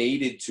it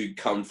needed to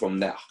come from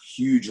that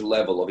huge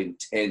level of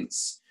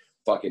intense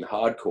fucking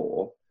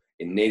hardcore,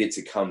 it needed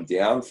to come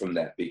down from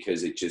that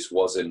because it just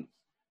wasn't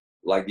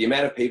like the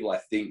amount of people I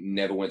think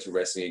never went to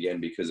wrestling again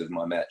because of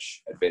my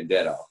match at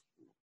Vendetta.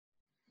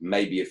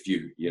 Maybe a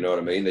few, you know what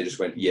I mean? They just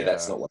went, yeah,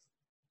 that's not what.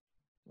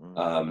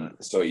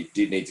 So it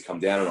did need to come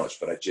down a notch,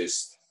 but I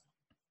just,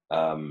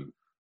 I mean,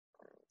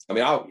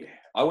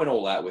 I went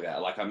all out with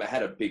that. Like I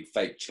had a big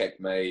fake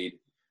check made.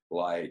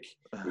 Like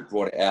we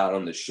brought it out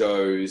on the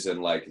shows and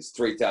like it's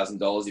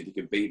 $3,000 if you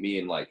can beat me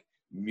in like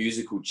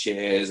musical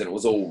chairs, and it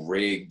was all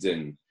rigged,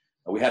 and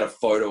we had a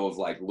photo of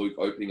like Luke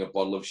opening a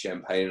bottle of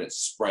champagne and it's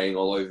spraying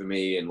all over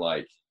me and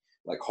like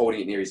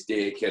holding it near his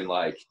dick and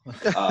like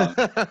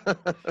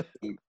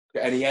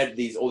and he had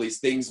all these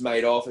things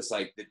made off. It's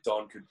like that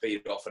Don could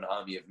beat off an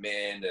army of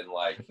men and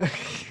like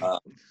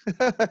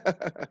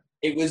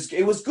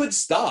it was good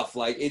stuff.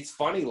 Like it's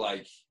funny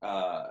like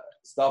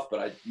stuff,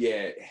 but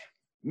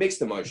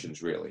mixed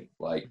emotions, really.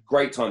 Like,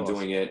 great time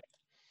doing it.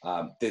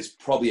 There's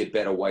probably a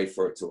better way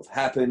for it to have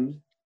happened,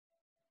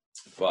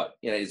 but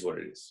it is what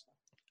it is.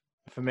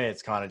 For me,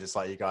 it's kind of just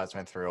like you guys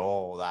went through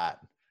all that,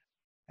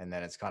 and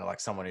then it's kind of like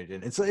someone who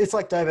didn't. It's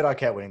like David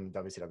Arquette winning the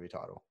WCW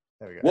title.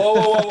 There we go.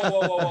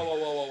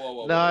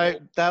 Whoa. No,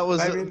 that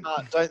was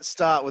don't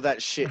start with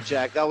that shit,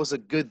 Jack. That was a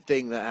good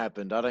thing that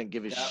happened. I don't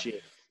give a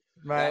shit.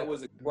 That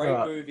was a great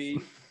movie.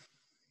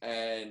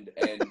 And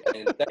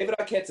David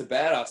Arquette's a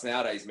badass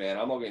nowadays, man.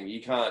 I'm not going.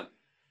 You can't.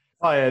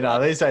 Oh yeah,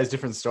 no. These days,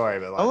 different story.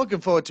 But like, I'm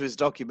looking forward to his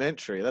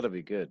documentary. That'll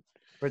be good.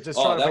 But just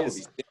I'm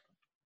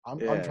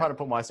trying to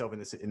put myself in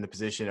the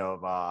position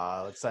of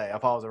let's say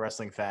if I was a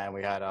wrestling fan,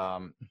 we had I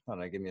don't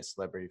know, give me a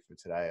celebrity for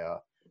today.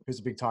 Who's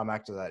a big time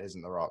actor that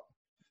isn't The Rock?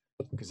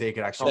 Because he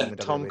could actually win the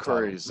Tom WWE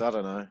Cruise. title. I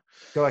don't know.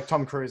 Go like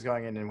Tom Cruise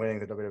going in and winning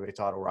the WWE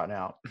title right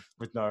now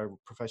with no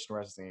professional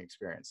wrestling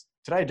experience.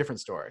 Today, a different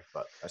story,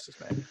 but that's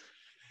just me.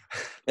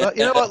 But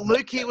you know what?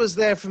 Lukey was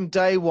there from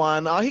day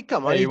one. Oh,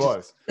 come on. Yeah, he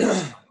was.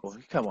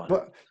 Come on.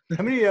 But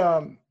how many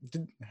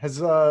has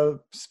just a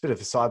bit of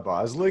a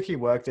sidebar? Has Lukey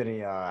worked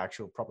any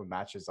actual proper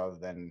matches other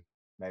than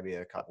maybe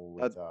a couple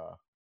with?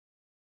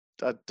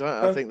 I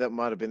think that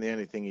might have been the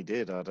only thing he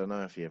did. I don't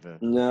know if he ever.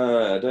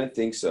 No, I don't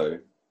think so.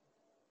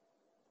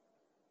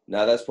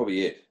 No, that's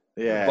probably it.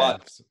 Yeah.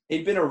 But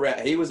he'd been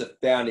around. He was a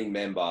founding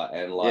member,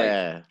 and like.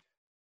 Yeah.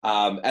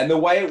 And the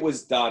way it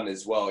was done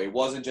as well, it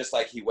wasn't just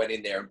like he went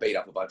in there and beat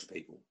up a bunch of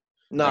people.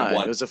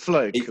 No, it was a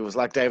fluke. It was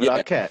like David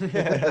Arquette.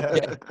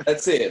 Yeah,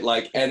 that's it.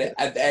 Like, and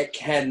that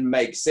can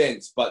make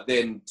sense, but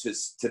then to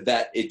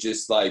that, it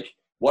just like,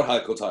 what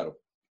hardcore title?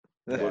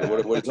 What are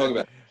you talking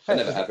about? That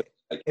never happened.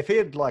 Like, if he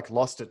had like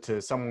lost it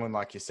to someone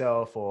like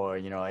yourself, or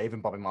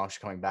even Bobby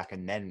Marshall coming back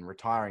and then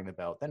retiring the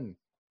belt, then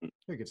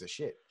who gives a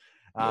shit?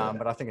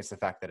 But I think it's the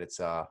fact that it's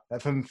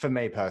for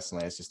me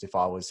personally, it's just if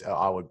I was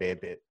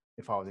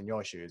in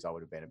your shoes, I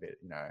would have been a bit,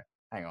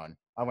 hang on,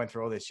 I went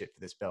through all this shit for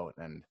this belt.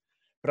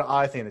 But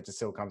I think it just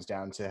still comes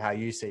down to how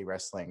you see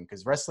wrestling,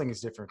 because wrestling is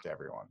different to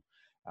everyone.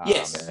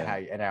 Yes.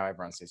 And how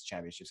everyone sees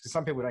championships. Because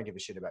some people don't give a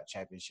shit about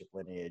championship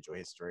lineage or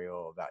history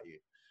or value.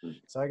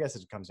 So I guess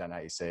it comes down to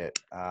how you see it.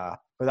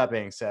 With that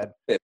being said,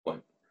 fair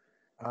point.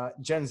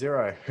 Gen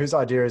Zero, whose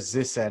idea is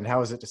this, and how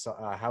was it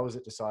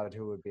decided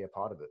who would be a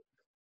part of it?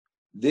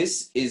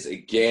 This is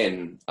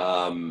again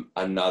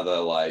another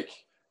like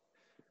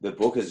the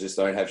bookers just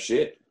don't have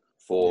shit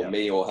for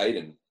me or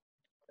Hayden,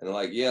 and they're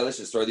like, yeah, let's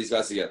just throw these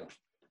guys together,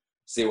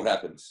 see what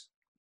happens.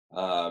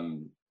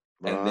 And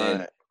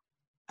then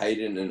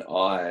Hayden and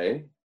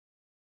I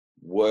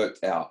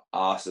worked our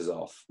asses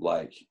off,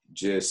 like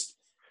just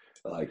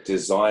like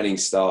designing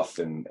stuff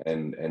and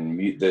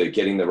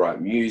getting the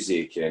right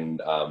music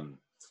and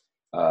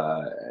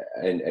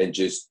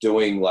just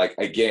doing like,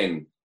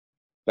 again,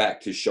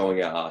 back to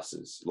showing our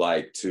asses,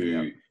 like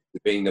to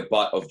being the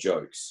butt of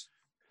jokes,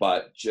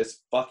 but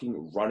just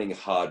fucking running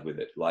hard with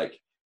it, like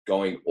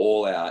going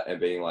all out and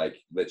being like,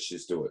 let's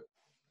just do it.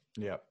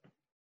 Yeah.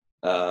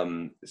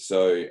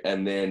 So,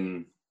 and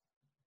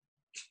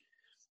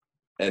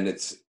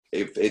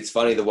it's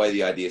funny the way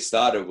the idea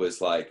started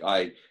was like,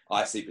 I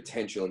see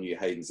potential in you,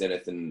 Hayden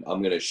Zenith, and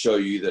I'm going to show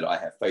you that I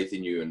have faith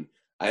in you. And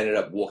I ended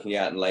up walking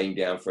out and laying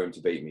down for him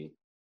to beat me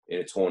in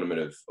a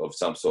tournament of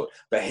some sort.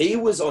 But he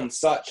was on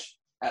such,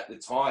 at the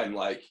time,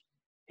 like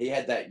he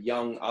had that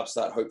young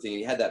upstart hope thing. And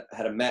he had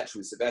a match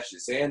with Sebastian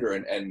Sander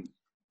and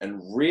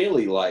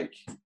really like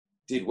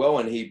did well.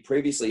 And he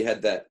previously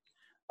had that,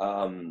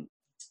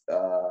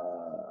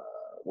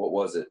 what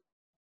was it?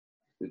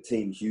 The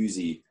Team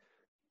Husey.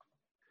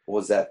 What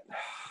was that?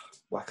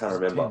 I can't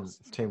remember.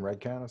 Team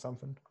Redcan or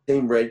something?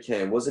 Team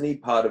Redcan. Wasn't he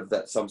part of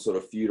that, some sort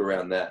of feud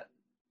around that?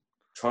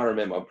 Trying to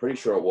remember. I'm pretty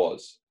sure it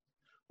was.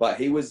 But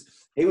he was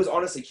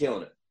honestly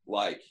killing it.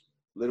 Like,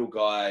 little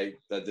guy,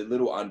 the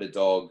little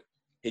underdog.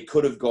 He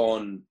could have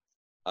gone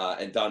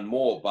and done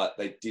more, but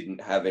they didn't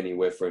have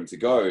anywhere for him to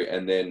go.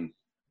 And then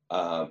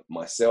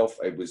myself,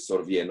 it was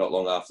sort of, not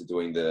long after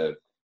doing the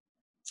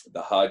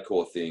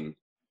hardcore thing,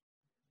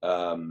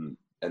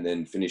 and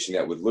then finishing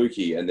that with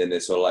Lukey, and then they're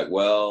sort of like,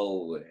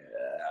 well,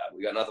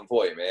 we got nothing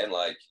for you, man.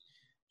 Like,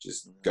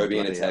 just go be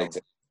in a tag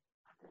team.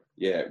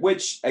 Yeah,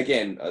 which,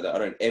 again, I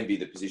don't envy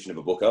the position of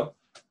a booker.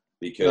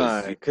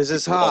 Because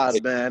it's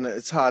hard, man.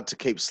 It's hard to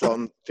keep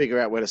slotting, figure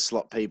out where to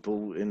slot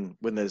people in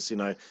when there's,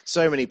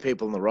 so many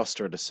people in the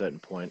roster at a certain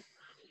point.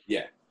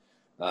 Yeah.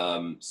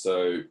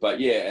 But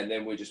yeah, and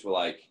then we just were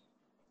like,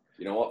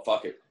 you know what,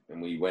 fuck it.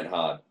 And we went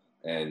hard.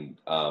 And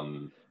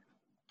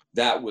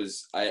that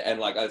was,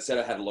 like I said,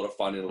 I had a lot of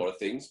fun in a lot of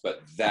things,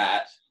 but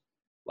that,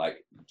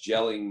 like,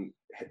 gelling,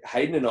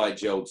 Hayden and I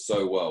gelled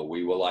so well.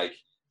 We were like,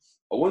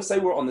 I wouldn't say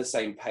we're on the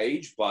same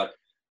page, but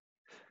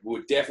we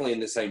were definitely in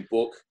the same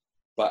book.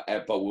 But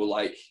we're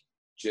like,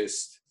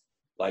 just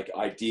like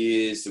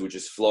ideas that would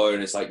just flow,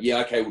 and it's like, yeah,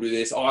 okay, we'll do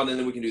this. Oh, and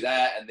then we can do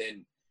that. And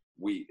then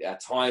our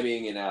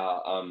timing and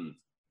our,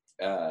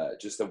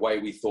 just the way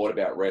we thought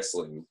about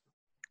wrestling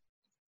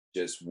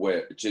just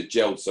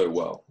gelled so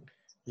well.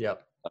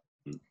 Yep.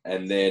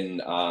 And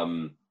then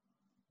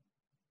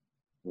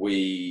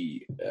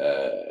we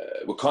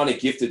were kind of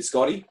gifted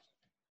Scotty.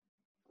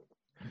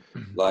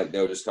 Like,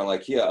 they were just kind of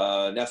like, here,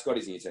 now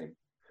Scotty's in your team.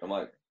 I'm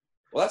like,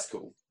 well, that's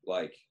cool.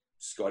 Like,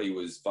 Scotty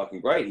was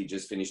fucking great. He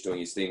just finished doing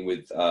his thing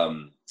with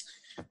the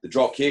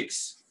drop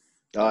kicks.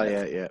 Oh,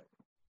 yeah.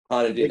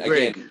 Kind of did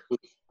again.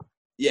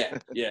 Yeah.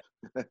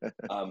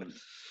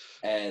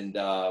 And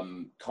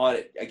kind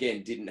of,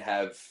 again, didn't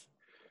have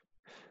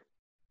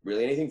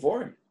really anything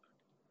for him.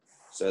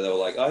 So they were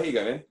like, oh, here you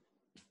go, man.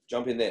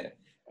 Jump in there.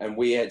 And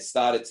we had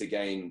started to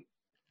gain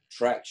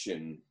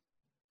traction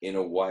in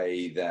a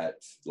way that,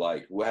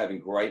 like, we're having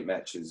great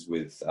matches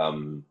with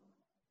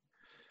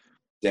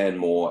Dan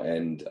Moore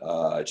and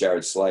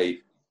Jared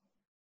Slade,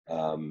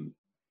 and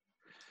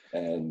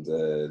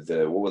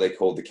the what were they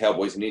called? The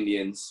Cowboys and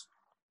Indians.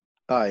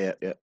 Oh, yeah.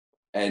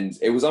 And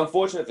it was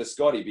unfortunate for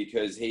Scotty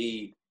because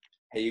he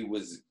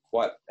was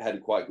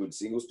had quite good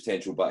singles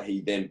potential, but he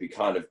then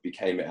kind of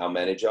became our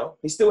manager.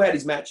 He still had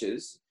his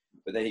matches,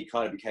 but then he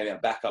kind of became our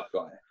backup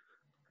guy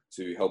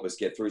to help us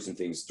get through some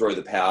things, throw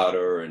the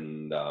powder,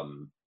 and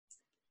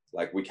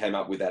like we came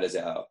up with that as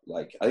our,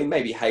 like, I think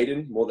maybe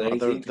Hayden more than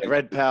anything. The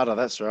red powder,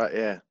 that's right,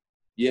 yeah.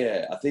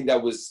 Yeah, I think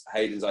that was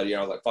Hayden's idea.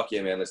 I was like, fuck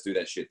yeah, man, let's do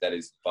that shit. That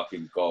is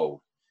fucking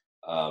gold.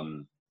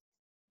 And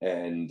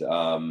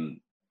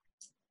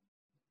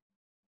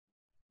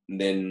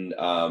then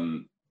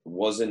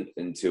wasn't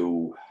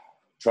until,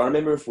 trying to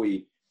remember if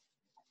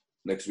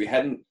because we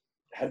had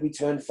we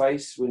turned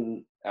face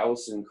when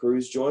Alison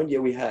Cruz joined? Yeah,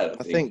 we had.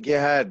 I think you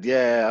had,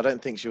 yeah. I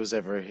don't think she was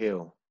ever a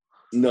heel.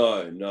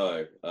 No,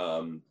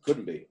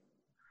 couldn't be.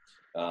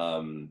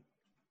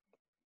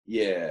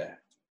 Yeah,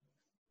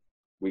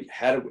 we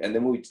had, and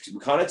then we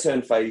kind of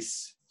turned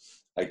face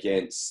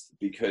against,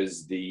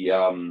 because the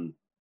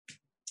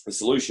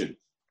Solution.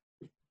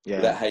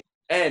 Yeah. That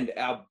and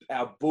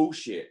our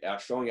bullshit, our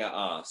showing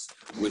our ass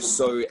was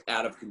so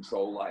out of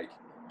control, like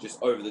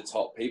just over the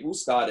top. People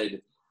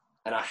started,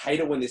 and I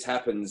hate it when this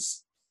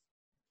happens,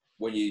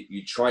 when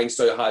you're trying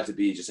so hard to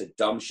be just a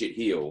dumb shit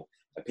heel,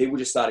 and people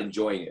just start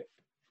enjoying it.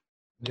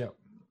 Yeah.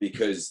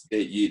 because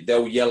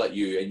they'll yell at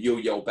you and you'll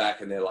yell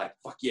back, and they're like,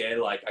 "Fuck yeah!"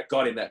 Like, I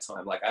got him that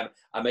time. Like,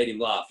 I made him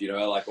laugh, you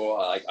know, like, or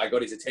like I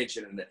got his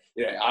attention, and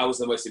you know, I was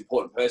the most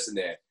important person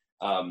there.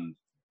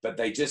 But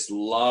they just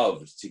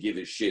loved to give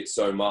a shit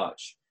so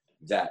much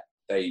that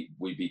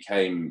we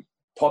became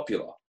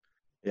popular,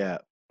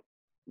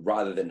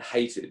 rather than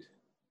hated.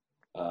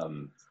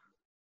 And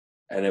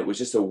it was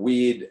just a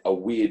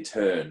weird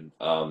turn.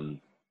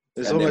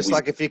 It's almost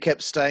like if you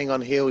kept staying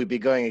on heel, you'd be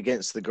going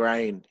against the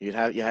grain. You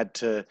had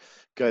to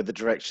go the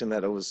direction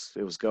that it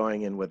was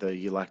going in, whether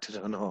you liked it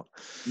or not.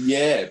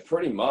 Yeah,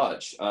 pretty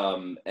much.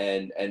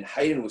 And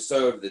Hayden was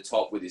so over the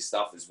top with his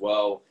stuff as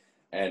well.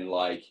 And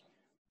like,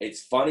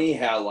 it's funny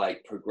how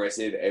like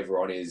progressive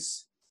everyone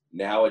is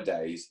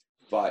nowadays,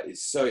 but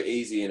it's so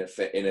easy in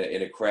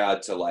a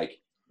crowd to like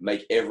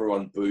make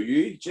everyone boo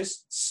you.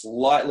 Just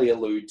slightly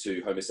allude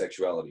to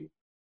homosexuality.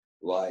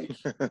 Like,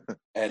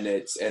 and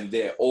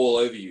they're all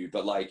over you,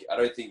 but like, I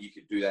don't think you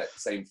could do that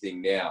same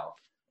thing now.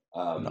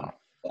 No.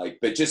 Like,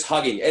 but just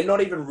hugging, and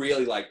not even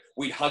really like,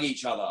 we'd hug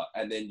each other,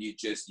 and then you'd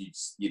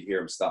hear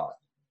them start.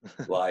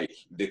 Like,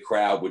 the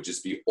crowd would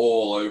just be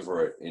all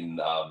over it.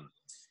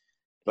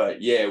 But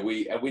yeah,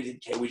 we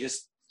didn't care. We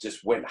just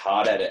went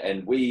hard at it,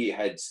 and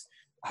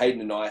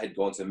Hayden and I had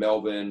gone to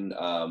Melbourne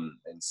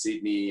and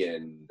Sydney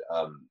and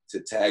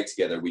to tag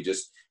together.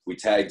 We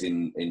tagged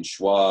in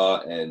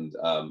Schwa, and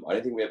I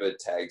don't think we ever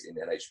tagged in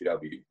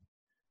NHPW,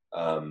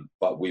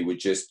 but we were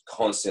just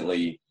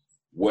constantly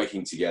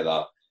working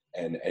together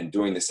and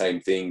doing the same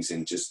things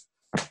and just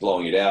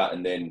blowing it out.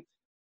 And then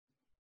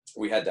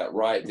we had that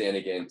riot then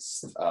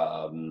against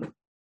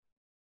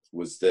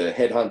was the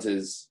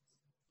Headhunters,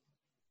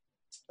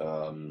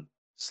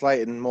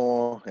 Slayton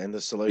Moore and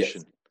The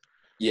Solution.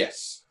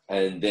 Yes.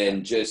 And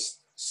then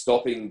just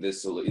stopping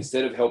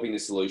instead of helping the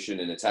solution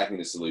and attacking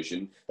the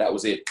solution, that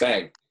was it.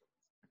 Bang.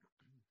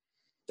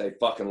 They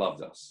fucking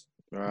loved us.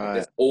 Right.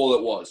 That's all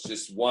it was.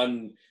 Just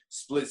one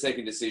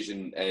split-second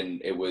decision,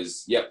 and it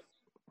was, yep,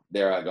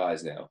 they're our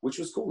guys now, which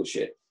was cool as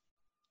shit.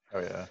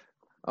 Oh, yeah.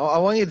 I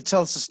want you to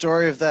tell us the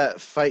story of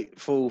that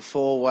fateful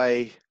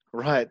four-way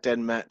Riot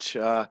Den match.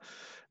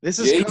 This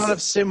is kind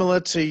of similar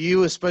to, you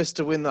were supposed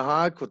to win the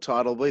hardcore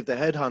title. I believe the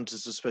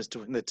Headhunters were supposed to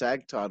win the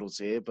tag titles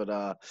here, but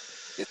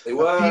yes, they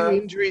were. A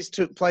few injuries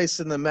took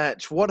place in the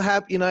match. What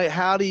happened? You know,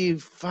 how do you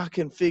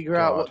fucking figure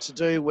out what to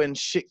do when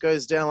shit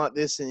goes down like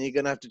this and you're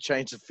going to have to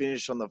change the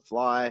finish on the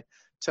fly?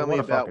 Tell me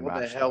about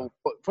what the hell,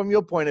 from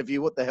your point of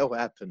view, what the hell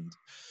happened?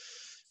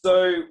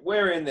 So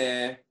we're in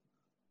there,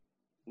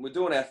 we're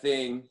doing our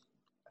thing,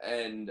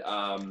 and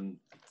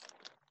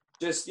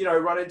just, you know,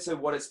 run into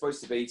what it's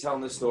supposed to be,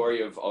 telling the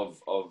story of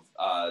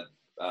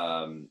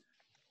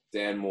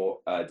Dan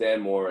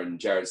Moore and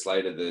Jared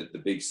Slater,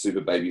 the big super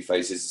baby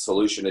faces. The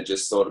Solution are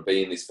just sort of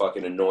being these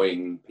fucking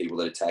annoying people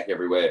that attack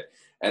everywhere.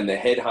 And the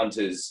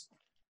Headhunters,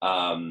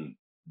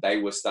 they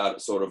were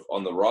sort of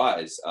on the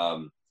rise.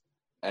 And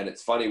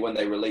it's funny, when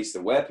they released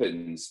the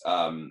weapons,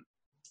 Dan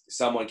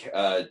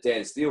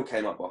Steele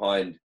came up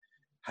behind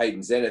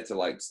Hayden Zenith to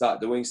like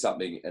start doing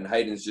something, and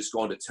Hayden's just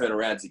gone to turn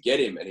around to get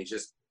him, and he's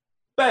just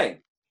bang,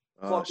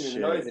 clocked him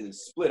in the nose and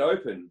split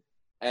open.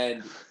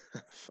 And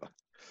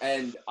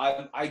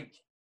I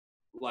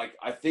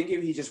think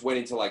if he just went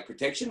into like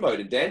protection mode,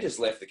 and Dan just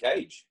left the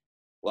cage.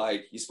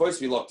 Like, you're supposed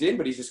to be locked in,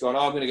 but he's just gone, oh,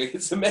 I'm going to go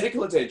get some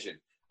medical attention.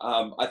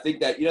 I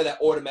think that, you know,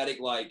 that automatic,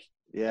 like,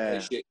 hey,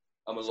 shit,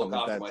 I'm going to look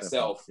after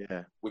myself,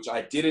 which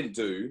I didn't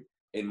do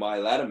in my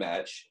ladder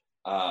match.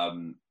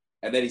 And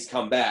then he's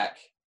come back.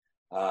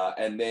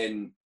 And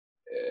then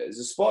there's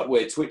a spot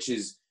where Twitch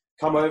has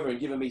come over and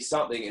given me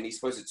something, and he's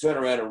supposed to turn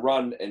around and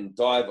run and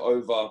dive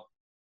over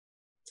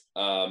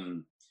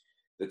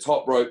the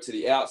top rope to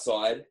the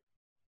outside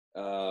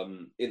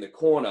in the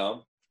corner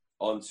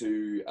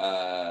onto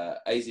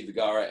AZ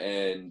Vergara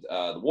and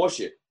the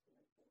Warship.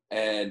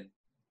 And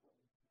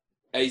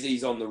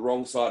AZ's on the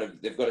wrong side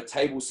of, they've got a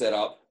table set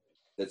up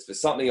that's for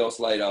something else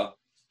later.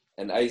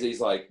 And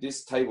AZ's like,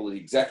 this table is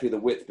exactly the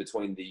width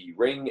between the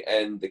ring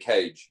and the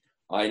cage.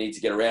 I need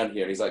to get around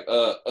here. And he's like,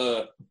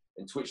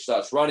 and Twitch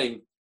starts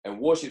running, and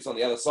Warship's on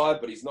the other side,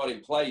 but he's not in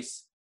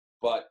place.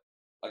 But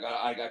like,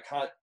 I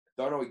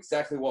don't know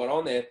exactly what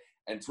on there.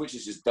 And Twitch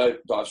is just dive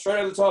straight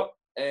over the top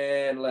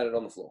and landed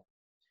on the floor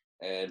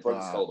and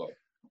broke his collarbone.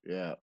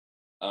 Yeah.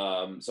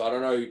 So I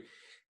don't know,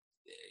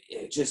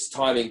 just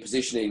timing,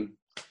 positioning,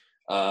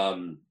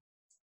 and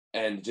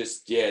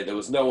just, there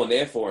was no one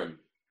there for him,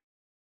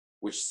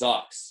 which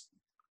sucks.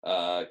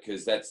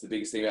 Because that's the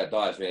biggest thing about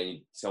dives,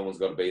 man. Someone's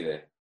got to be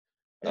there.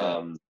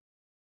 Yeah.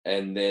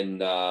 And then,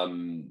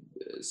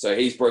 so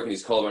he's broken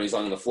his collarbone. He's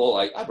lying on the floor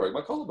like, I broke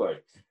my collarbone.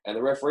 And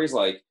the referee's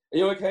like, are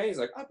you okay? He's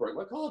like, I broke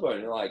my collarbone.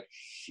 And they're like,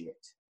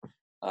 shit.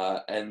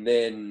 And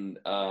then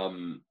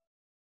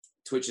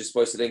Twitch is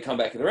supposed to then come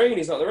back in the ring, and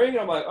he's not in the ring. And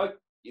I'm like, oh,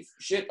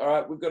 shit, all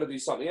right, we've got to do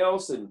something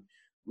else. And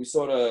we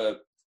sort of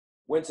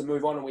went to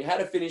move on, and we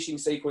had a finishing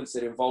sequence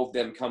that involved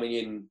them coming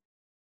in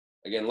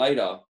again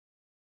later.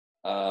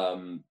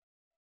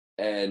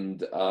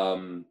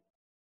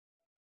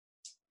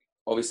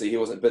 Obviously he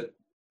wasn't, but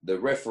the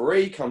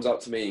referee comes up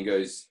to me and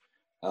goes,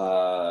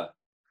 the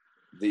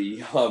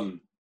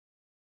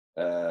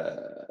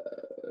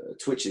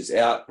Twitch is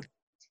out.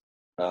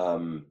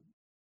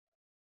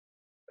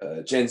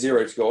 Gen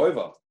Zero to go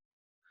over,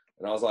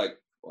 and I was like,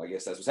 well, I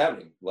guess that's what's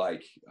happening.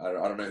 Like, I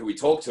don't know who he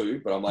talked to,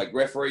 but I'm like,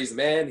 referee's the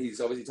man.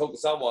 He's obviously talked to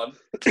someone.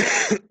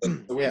 So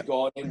we've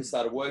gone in and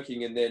started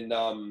working, and then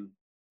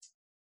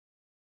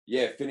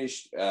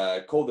finished.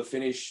 Called the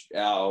finish.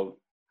 Our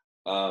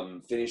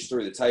finish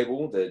through the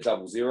table, the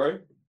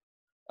 0-0,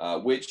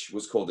 which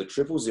was called the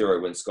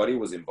 000 when Scotty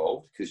was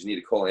involved, because you need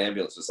to call an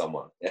ambulance for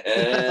someone.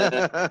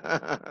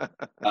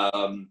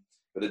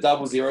 But the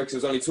 0-0, because there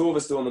was only two of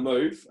us doing the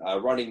move,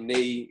 running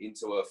knee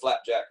into a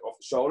flapjack off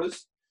the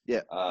shoulders,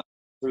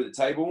 through the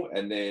table,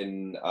 and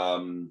then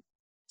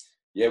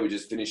we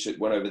just finished it.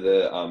 Went over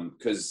the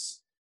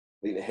because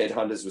I think the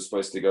headhunters were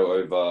supposed to go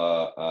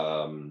over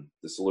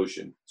the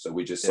solution, so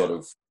we just sort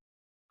of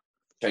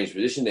changed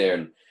position there,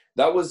 and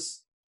that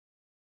was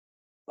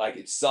like,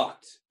 it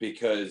sucked,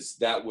 because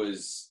that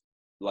was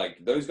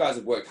like, those guys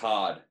had worked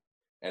hard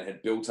and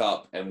had built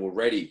up and were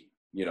ready,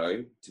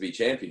 to be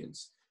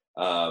champions.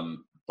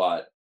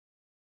 But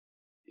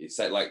it's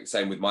like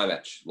same with my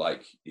match,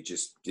 like it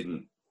just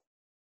didn't.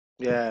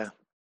 Yeah.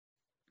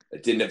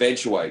 It didn't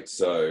eventuate.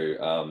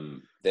 So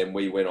then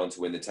we went on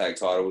to win the tag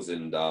titles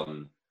and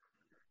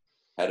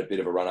had a bit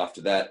of a run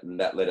after that, and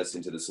that led us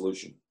into the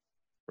solution.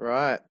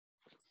 Right.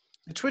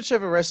 Did Twitch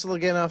ever wrestle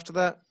again after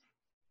that?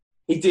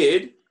 He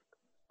did.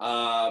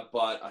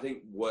 But I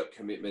think work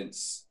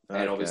commitments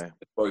and obviously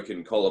the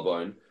broken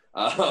collarbone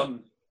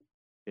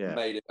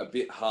made it a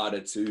bit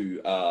harder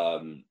to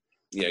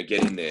get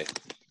in there.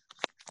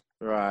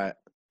 Right.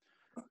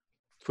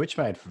 Twitch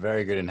made for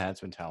very good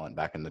enhancement talent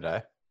back in the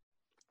day.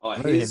 Oh, I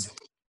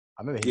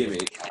remember him.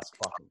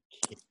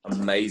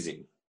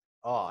 Amazing.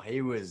 Oh,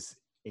 he was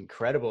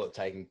incredible at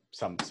taking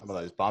some of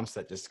those bumps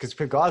that just, because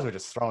guys were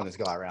just throwing this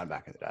guy around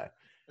back in the day.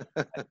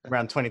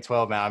 Around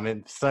 2012, man, I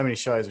mean, so many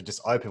shows were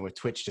just open with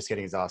Twitch just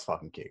getting his ass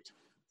fucking kicked.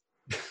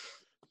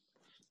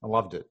 I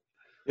loved it.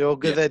 You're all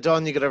good there,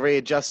 Don. You got to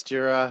readjust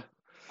your.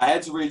 I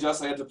had to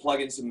readjust. I had to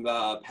plug in some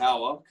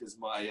power because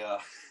my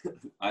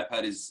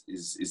iPad is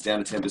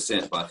down to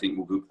 10%, but I think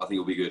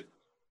it'll be good.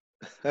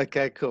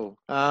 Okay, cool.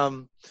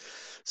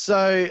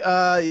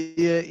 So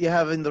you're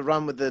having the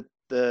run with the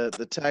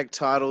tag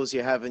titles.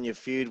 You're having your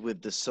feud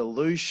with the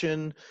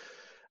Solution.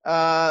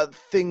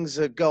 Things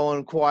are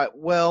going quite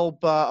well,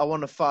 but I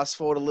want to fast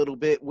forward a little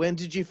bit. When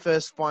did you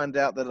first find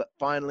out that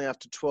finally,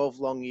 after 12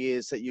 long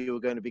years, that you were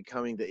going to be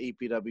becoming the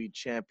EPW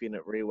champion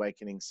at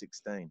Reawakening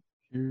 16?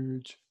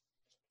 Huge.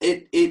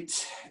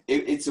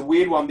 It's a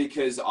weird one,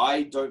 because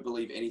I don't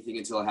believe anything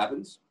until it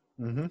happens.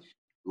 Mm-hmm.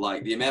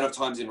 Like, the amount of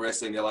times in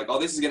wrestling, they're like, oh,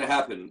 this is going to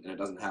happen, and it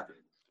doesn't happen.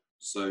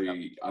 So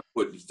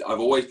I've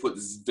always put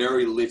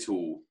very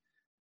little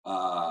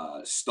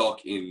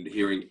stock in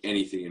hearing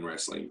anything in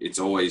wrestling. It's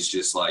always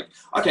just like,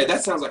 okay,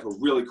 that sounds like a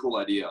really cool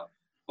idea,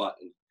 but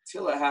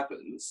until it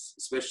happens,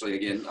 especially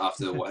again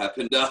after what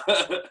happened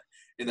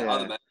in the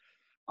other match,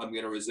 I'm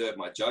going to reserve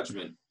my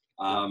judgment.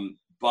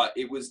 But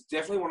it was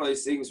definitely one of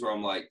those things where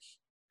I'm like,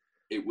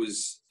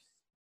 it's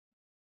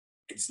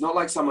not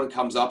like someone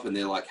comes up and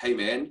they're like, hey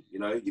man,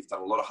 you've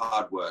done a lot of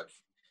hard work,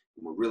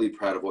 and we're really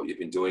proud of what you've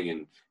been doing,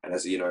 and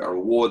as a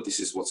reward, this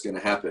is what's going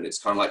to happen.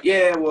 It's kind of like,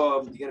 yeah,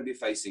 well, you're going to be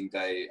facing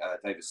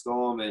David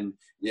Storm, and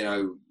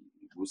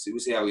we'll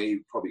see how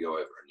we probably go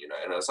over, and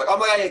it's like, I'm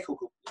like, yeah,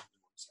 cool.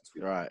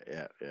 Right,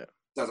 yeah.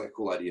 Sounds like a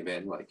cool idea,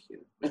 man. Like,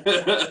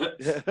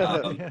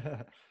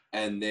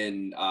 and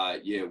then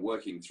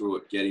working through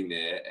it, getting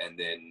there, and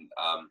then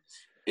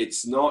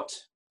it's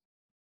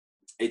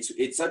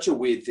such a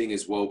weird thing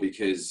as well,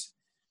 because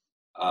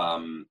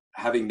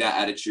having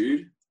that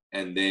attitude,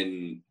 and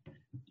then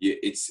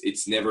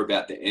it's never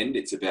about the end,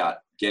 it's about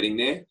getting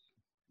there,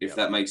 if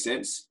that makes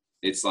sense.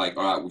 It's like,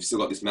 all right, we've still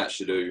got this match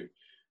to do,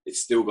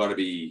 it's still got to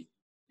be,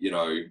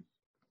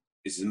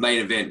 this is the main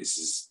event, this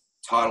is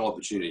title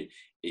opportunity,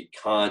 it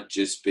can't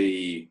just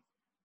be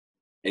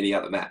any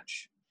other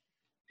match.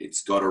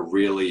 It's got to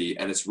really,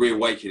 and it's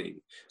Reawakening,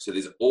 so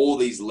there's all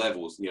these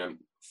levels,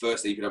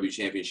 first EPW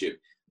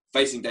championship,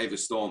 facing David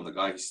Storm, the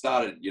guy who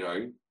started,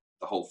 the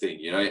whole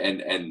thing,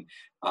 and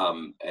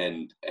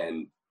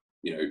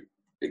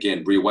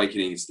again,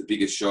 Reawakening is the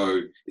biggest show.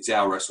 It's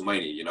our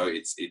WrestleMania,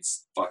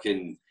 it's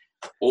fucking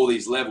all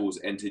these levels,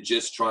 and to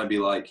just try and be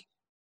like,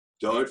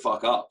 don't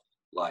fuck up,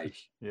 like,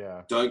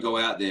 don't go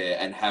out there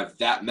and have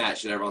that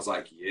match, and everyone's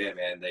like, yeah,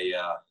 man,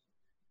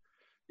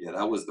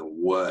 that was the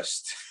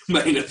worst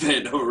main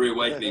event of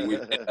Reawakening we've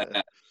ever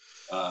had.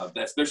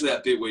 Especially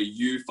that bit where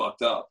you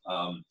fucked up.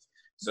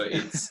 So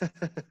it's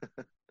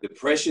the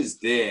pressure's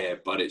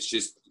there, but it's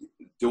just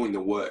doing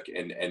the work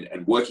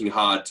and working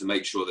hard to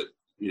make sure that,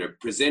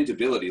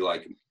 presentability,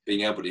 like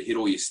being able to hit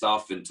all your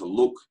stuff and to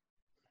look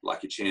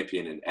like a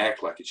champion and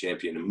act like a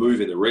champion and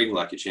move in the ring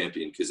like a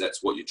champion, because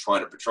that's what you're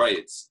trying to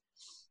portray.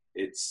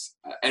 It's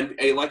and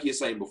like you're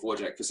saying before,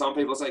 Jack, for some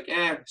people it's like,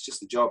 it's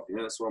just a job,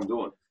 that's what I'm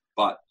doing.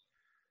 But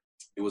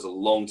it was a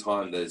long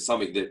time. There's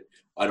something that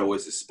I'd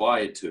always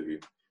aspired to,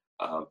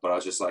 but I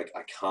was just like,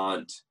 I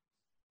can't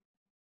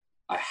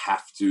I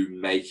have to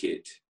make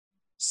it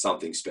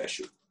something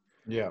special.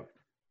 Yeah.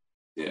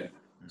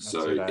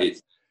 So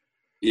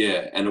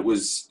and it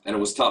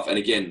was tough. And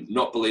again,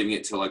 not believing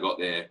it till I got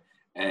there,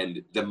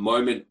 and the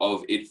moment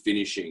of it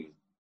finishing,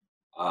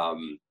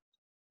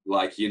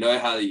 like, you know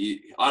how I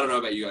don't know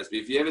about you guys, but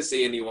if you ever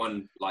see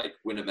anyone like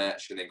win a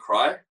match and then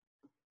cry,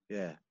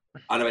 yeah,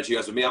 I don't know about you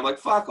guys, but me, I'm like,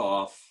 fuck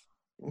off.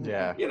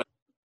 Yeah. You know,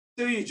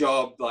 do your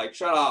job. Like,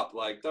 shut up.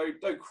 Like,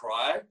 don't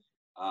cry.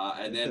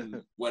 And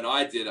then when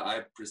I did,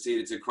 I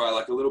proceeded to cry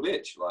like a little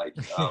bitch. Like,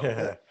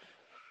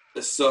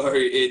 so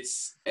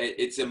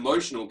it's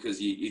emotional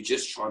because you're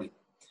just trying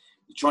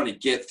to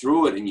get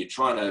through it, and you're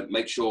trying to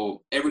make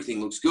sure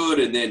everything looks good.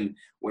 And then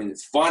when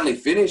it's finally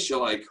finished, you're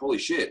like, holy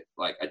shit,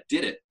 like I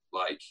did it.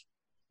 Like,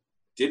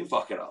 didn't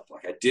fuck it up.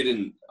 Like I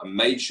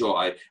made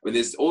sure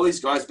there's all these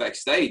guys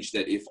backstage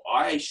that if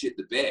I shit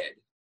the bed,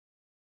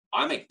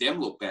 I make them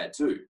look bad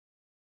too,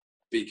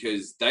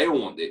 because they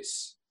don't want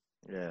this.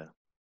 Yeah.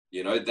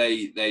 You know,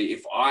 they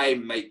if I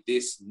make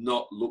this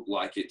not look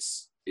like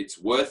it's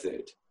worth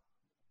it,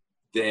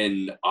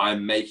 then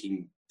I'm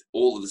making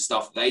all of the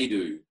stuff they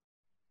do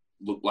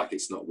look like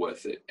it's not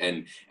worth it.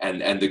 And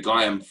the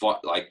guy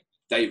like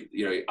Dave,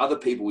 you know, other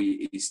people,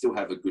 he still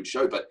have a good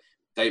show, but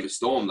David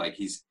Storm, like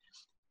he's,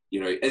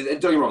 you know, and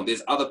don't get me wrong,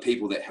 there's other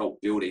people that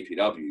help build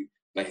EPW,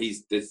 but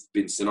that's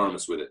been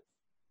synonymous with it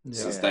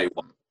since day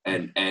one,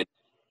 and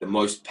the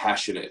most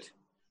passionate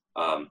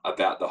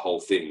about the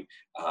whole thing,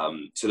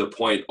 to the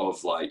point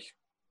of like,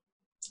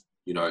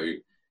 you know,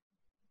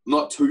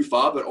 not too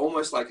far, but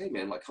almost like, hey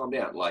man, like calm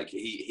down. Like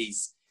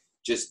he's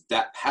just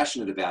that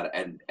passionate about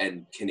it,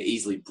 and can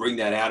easily bring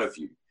that out of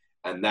you.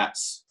 And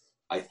that's,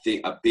 I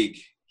think, a big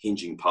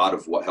hinging part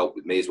of what helped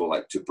with me as well.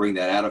 Like, to bring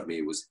that out of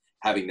me was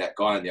having that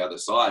guy on the other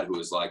side who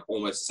was like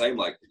almost the same,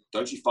 like,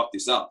 don't you fuck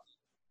this up,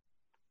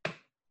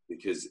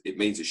 because it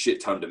means a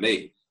shit ton to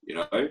me, you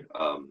know?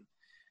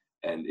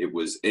 And it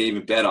was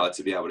even better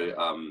to be able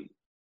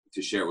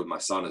to share it with my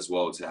son as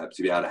well, to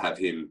be able to have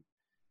him,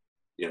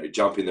 you know,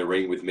 jump in the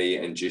ring with me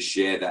and just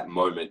share that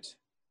moment,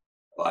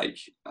 like,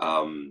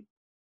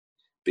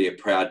 be a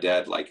proud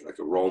dad, like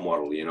a role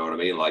model, you know what I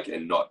mean? Like,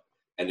 and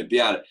to be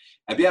able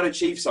to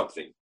achieve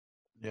something.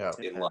 Yeah.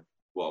 In life.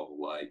 Well,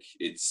 like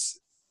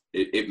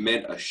it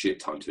meant a shit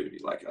ton to me,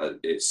 like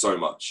it's so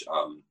much.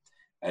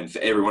 And for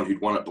everyone who'd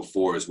won it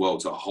before as well,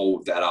 to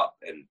hold that up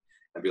and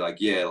be like,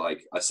 yeah,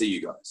 like I see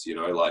you guys, you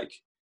know, like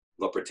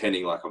I'm not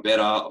pretending like I'm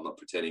better. I'm not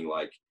pretending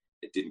like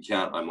it didn't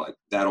count. I'm like,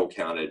 that all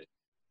counted.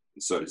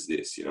 And so does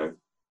this, you know?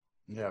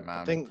 Yeah,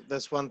 man. I think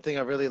that's one thing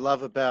I really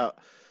love about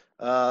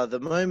the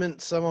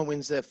moment someone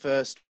wins their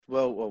first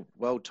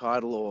world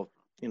title, or,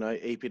 you know,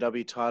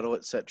 EPW title,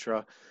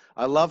 etc.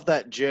 I love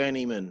that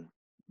journeyman,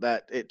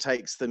 that it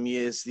takes them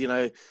years, you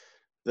know,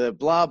 the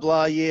blah,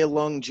 blah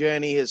year-long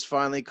journey has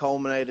finally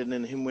culminated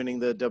in him winning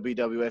the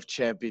WWF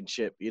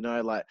Championship. You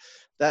know, like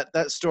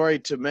that story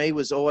to me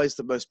was always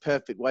the most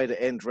perfect way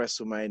to end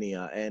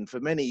WrestleMania. And for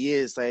many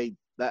years,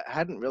 that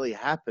hadn't really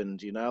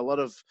happened. You know, a lot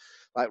of,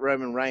 like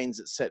Roman Reigns,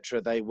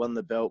 etc., they won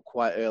the belt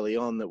quite early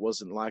on. That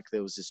wasn't like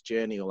there was this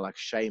journey, or like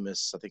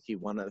Sheamus. I think he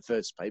won at the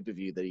first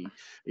pay-per-view that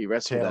he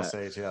wrestled at.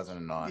 TLC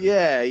 2009.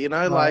 Yeah, you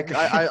know, like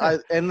I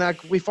and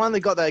like we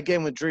finally got that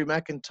again with Drew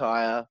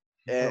McIntyre.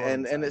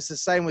 And it's the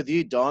same with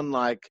you, Don.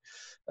 Like,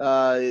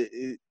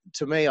 to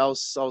me, I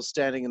was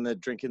standing in the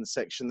drinking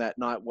section that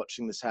night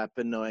watching this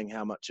happen, knowing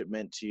how much it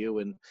meant to you,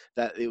 and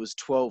that it was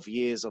 12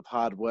 years of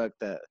hard work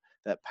that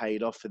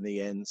paid off in the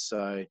end.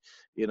 So,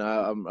 you know,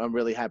 I'm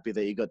really happy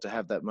that you got to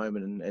have that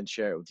moment and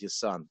share it with your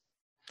son.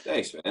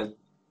 Thanks, man.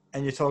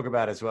 And you talk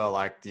about as well,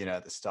 like, you know,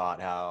 at the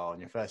start, how on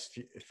your first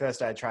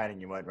day of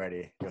training, you weren't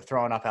ready. You're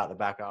throwing up out the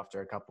back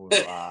after a couple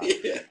of,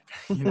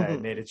 you know,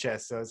 needed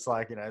chest. So it's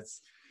like, you know,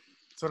 it's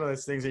one of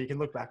those things that you can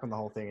look back on the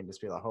whole thing and just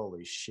be like,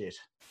 holy shit,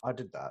 I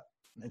did that.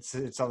 It's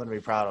something to be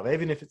proud of,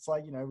 even if it's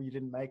like, you know, you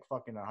didn't make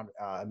fucking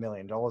 $1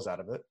 million out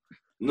of it.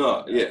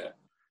 No, yeah.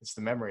 It's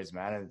the memories,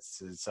 man.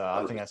 It's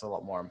I think that's a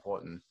lot more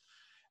important.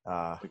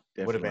 Would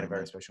have been a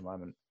very special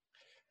moment.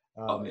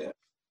 Yeah.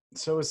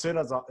 So as soon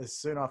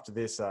after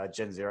this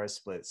Gen Zero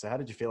split, so how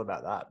did you feel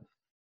about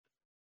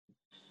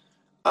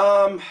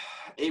that?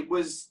 It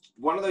was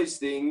one of those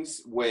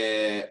things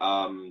where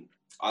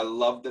I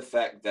love the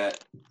fact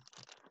that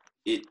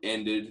it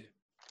ended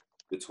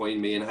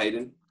between me and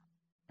Hayden,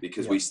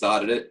 because we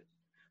started it.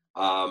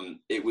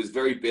 It was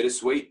very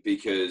bittersweet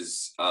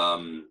because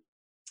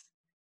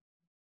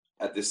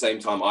at the same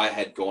time I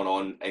had gone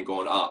on and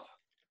gone up.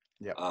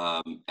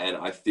 Yeah. And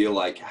I feel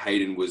like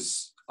Hayden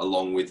was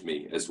along with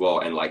me as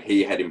well. And like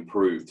he had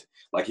improved,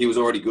 like he was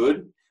already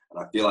good.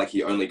 And I feel like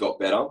he only got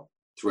better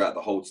throughout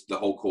the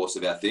whole course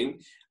of our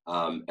thing.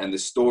 And the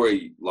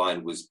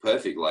storyline was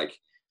perfect. Like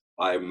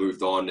I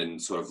moved on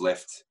and sort of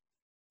left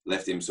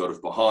him sort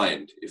of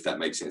behind, if that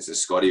makes sense.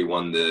 As Scotty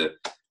won the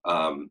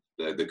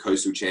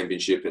Coastal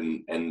Championship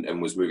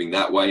and was moving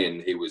that way,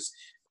 and he was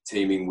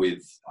teaming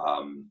with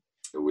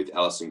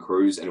Allison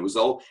Cruz, and it was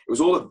all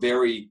a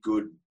very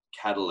good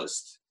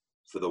catalyst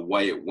for the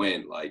way it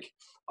went. Like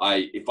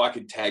if I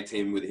could tag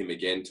team with him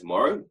again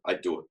tomorrow,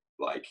 I'd do it.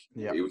 Like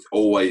Yeah. it was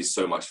always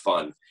so much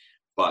fun,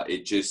 but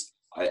it just,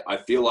 I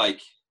feel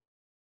like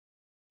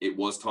it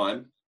was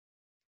time.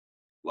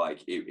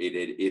 Like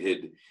it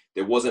had,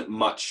 there wasn't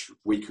much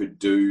we could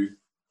do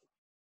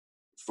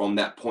from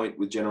that point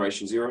with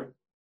Generation Zero.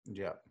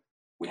 Yeah.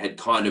 We had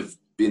kind of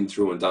been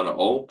through and done it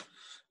all.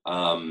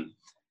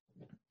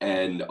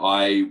 And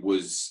I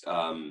was,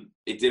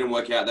 it didn't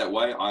work out that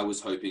way. I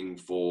was hoping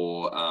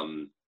for,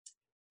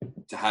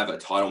 to have a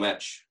title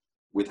match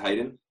with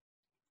Hayden,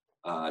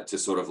 to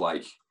sort of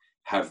like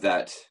have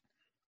that,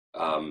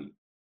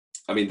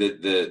 I mean,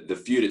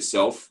 the feud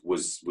itself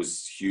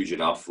was huge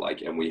enough.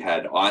 Like, and we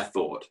had, I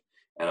thought,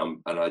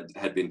 and I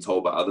had been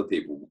told by other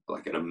people,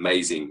 like an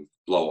amazing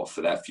blow off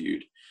for that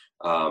feud.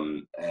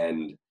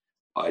 And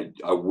I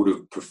would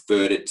have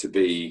preferred it to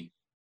be,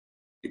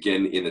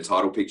 again, in the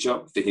title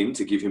picture for him,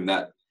 to give him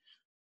that,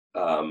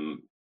 like,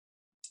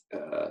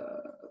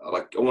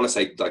 I want to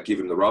say, like, give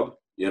him the rub,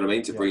 you know what I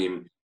mean? To bring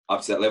him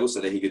up to that level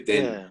so that he could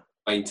then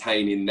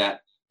maintain in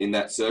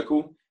that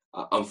circle.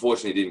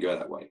 Unfortunately, it didn't go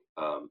that way.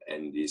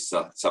 And it's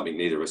something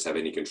neither of us have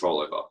any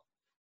control over.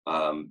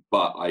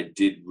 But I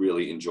did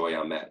really enjoy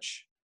our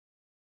match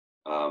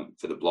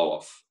for the blow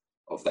off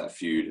of that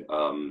feud.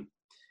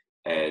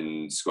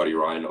 And Scotty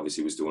Ryan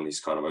obviously was doing his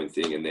kind of own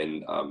thing. And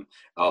then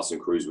Alison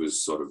Cruz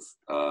was sort of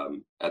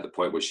at the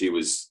point where she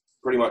was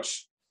pretty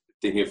much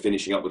thinking of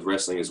finishing up with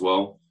wrestling as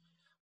well.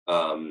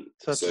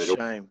 Such a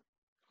shame.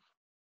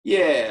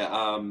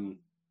 Yeah.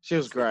 She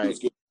was great. She was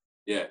good.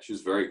 Yeah, she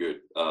was very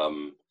good.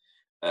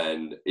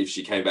 And if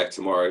she came back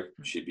tomorrow,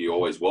 she'd be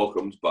always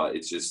welcomed. But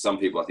it's just some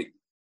people, I think,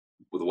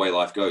 with the way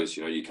life goes,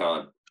 you know, you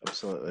can't.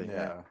 Absolutely.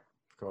 Yeah,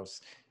 of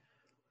course.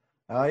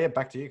 Yeah,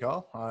 back to you,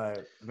 Carl. I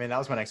mean, that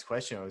was my next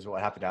question. It was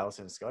what happened to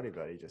Alison and Scotty,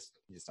 but he just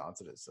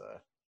answered it. So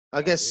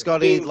I guess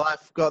Scotty,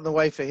 life got in the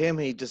way for him.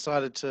 He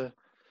decided to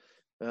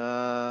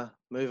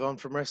move on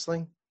from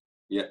wrestling.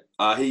 Yeah,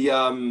 he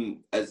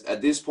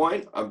at this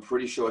point, I'm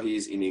pretty sure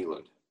he's in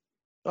England.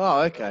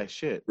 Oh, okay,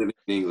 shit. Living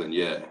in England,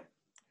 yeah.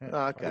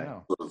 Oh, okay.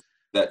 Sort of,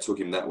 that took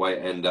him that way,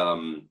 and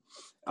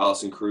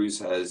Alison Cruz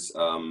has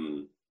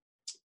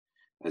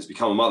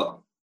become a mother.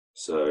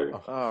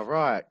 So. Oh,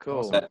 right,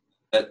 cool.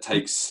 That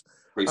takes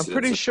precedence. I'm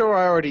pretty sure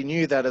I already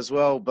knew that as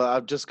well, but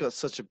I've just got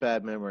such a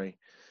bad memory.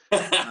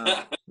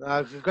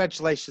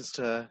 Congratulations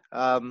to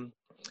her.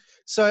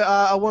 So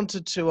I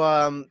wanted to,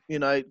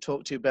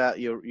 talk to you about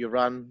your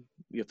run,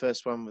 your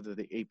first one with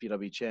the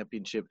EPW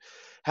Championship.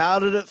 How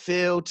did it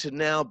feel to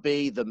now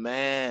be the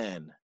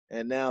man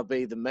and now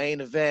be the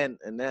main event?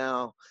 And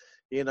now,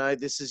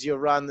 this is your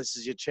run. This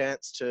is your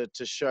chance to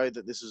show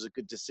that this was a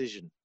good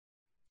decision.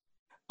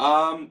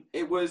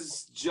 It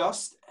was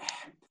just,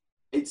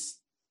 it's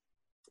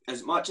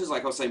as much as,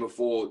 like I was saying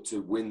before,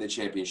 to win the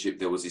championship,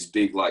 there was this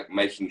big, like,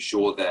 making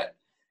sure that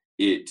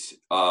it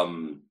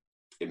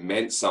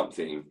meant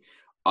something.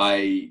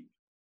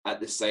 At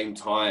the same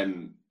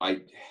time,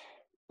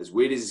 as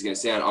weird as it's going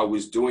to sound, I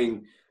was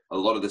doing a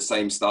lot of the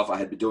same stuff I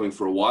had been doing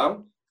for a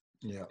while.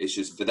 Yeah. It's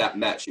just for that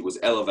match, it was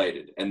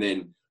elevated. And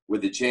then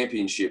with the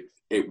championship,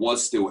 it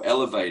was still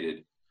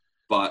elevated,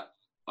 but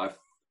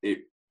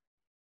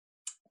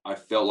I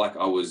felt like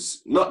I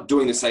was not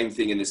doing the same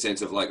thing in the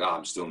sense of like,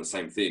 I'm still doing the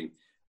same thing.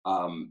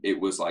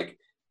 It was like,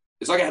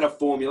 it's like I had a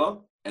formula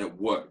and it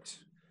worked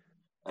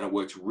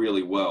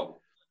really well.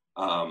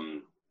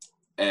 And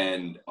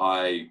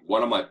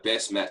one of my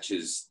best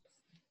matches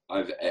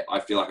I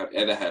feel like I've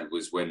ever had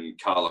was when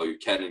Carlo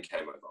Cannon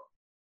came over.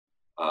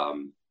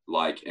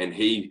 And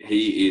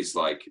he is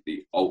like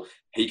he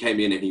came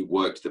in and he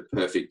worked the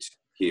perfect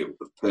heel,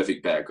 the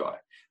perfect bad guy.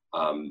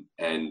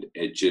 And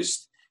it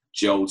just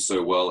gelled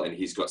so well, and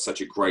he's got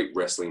such a great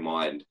wrestling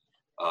mind,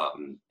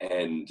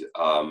 and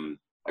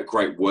a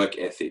great work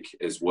ethic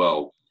as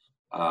well.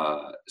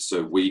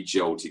 So we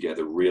gelled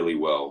together really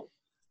well.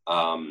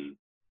 And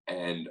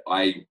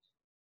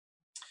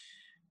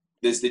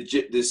there's the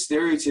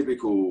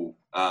stereotypical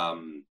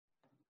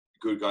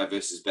good guy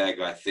versus bad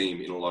guy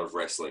theme in a lot of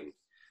wrestling.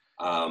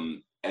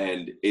 And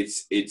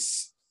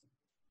it's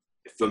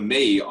for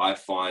me, I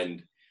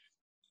find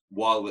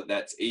while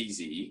that's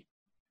easy,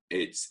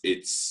 it's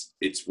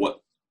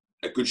what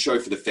a good show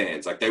for the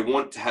fans. Like, they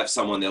want to have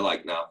someone, they're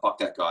like, nah, fuck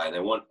that guy. And they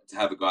want to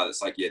have a guy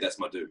that's like, yeah, that's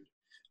my dude.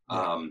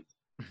 Yeah.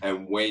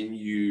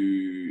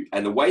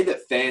 And the way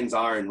that fans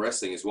are in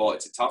wrestling as well,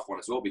 it's a tough one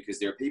as well, because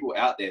there are people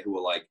out there who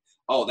are like,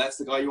 oh, that's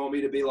the guy you want me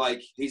to be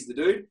like, he's the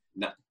dude?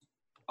 Nah,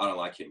 I don't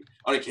like him.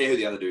 I don't care who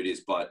the other dude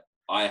is, but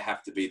I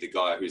have to be the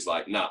guy who's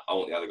like, nah, I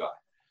want the other guy.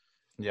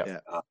 Yeah.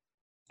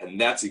 And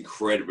that's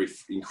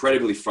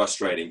incredibly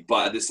frustrating.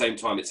 But at the same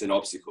time, it's an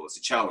obstacle. It's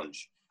a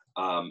challenge.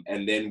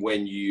 And then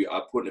when you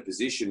are put in a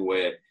position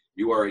where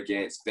you are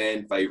against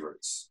fan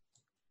favorites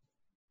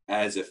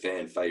as a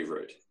fan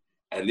favorite,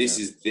 and this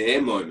is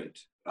their moment,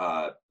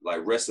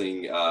 like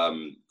wrestling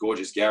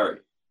Gorgeous Gary,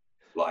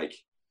 like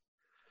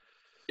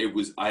it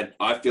was,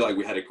 I feel like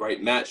we had a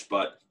great match,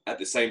 but at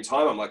the same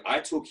time, I'm like, I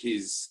took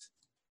his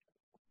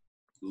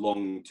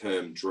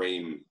long-term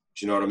dream.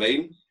 Do you know what I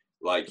mean?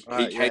 Like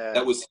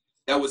that was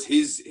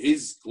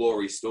his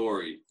glory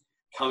story.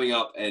 coming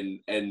up, and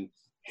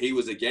he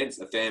was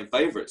against a fan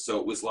favorite. So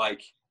it was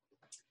like,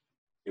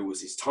 it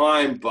was his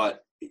time,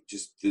 but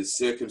the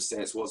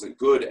circumstance wasn't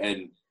good.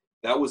 And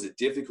that was a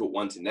difficult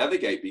one to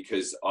navigate,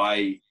 because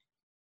I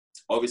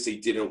obviously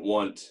didn't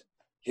want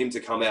him to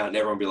come out and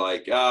everyone be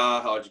like,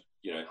 haha,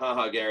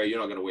 Gary, you're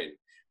not going to win.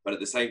 But at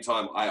the same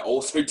time, I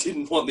also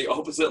didn't want the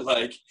opposite,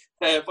 like,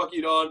 hey, fuck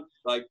you, Don.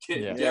 Like,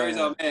 Gary's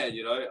our man,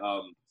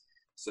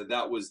 So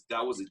that was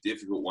a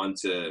difficult one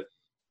to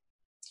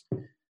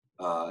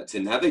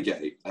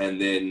navigate. And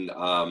then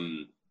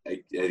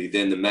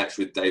the match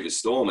with David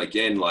Storm,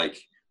 again, like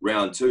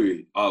round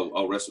 2,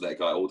 I'll wrestle that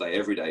guy all day,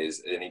 every day,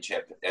 as any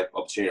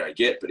opportunity I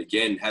get. But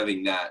again,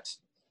 having that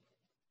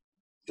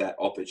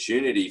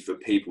opportunity for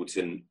people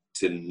to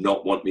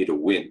not want me to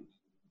win,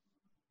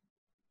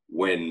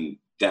 when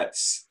that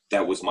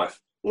was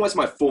almost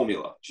my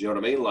formula. Do you know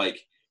what I mean?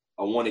 Like,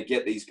 I want to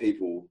get these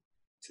people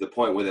to the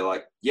point where they're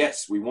like,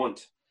 yes, we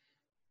want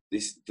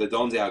this. The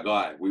Don's our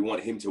guy. We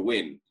want him to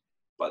win.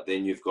 But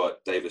then you've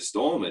got David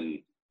Storm, and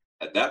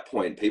at that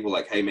point, people are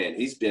like, hey man,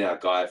 he's been our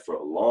guy for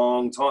a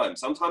long time.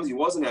 Sometimes he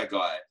wasn't our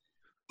guy,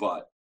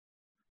 but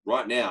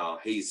right now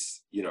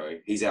he's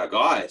our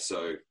guy.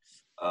 So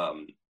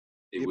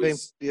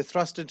you're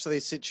thrust into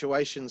these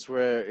situations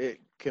where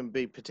it can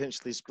be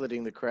potentially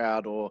splitting the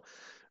crowd, or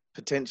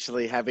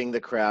potentially having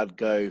the crowd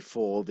go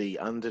for the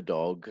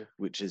underdog,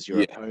 which is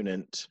your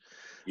opponent.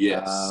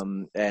 Yes.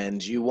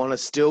 And you want to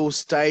still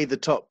stay the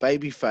top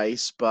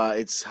babyface, but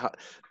it's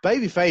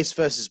babyface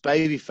versus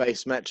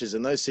babyface matches,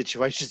 and those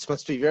situations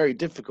must be very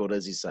difficult,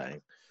 as you're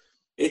saying.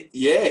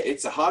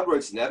 It's a hard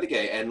road to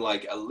navigate, and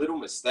like a little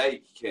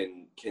mistake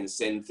can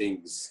send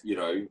things,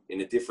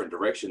 in a different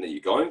direction that you're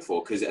going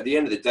for. Because at the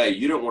end of the day,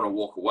 you don't want to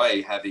walk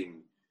away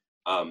having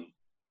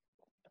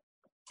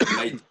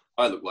made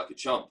I look like a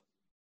chump.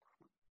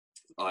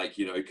 Like,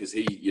 because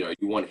you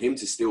want him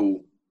to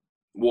still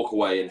walk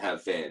away and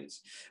have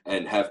fans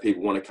and have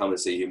people want to come and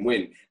see him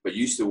win, but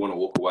you still want to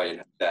walk away and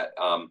have that.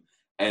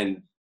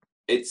 And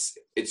it's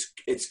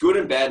good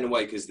and bad in a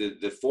way, because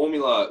the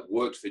formula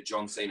worked for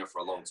John Cena for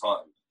a long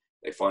time.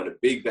 They find a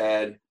big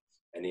bad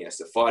and he has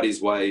to fight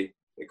his way.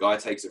 The guy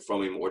takes it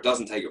from him, or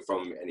doesn't take it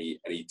from him, and he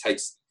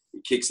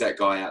kicks that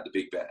guy out, the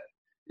big bad.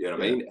 You know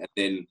what I mean? And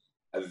then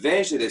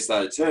eventually they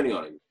started turning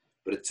on him,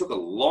 but it took a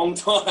long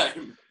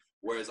time.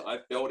 Whereas I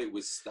felt it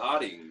was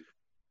starting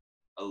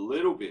a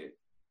little bit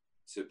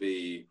to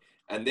be,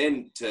 and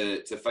then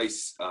to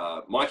face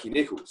Mikey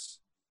Nichols.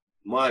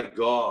 My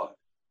God.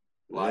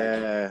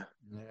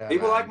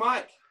 People like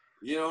Mike.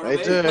 You know what I mean?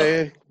 They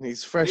do.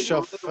 He's fresh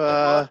off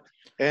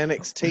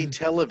NXT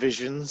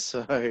television,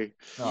 so.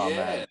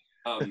 Man.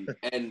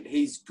 And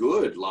he's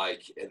good.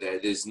 Like,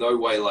 there's no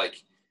way,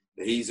 like,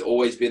 he's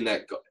always been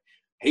that guy.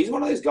 He's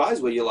one of those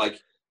guys where you're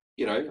like,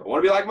 I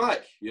want to be like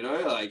Mike,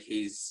 like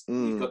he's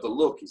got the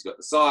look, he's got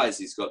the size,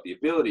 he's got the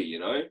ability,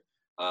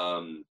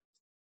 and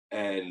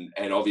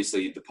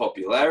obviously the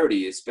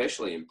popularity,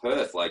 especially in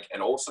Perth, like,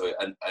 and also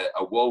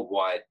a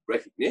worldwide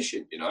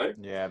recognition,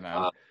 Yeah,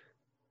 man.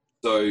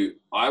 So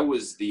I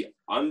was the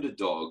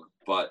underdog,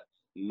 but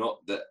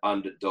not the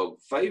underdog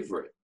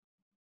favorite.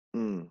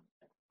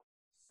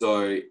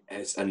 So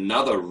it's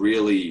another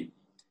really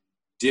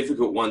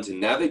difficult one to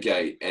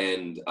navigate.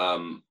 And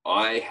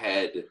I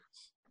had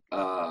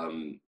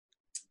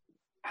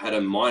a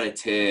minor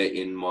tear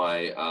in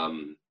my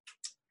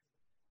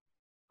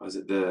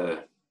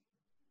the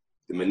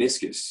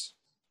meniscus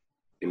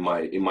in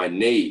my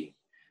knee,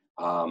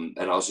 and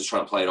I was just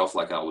trying to play it off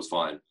like I was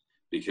fine,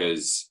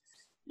 because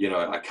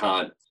I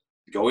can't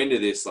go into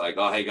this like,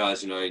 oh hey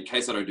guys, in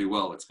case I don't do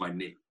well, it's my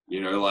knee,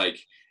 like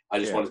I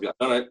just wanted to be like,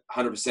 no,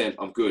 100%,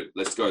 I'm good,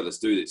 let's go, let's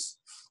do this.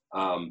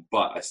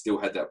 But I still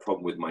had that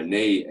problem with my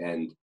knee,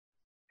 and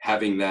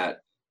having that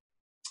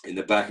in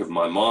the back of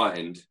my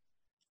mind,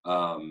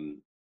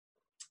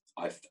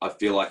 I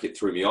feel like it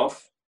threw me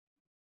off.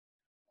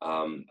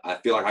 I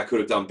feel like I could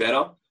have done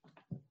better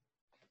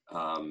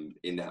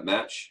in that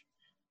match.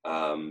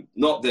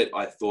 Not that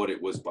I thought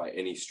it was by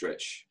any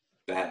stretch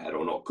bad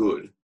or not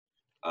good,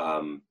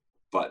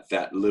 but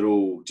that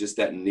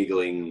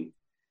niggling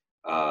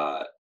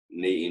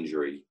knee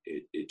injury,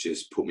 it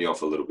just put me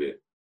off a little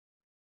bit.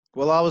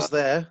 Well, I was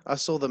there. I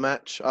saw the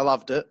match. I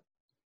loved it.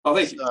 Oh,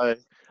 thank you.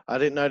 I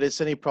didn't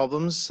notice any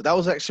problems. That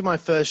was actually my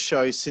first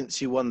show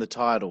since you won the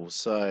title.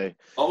 So.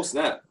 Oh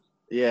snap!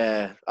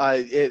 Yeah,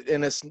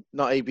 and it's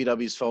not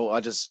EBW's fault.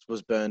 I just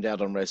was burned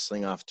out on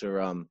wrestling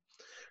after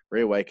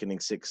Reawakening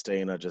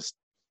 16.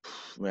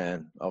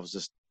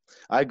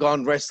 I'd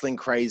gone wrestling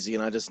crazy,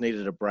 and I just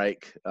needed a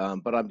break.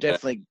 But I'm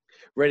definitely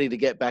ready to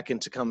get back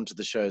into coming to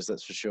the shows.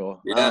 That's for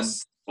sure.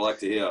 Yes, I like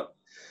to hear.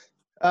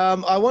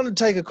 I want to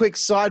take a quick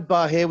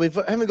sidebar here. We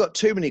haven't got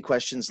too many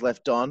questions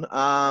left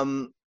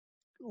on.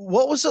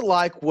 What was it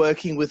like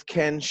working with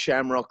Ken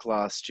Shamrock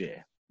last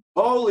year?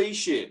 Holy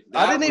shit.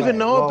 I didn't even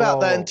know about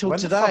that until when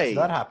today. When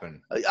the fuck did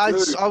that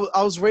happen?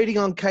 I was reading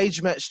on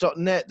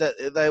cagematch.net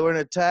that they were in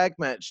a tag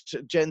match,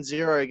 Gen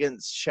Zero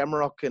against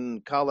Shamrock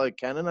and Carlo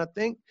Cannon, I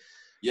think.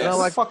 Yes. And I'm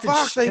like, fuck did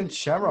fuck, Ken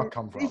Shamrock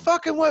come he from?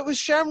 fucking worked with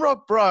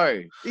Shamrock,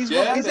 bro. He's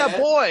Yeah, our man.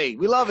 boy.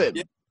 We love him.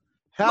 Yeah.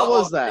 How Oh,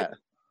 was that?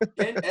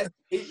 Ken,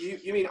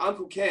 you mean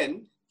Uncle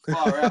Ken?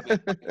 Far out,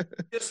 man.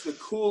 Just the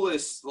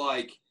coolest,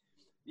 like,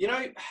 you know,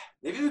 have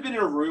you ever been in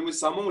a room with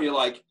someone where you're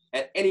like,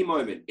 at any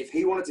moment, if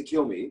he wanted to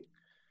kill me,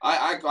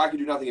 I could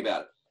do nothing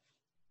about it.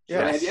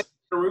 Yeah. Have you ever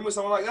been in a room with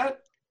someone like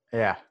that?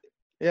 Yeah.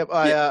 Yep,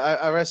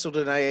 I wrestled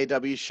an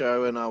AAW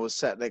show and I was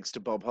sat next to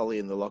Bob Holly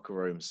in the locker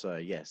room. So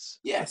yes,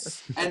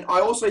 Yes. And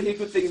I also hear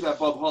good things about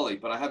Bob Holly,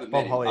 but I haven't met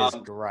Bob him. Holly is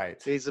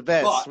great. he's the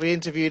best. But- We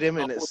interviewed him,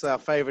 and it's our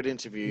favorite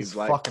interview. He's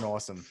Like, fucking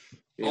awesome.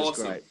 he was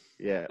Awesome. great.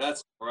 Yeah,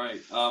 That's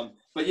great.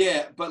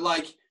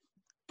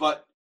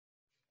 But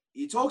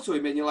you talk to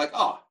him and you're like,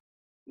 oh,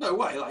 no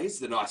way, like he's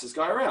the nicest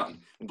guy around.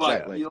 But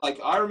exactly. you're like,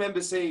 I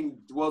remember seeing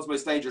The World's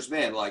Most Dangerous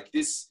Man, like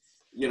this,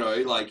 you know,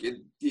 like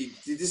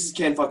this is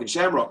Ken fucking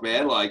Shamrock,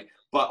 man. Like,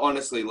 but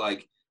honestly,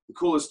 like the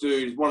coolest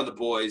dude, one of the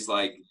boys,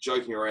 like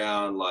joking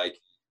around, like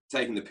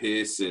taking the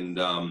piss, and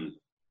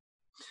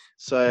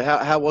So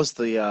how was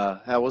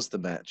the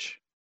match?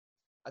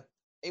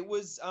 It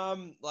was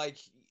like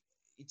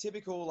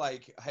typical,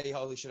 like, hey,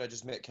 holy shit, I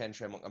just met Ken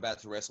Shamrock. I'm about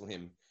to wrestle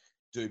him.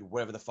 Dude,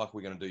 whatever the fuck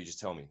we're going to do, just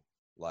tell me.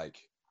 Like,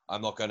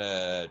 I'm not going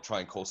to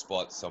try and call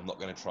spots. I'm not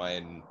going to try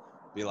and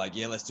be like,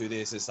 yeah, let's do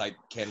this. It's like,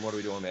 Ken, what are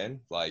we doing, man?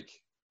 Like,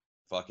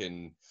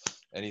 fucking...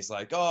 And he's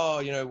like, oh,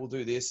 you know, we'll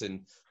do this.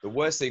 And the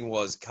worst thing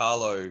was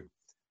Carlo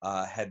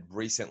had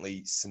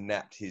recently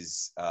snapped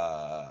his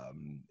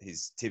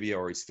tibia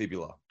or his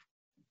fibula.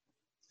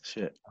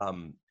 Shit.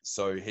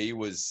 So he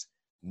was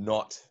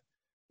not,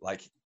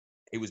 like,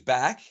 he was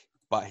back,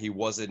 but he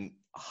wasn't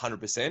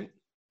 100%.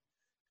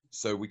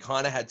 So we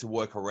kind of had to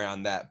work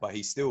around that, but he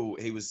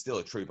was still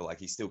a trooper.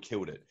 Like, he still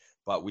killed it.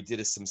 But we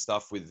did some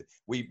stuff with,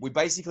 we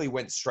basically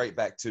went straight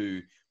back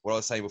to what I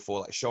was saying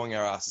before, like showing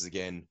our asses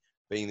again,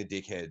 being the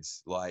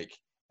dickheads, like,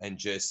 and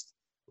just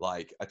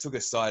like, I took a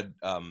side,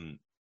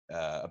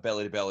 a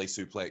belly to belly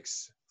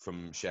suplex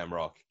from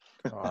Shamrock.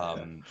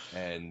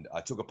 And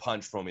I took a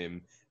punch from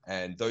him,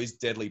 and those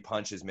deadly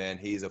punches, man,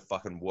 he's a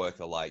fucking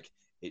worker. Like,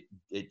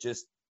 it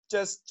just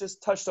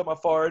touched on my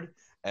forehead,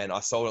 and I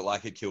sold it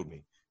like it killed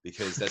me,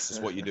 because that's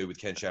just what you do with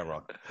Ken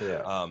Shamrock.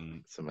 Yeah.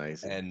 It's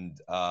amazing.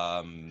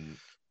 And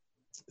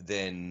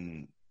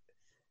then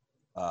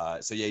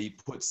so yeah, he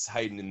puts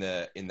Hayden in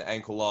the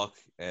ankle lock.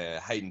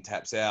 Hayden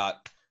taps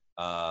out,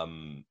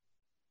 and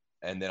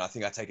then I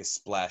think I take a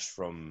splash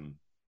from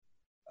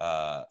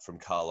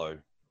Carlo.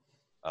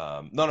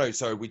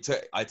 So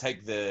I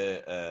take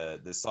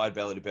the side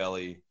belly to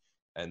belly,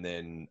 and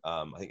then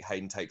I think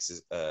Hayden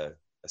takes a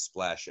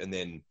splash, and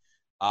then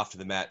after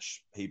the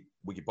match,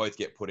 we could both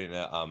get put in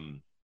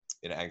an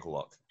ankle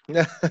lock.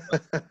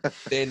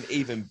 Then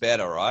even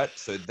better, right?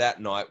 So that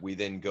night we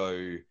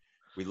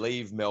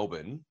leave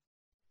Melbourne.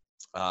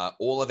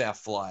 All of our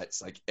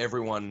flights, like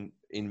everyone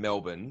in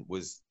Melbourne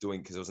was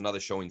doing, because there was another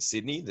show in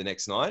Sydney the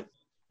next night.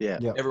 Yeah.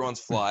 Yep. Everyone's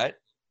flight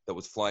that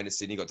was flying to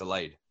Sydney got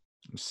delayed.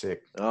 I'm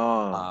sick.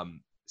 Oh.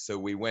 So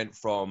we went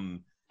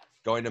from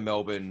going to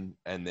Melbourne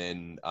and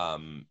then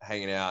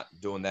hanging out,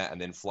 doing that,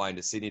 and then flying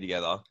to Sydney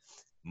together.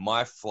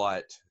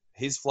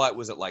 His flight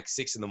was at like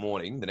 6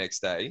 a.m. the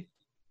next day.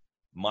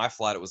 My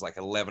flight, it was like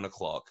 11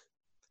 o'clock.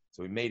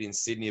 So we meet in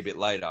Sydney a bit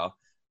later.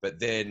 But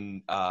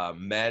then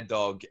Mad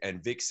Dog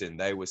and Vixen,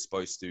 one was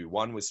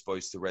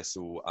supposed to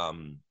wrestle,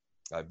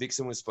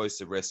 Vixen was supposed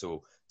to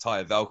wrestle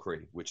Taya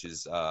Valkyrie, which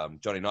is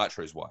Johnny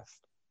Nitro's wife.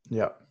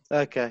 Yeah.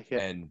 Okay. Yeah.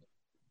 And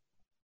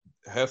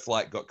her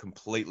flight got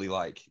completely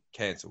like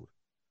cancelled.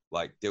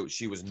 Like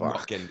she was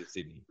not getting to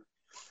Sydney.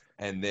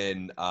 And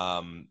then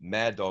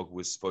Mad Dog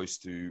was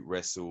supposed to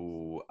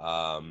wrestle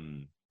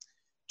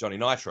Johnny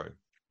Nitro.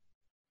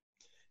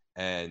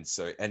 And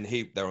so,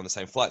 they're on the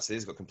same flight, so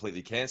these got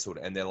completely cancelled,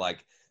 and they're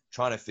like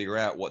trying to figure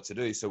out what to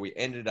do. So we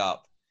ended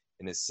up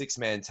in a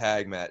 6-man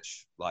tag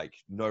match, like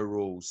no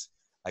rules,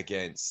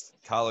 against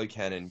Carlo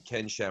Cannon,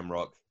 Ken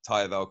Shamrock,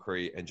 Taya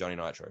Valkyrie, and Johnny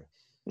Nitro.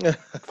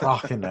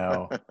 Fucking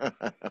hell.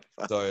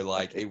 So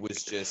like, it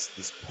was just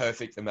this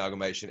perfect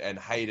amalgamation, and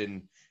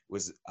Hayden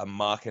was a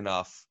mark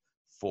enough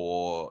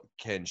for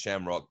Ken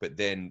Shamrock, but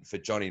then for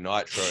Johnny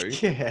Nitro,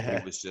 Yeah.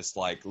 he was just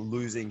like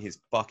losing his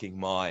fucking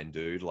mind,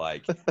 dude.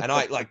 Like, and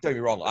I like, don't get me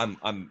wrong,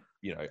 I'm,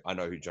 you know, I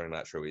know who Johnny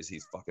Nitro is.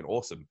 He's fucking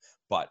awesome.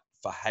 But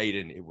for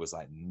Hayden, it was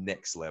like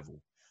next level.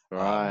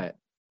 Right.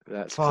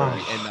 That's So great.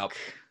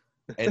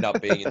 we end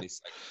up being in this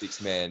like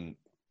 6-man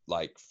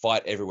like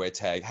fight everywhere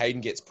tag.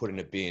 Hayden gets put in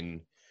a bin.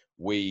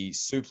 We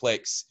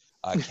suplex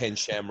Ken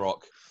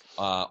Shamrock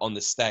on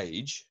the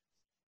stage.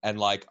 And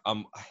like,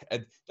 don't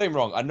get me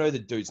wrong, I know the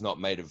dude's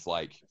not made of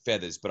like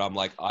feathers, but I'm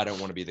like, I don't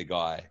want to be the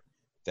guy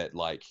that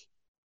like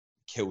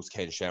kills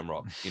Ken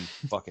Shamrock in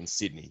fucking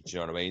Sydney. Do you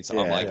know what I mean? So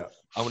I'm like,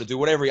 I want to do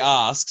whatever he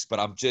asks, but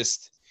I'm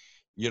just,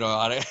 you know,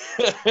 I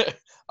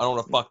don't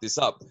want to fuck this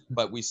up.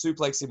 But we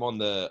suplex him on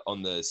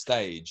the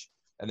stage,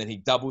 and then he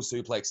double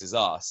suplexes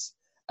us.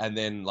 And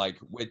then like,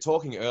 we're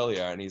talking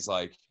earlier, and he's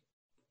like,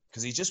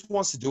 because he just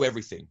wants to do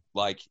everything.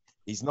 Like,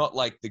 he's not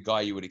like the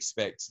guy you would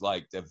expect,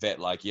 like the vet,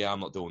 like, yeah,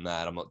 I'm not doing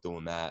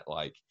that.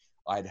 Like,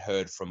 I'd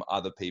heard from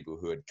other people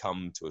who had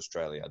come to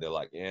Australia. They're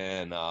like,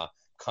 yeah, nah,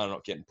 kind of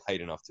not getting paid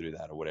enough to do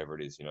that or whatever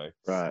it is, you know.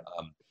 Right.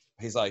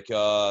 He's like,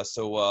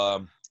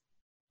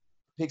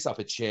 picks up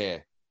a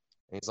chair.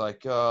 And he's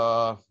like,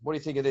 what do you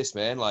think of this,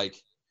 man? Like,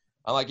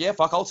 I'm like, yeah,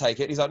 fuck, I'll take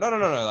it. He's like, no,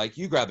 like,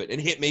 you grab it and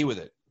hit me with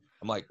it.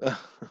 I'm like,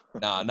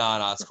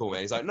 nah, it's cool,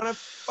 man. He's like, no,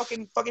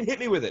 fucking hit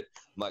me with it.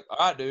 I'm like, all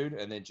right, dude.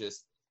 And then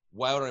just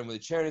wailed on him with a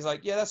chair. And he's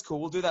like, yeah, that's cool.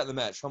 We'll do that in the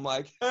match. I'm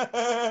like,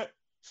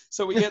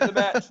 so we get the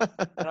match,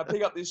 and I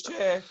pick up this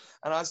chair,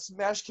 and I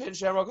smash Ken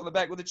Shamrock on the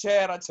back with a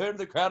chair, and I turn to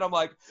the crowd. I'm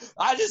like,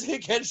 I just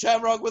hit Ken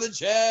Shamrock with a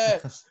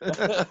chair.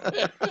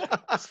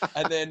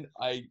 And then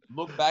I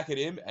look back at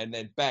him, and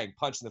then bang,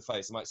 punch in the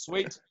face. I'm like,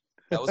 sweet,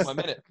 that was my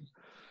minute.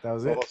 That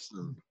was it.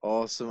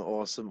 Awesome.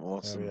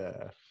 Oh,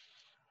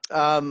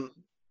 yeah.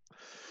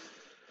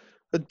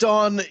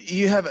 Don,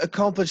 you have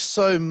accomplished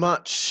so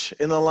much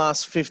in the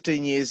last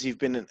 15 years. You've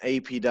been an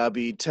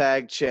APW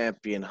tag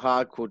champion,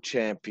 hardcore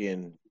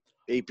champion,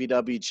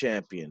 APW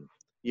champion.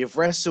 You've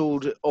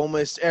wrestled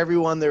almost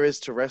everyone there is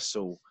to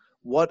wrestle.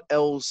 What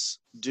else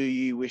do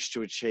you wish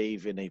to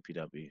achieve in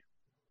APW?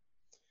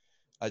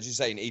 Did you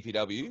say in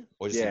EPW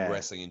or just in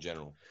wrestling in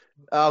general?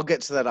 I'll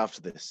get to that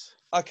after this.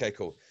 Okay,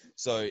 cool.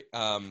 So,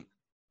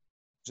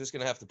 just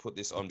gonna have to put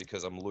this on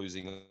because I'm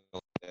losing. I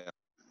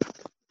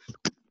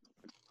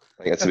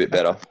think that's a bit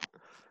better.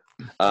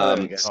 Oh,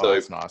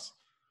 that's nice.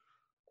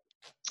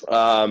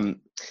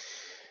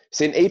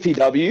 So in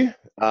EPW,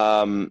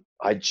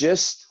 I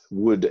just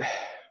would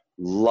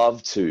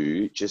love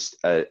to just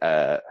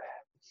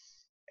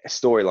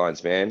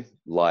storylines, man.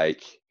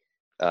 Like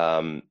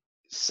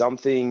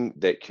something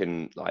that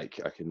can, like,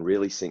 I can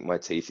really sink my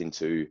teeth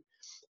into.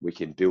 We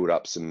can build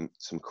up some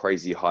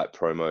crazy hype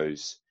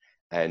promos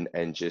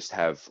and just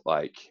have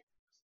like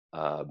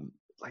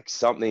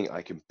something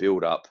I can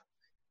build up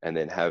and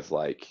then have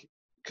like,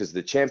 because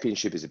the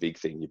championship is a big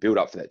thing. You build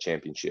up for that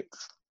championship,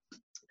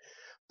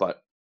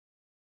 but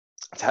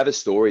to have a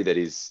story that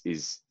is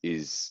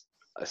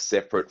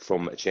separate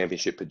from a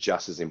championship, but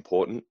just as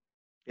important.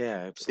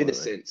 Yeah, absolutely. In a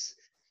sense,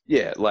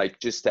 yeah, like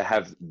just to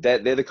have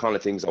that. They're the kind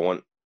of things I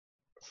want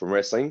from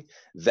wrestling.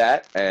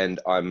 That, and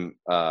I'm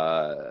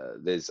I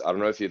don't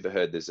know if you've ever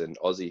heard. There's an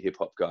Aussie hip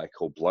hop guy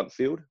called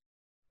Bluntfield.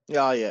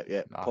 Yeah,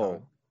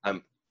 Paul.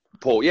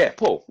 Paul, yeah,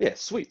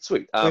 sweet.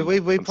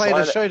 We played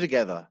a show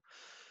together.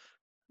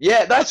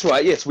 Yeah, that's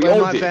right. Yes, we when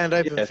all my did. band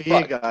opened for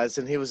you guys,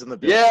 and he was in the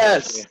building.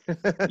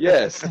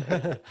 Yes.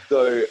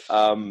 So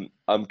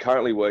I'm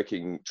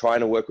currently trying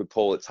to work with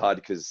Paul. It's hard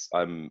because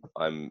I'm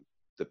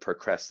the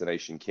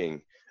procrastination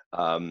king.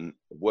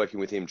 Working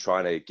with him,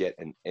 trying to get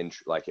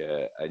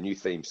a new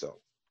theme song.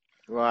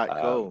 Right,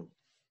 cool.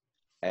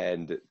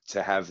 And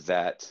to have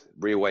that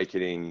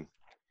reawakening,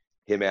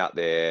 him out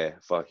there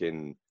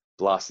fucking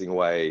blasting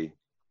away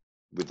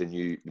with the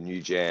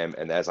new jam,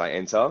 and as I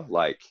enter,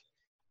 like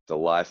the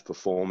live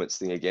performance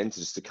thing again,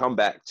 to come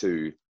back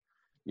to,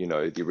 you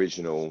know, the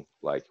original,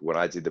 like when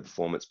I did the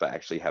performance, but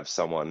actually have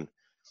someone,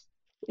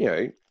 you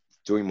know,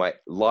 doing my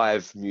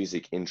live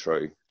music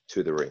intro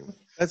to the ring.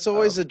 That's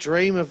always a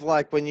dream of,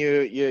 like, when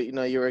you're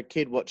a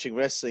kid watching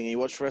wrestling, and you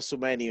watch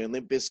WrestleMania and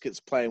Limp Bizkit's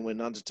playing when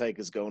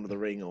Undertaker's going to the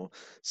ring, or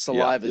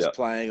Saliva's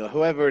playing, or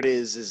whoever it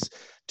is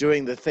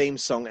doing the theme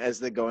song as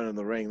they're going in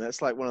the ring.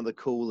 That's like one of the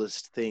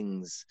coolest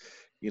things,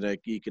 you know,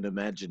 you can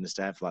imagine, is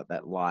to have like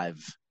that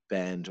live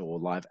band or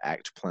live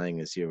act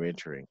playing as you're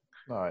entering.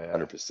 Oh yeah,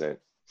 100%.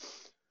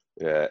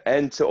 Yeah,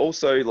 and to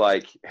also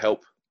like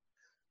help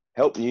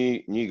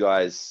new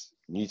guys,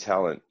 new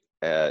talent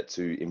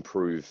to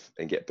improve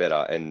and get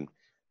better, and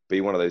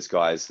be one of those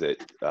guys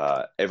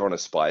that everyone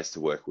aspires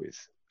to work with.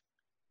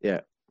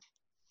 Yeah.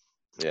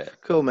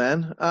 Cool,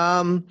 man.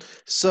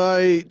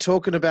 So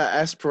talking about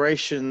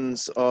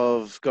aspirations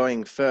of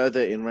going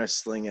further in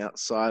wrestling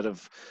outside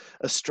of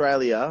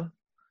Australia,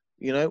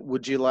 you know,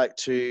 would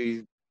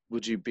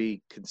you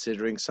be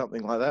considering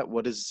something like that?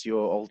 What is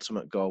your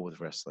ultimate goal with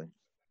wrestling?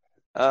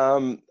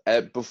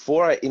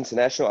 Before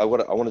international, I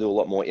want to do a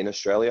lot more in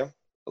Australia.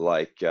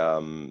 Like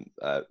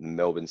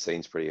Melbourne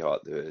scene's pretty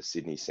hot. The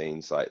Sydney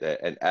scene's like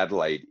that, and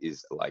Adelaide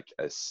is like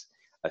a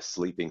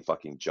sleeping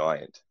fucking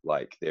giant.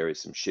 Like there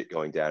is some shit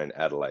going down in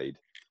Adelaide,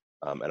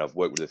 and I've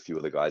worked with a few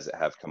of the guys that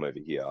have come over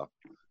here.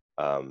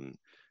 And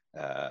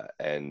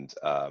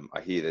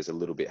I hear there's a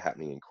little bit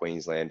happening in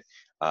Queensland.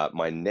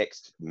 My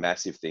next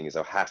massive thing is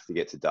I have to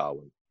get to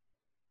Darwin,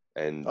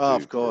 and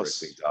of course,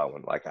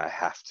 Darwin. Like I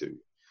have to,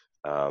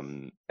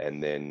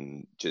 and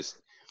then just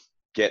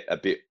get a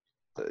bit.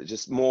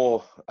 Just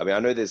more, I mean, I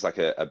know there's like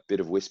a bit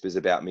of whispers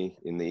about me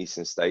in the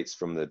eastern states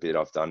from the bit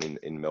I've done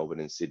in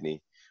Melbourne and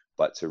Sydney,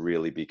 but to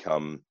really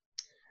become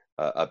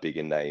a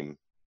bigger name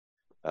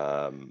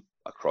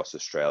across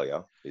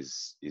Australia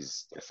is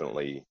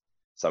definitely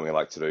something I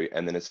like to do.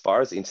 And then as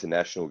far as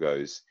international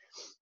goes,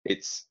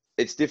 it's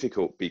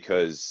difficult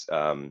because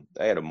I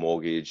had a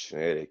mortgage,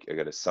 I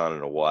got a son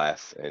and a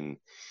wife, and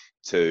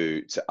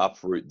to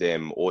uproot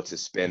them or to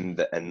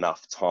spend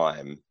enough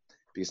time,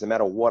 because no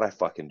matter what I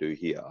fucking do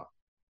here,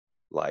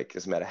 like,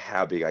 doesn't matter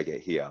how big I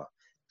get here,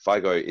 if I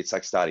go, it's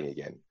like starting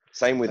again.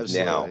 Same with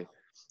Absolutely. now.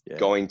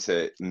 going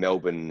to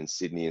Melbourne and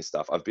Sydney and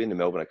stuff. I've been to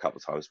Melbourne a couple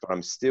of times, but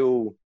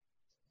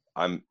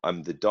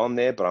I'm the Don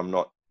there, but I'm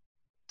not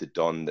the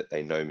Don that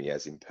they know me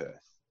as in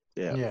Perth.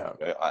 Yeah. You know,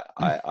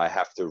 I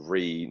have to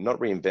not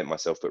reinvent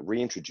myself, but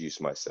reintroduce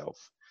myself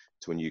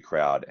to a new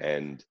crowd.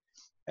 And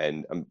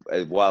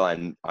while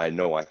I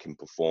know I can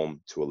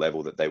perform to a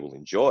level that they will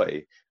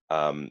enjoy,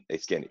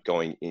 it's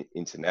going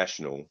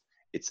international.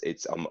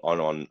 I'm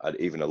on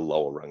even a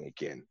lower rung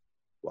again.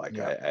 Like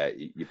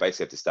you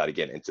basically have to start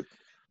again, and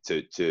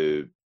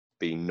to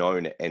be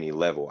known at any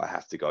level, I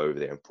have to go over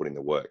there and put in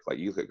the work. Like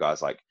you look at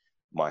guys like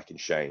Mike and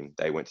Shane,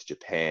 they went to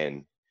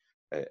Japan.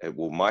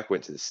 Well, Mike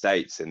went to the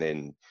States and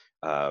then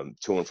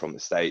to and from the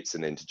States,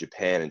 and then to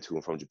Japan and to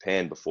and from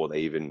Japan before they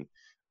even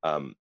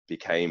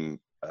became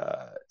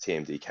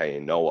TMDK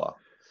and Noah,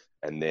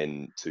 and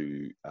then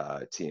to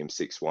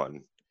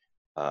TM61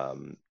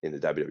 in the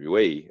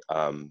WWE.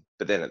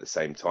 But then at the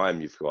same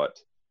time, you've got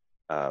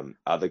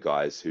other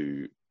guys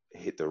who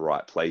hit the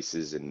right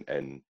places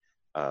and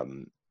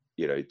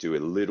you know, do a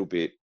little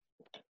bit,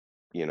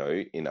 you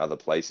know, in other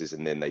places,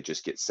 and then they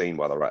just get seen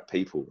by the right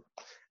people,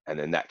 and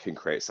then that can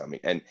create something.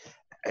 And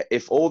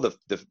if all the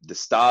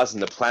stars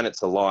and the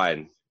planets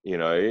align, you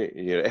know,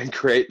 and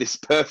create this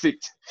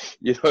perfect,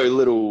 you know,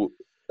 little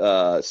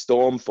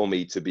storm for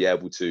me to be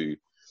able to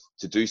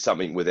do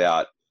something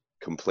without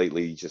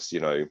completely just, you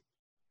know,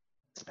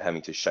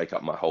 having to shake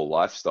up my whole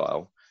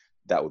lifestyle,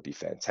 that would be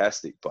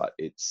fantastic. But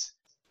it's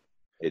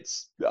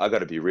I got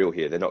to be real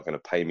here. They're not going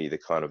to pay me the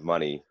kind of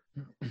money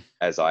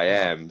as I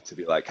am to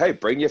be like, hey,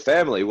 bring your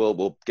family.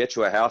 We'll get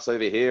you a house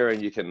over here,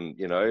 and you can,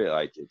 you know,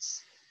 like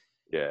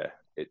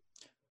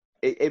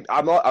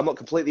I'm not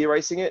completely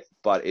erasing it,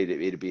 but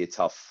it'd be a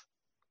tough,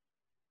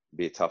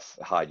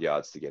 hard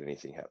yards to get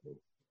anything happening.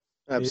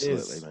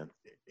 Absolutely, man.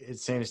 It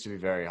seems to be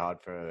very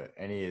hard for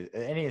any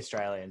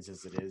Australians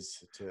as it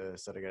is to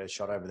sort of get a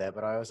shot over there.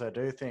 But I also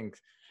do think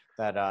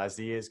that as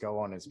the years go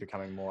on, it's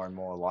becoming more and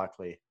more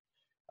likely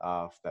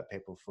that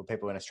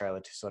people in Australia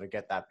to sort of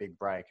get that big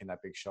break and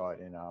that big shot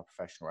in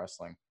professional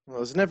wrestling. Well,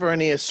 there's never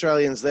any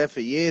Australians there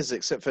for years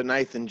except for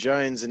Nathan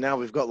Jones, and now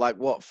we've got like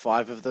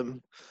 5 of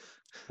them.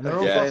 And they're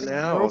all there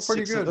now, they're all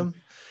pretty 6 good. of them.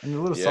 And a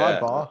little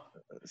sidebar.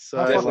 So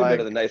definitely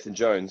better than Nathan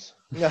Jones.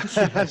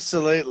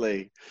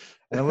 Absolutely.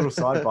 And a little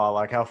sidebar,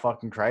 like how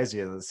fucking crazy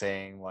is it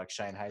seeing like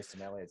Shane Haste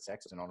and Elliot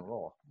Sexton on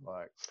Raw,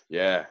 like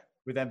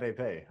with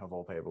MVP of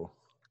all people.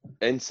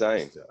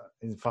 Insane.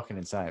 It's fucking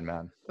insane,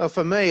 man. Well,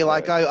 for me,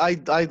 like I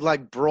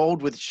like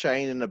brawled with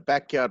Shane in a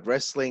backyard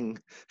wrestling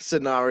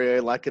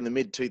scenario, like in the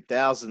mid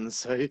 2000s.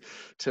 So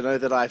to know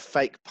that I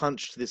fake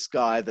punched this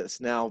guy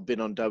that's now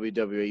been on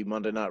WWE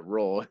Monday Night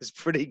Raw is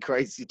pretty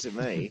crazy to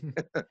me.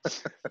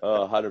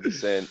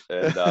 100%.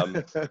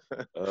 And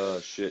oh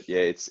shit,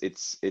 yeah, it's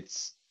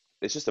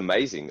just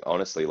amazing,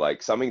 honestly.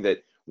 Like something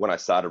that when I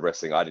started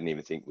wrestling, I didn't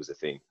even think was a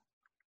thing.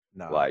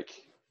 No, like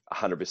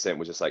 100%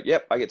 was just like,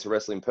 yep, I get to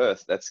wrestle in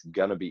Perth. That's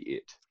gonna be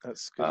it.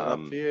 That's good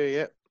enough for you,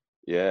 yeah.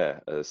 Yeah.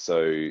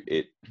 So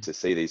to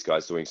see these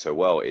guys doing so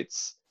well,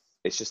 it's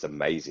just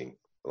amazing.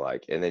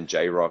 Like, and then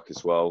J Rock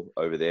as well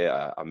over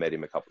there. I met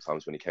him a couple of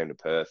times when he came to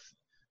Perth.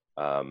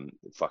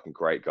 Fucking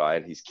great guy,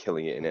 and he's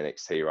killing it in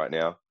NXT right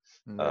now.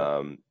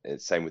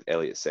 And same with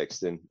Elliot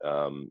Sexton.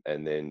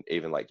 And then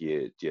even like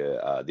the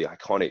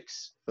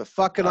Iconics. The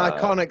fucking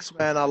Iconics,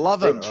 man. I love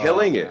them. They're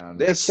killing it. Man.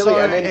 They're so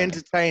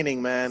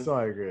entertaining, man.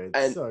 So good.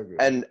 So good.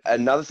 And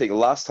another thing,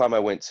 last time I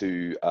went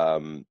to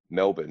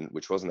Melbourne,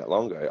 which wasn't that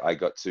long ago, I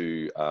got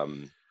to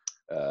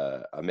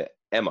I met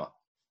Emma.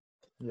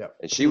 Yeah.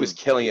 And she was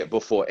killing it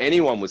before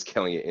anyone was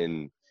killing it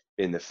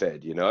in the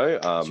Fed, you know?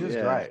 She was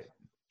great.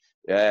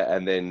 Yeah,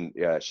 and then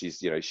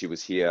she's, you know, she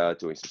was here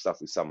doing some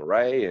stuff with Summer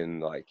Rae,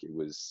 and like it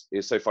was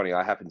so funny.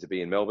 I happened to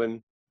be in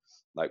Melbourne,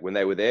 like when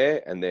they were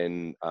there, and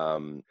then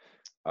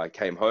I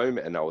came home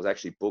and I was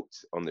actually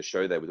booked on the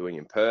show they were doing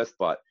in Perth,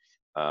 but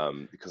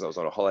because I was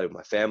on a holiday with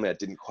my family, I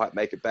didn't quite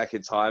make it back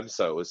in time.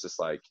 So it was just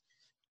like,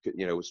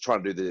 you know, was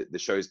trying to do the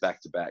shows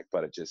back to back,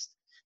 but it just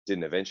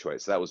didn't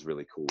eventuate. So that was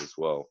really cool as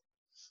well.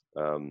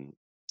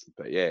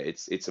 But yeah,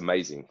 it's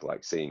amazing,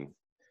 like seeing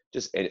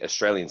just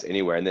Australians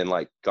anywhere, and then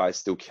like guys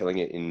still killing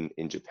it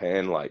in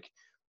Japan. Like,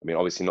 I mean,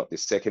 obviously not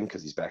this second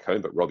because he's back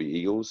home, but Robbie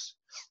Eagles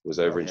was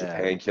over in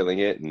Japan killing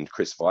it, and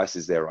Chris Weiss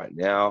is there right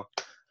now.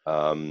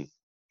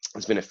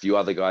 There's been a few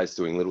other guys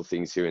doing little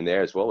things here and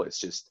there as well. It's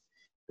just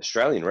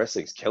Australian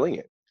wrestling's killing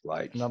it.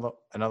 Like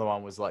another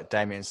one was like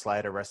Damian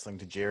Slater wrestling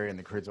Tajiri in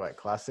the Cruiserweight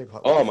Classic.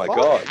 Like, oh my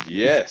god,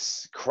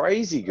 yes,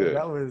 crazy good.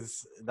 That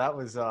was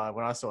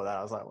when I saw that,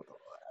 I was like,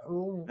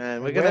 ooh,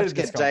 man, we're gonna have to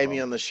get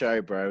Damien on the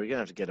show, bro. We're gonna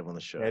have to get him on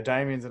the show. Yeah,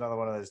 Damien's another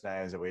one of those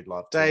names that we'd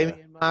love to.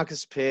 Damien,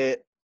 Marcus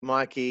Pitt,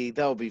 Mikey,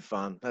 that'll be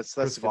fun. That's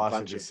a good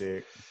bunch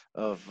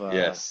of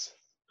yes.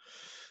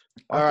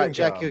 All right,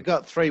 Jack, you've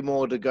got 3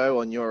 more to go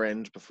on your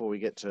end before we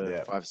get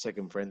to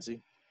 5-second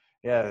frenzy.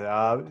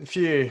 Yeah, a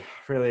few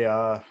really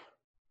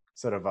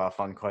sort of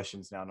fun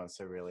questions now, not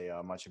so really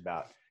much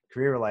about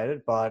career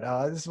related, but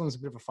this one's a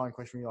bit of a fun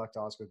question we like to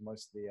ask with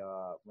most of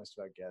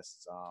our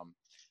guests.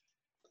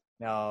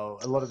 Now,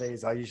 a lot of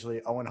these are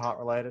usually Owen Hart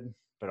related,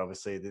 but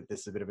obviously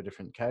this is a bit of a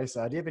different case.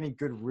 Do you have any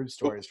good rib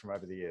stories from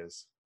over the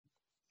years?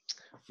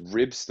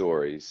 Rib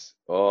stories.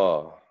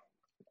 Oh,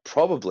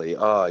 probably.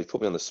 Oh, you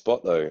put me on the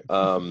spot though.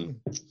 I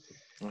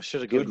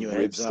should have given Good you a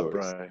rib heads up,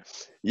 stories. bro.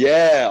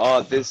 Yeah.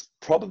 Oh, there's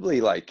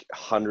probably like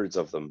hundreds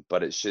of them,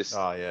 but it's just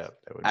Oh yeah,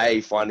 that would A,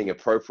 be. finding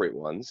appropriate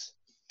ones,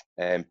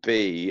 and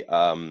B,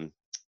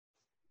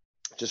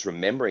 just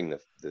remembering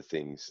the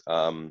things.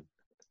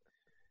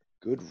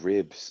 Good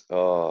ribs.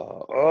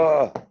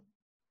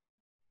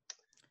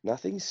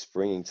 Nothing's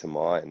springing to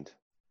mind.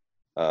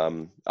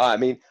 I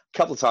mean, a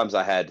couple of times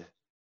I had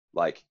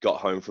like got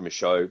home from a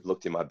show,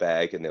 looked in my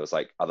bag, and there was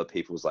like other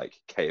people's like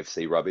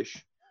KFC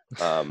rubbish.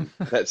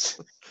 That's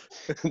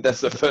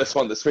the first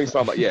one that springs to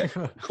mind. I'm like, yeah,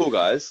 cool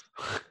guys,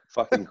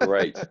 fucking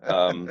great.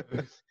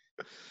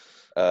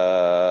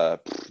 No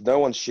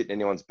one's shit in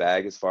anyone's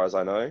bag as far as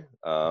I know.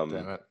 Damn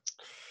it.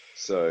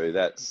 So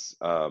that's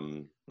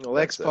Well,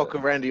 X-Pac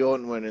and Randy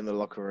Orton weren't in the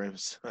locker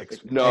rooms.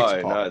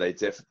 no, they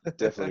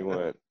definitely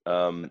weren't.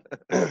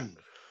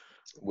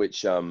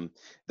 Which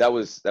that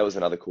was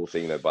another cool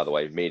thing though, by the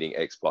way, meeting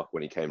X-Pac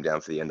when he came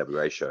down for the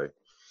NWA show.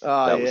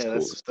 Oh That yeah, was cool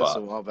that's as a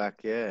fuck. while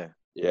back. Yeah.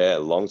 Yeah, a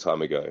long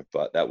time ago,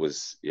 but that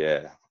was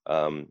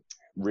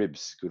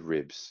ribs, good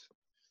ribs.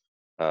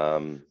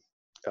 Oh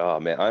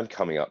man, I'm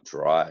coming up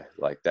dry.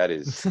 Like that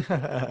is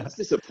that's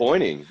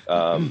disappointing.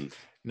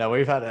 No,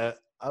 we've had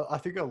I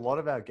think a lot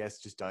of our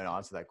guests just don't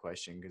answer that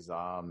question because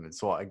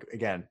it's like,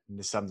 again,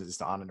 there's some that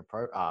just aren't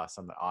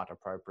some that aren't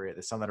appropriate.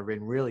 There's some that have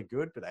been really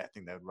good, but I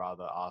think they'd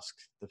rather ask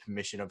the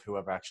permission of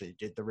whoever actually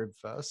did the rib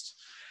first.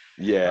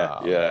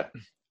 Yeah.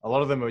 A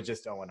lot of them were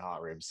just Owen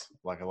Hart ribs,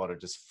 like a lot of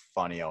just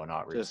funny Owen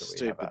Hart ribs. Just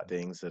that we have stupid had.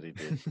 things that he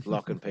did,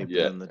 locking people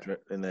Yeah.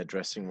 in their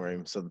dressing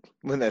room. So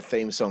when their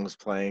theme song's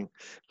playing,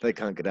 they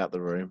can't get out the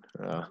room.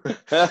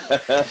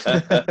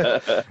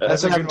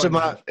 That's a good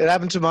one. It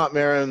happened to Mark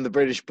Merrill and the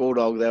British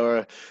Bulldog. They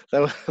were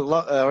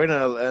in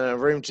a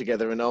room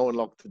together, and Owen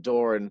locked the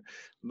door, and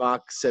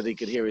Mark said he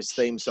could hear his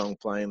theme song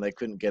playing. They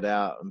couldn't get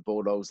out, and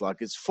Bulldog's like,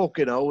 "It's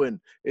fucking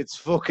Owen. It's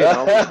fucking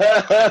Owen."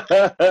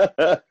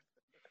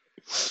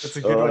 That's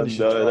a good one. You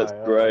should try. That's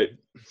great.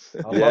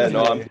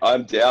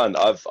 I'm down.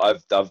 I've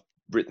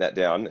written that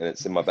down, and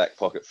it's in my back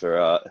pocket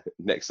for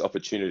next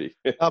opportunity.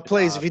 Oh,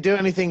 please, if you do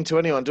anything to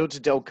anyone, do it to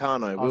Del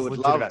Cano. We would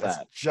love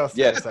that. Just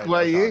Yes.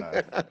 Were you?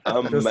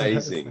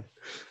 Amazing.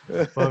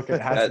 Fuck,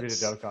 it has to be to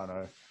Del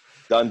Cano.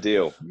 Done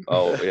deal.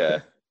 Oh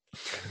yeah.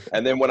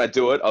 And then when I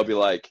do it, I'll be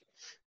like,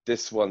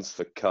 "This one's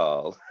for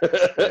Carl."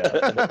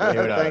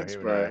 Thanks,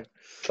 bro.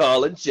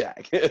 Carl and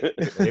Jack.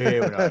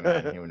 He'll know,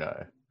 man. He'll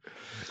know.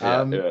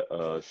 Yeah.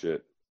 Oh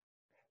shit.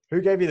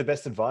 Who gave you the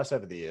best advice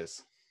over the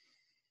years?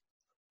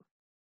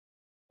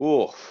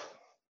 Oh,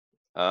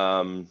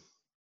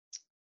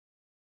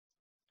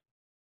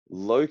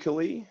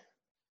 locally,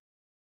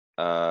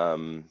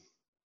 best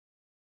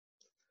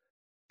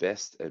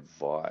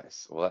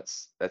advice. Well,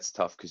 that's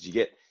tough because you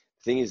get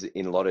thing is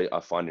in a lot of I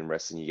find in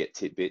wrestling you get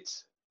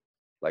tidbits,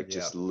 like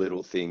just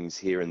little things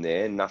here and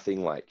there,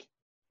 nothing like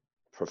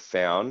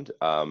profound.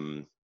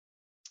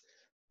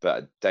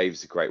 But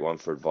Dave's a great one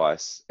for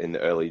advice. In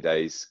the early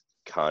days,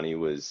 Carney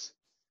was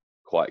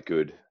quite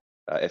good.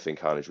 FN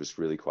Carnage was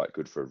really quite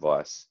good for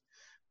advice.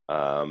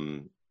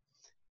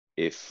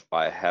 If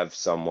I have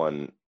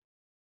someone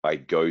I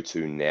go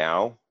to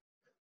now,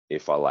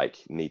 if I like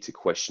need to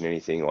question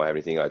anything or have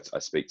anything, I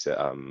speak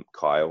to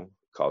Kyle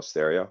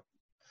Steria.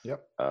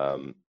 Yep.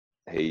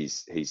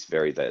 He's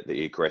very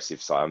the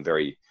aggressive side. I'm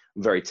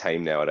very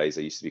tame nowadays.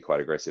 I used to be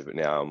quite aggressive, but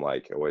now I'm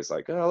like always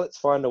like, oh, let's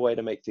find a way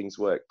to make things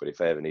work. But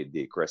if I ever need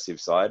the aggressive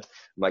side,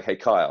 I'm like, hey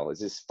Kyle, is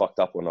this fucked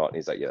up or not? And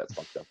he's like, yeah, that's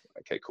fucked up.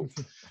 Okay, cool.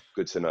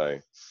 Good to know.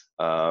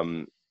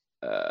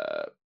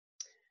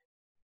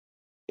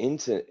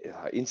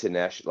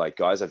 International, like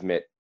guys I've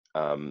met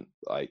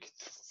like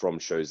from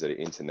shows that are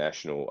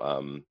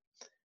international.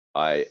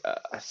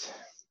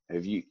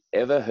 Have you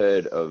ever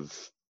heard of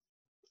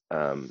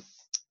I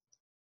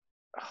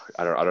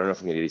don't know if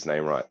I'm gonna get his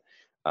name right.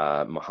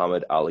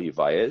 Muhammad Ali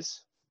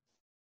Vaez.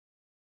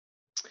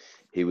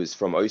 He was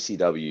from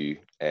OCW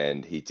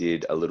and he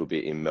did a little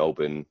bit in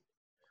Melbourne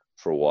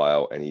for a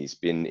while, and he's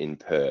been in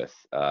Perth.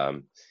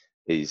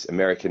 He's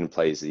American,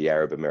 plays the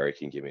Arab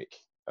American gimmick.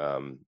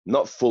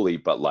 Not fully,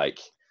 but like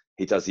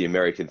he does the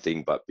American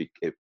thing, but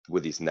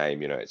with his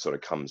name, you know, it sort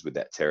of comes with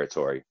that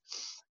territory.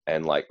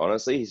 And like,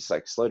 honestly, he's just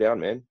like, slow down,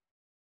 man.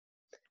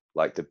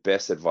 Like the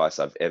best advice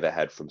I've ever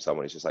had from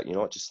someone is just like, you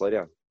know what, just slow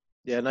down.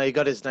 Yeah, no, you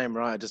got his name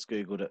right. I just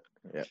Googled it.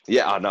 Yeah.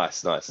 Yeah. Oh,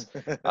 nice.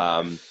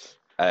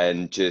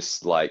 And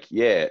just like,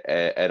 yeah.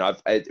 And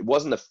it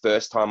wasn't the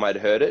first time I'd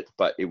heard it,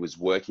 but it was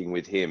working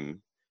with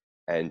him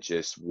and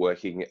just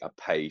working a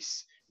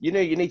pace. You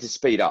know, you need to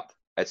speed up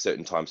at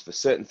certain times for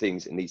certain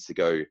things. You need to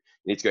go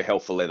hell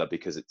for leather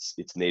because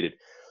it's needed.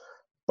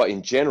 But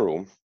in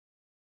general,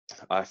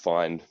 I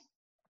find,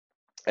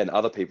 and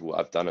other people,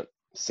 I've done it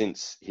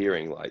since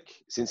hearing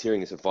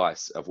this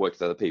advice, I've worked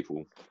with other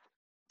people.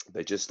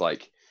 They just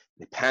like,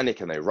 they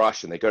panic and they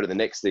rush and they go to the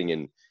next thing,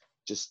 and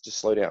just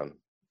slow down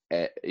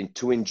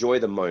to enjoy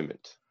the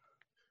moment.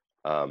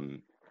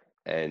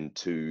 and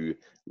to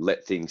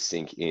let things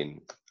sink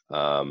in.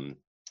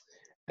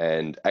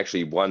 And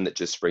actually, one that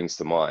just springs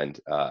to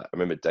mind, I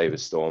remember David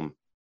Storm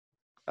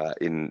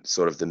in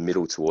sort of the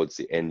middle towards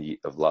the end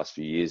of the last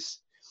few years.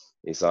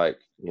 He's like,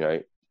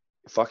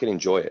 fucking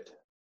enjoy it.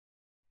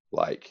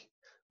 Like,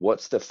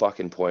 what's the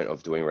fucking point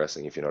of doing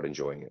wrestling if you're not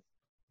enjoying it?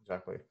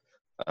 Exactly.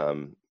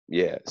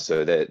 Yeah,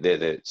 so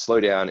they're slow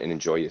down and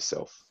enjoy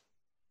yourself.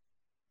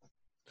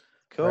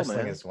 Cool, Wrestling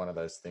man. is one of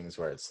those things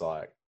where it's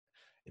like,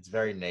 it's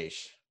very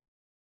niche.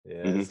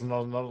 Yeah, Mhm. there's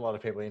not a lot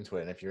of people into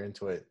it. And if you're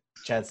into it,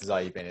 chances are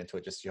you've been into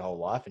it just your whole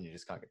life and you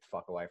just can't get the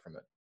fuck away from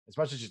it. As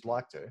much as you'd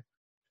like to,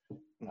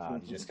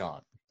 you just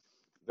can't.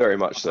 Very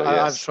much so, I've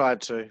yes.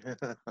 tried to.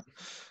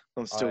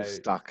 I'm still I-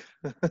 stuck.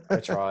 I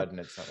tried and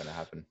it's not going to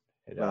happen.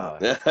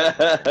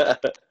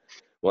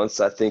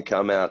 Once I think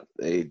I'm out,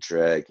 they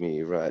drag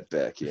me right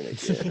back in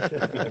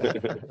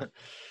again.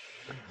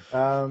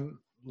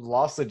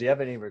 Lastly, do you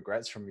have any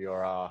regrets from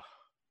your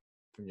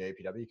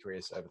EPW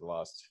careers over the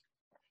last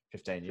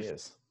 15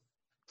 years?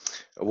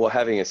 Well,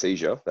 having a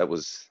seizure, that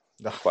was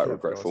quite Yeah,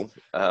 of course. regretful.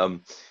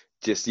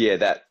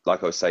 That,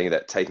 like I was saying,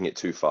 that taking it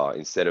too far,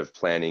 instead of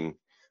planning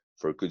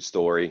for a good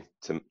story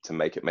to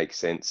make it make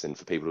sense and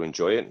for people to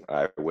enjoy it,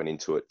 I went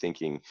into it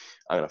thinking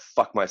I'm going to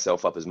fuck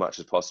myself up as much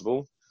as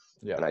possible.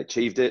 Yeah. And I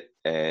achieved it,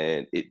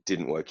 and it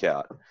didn't work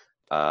out.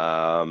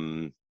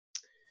 And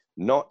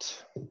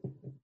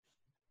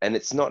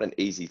it's not an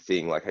easy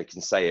thing. Like, I can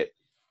say it,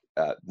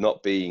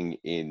 not being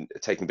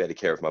taking better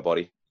care of my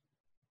body.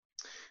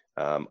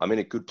 I'm in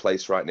a good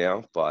place right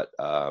now, but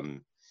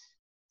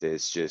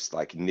there's just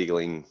like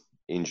niggling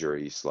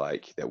injuries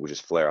like that will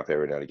just flare up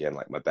every now and again,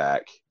 like my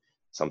back,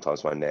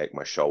 sometimes my neck,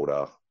 my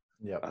shoulder.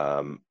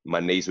 Yeah. My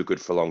knees were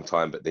good for a long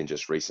time, but then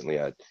just recently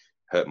I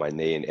hurt my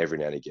knee, and every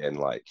now and again,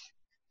 like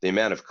the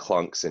amount of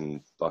clunks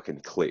and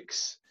fucking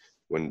clicks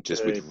when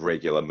just with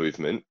regular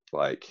movement,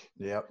 like,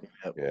 Yep.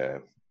 yeah.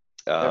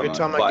 Every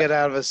time I get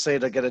out of a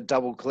seat, I get a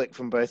double click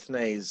from both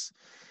knees.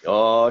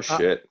 Oh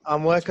shit!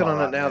 I'm working on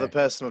Smart, it now, man. the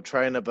personal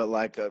trainer, but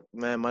like,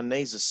 man, my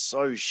knees are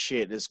so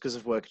shit. It's because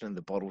of working in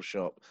the bottle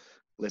shop,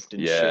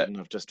 lifting shit, and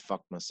I've just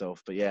fucked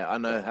myself. But yeah, I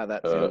know how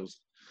that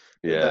feels.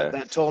 Yeah.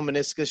 That torn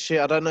meniscus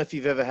shit. I don't know if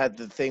you've ever had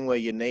the thing where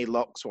your knee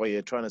locks while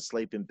you're trying to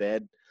sleep in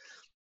bed,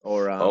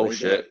 or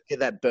you get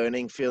that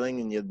burning feeling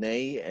in your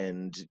knee,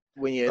 and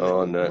when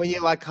you're when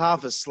you're like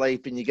half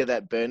asleep and you get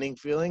that burning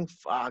feeling,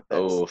 fuck,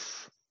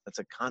 that's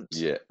a cunt.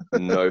 Yeah,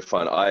 no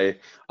fun. I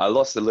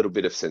lost a little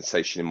bit of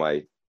sensation in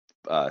my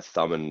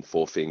thumb and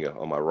forefinger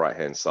on my right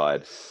hand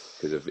side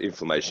because of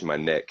inflammation in my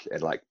neck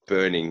and like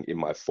burning in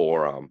my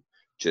forearm,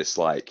 just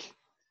like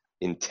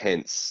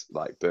intense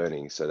like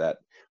burning.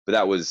 But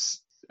that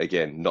was,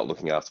 again, not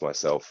looking after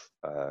myself.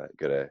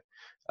 Gotta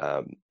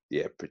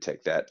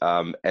protect that.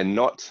 And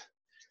not,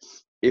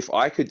 if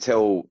I could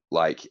tell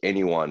like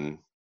anyone,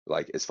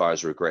 like as far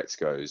as regrets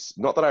goes,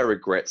 not that I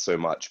regret so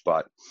much,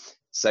 but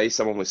say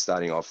someone was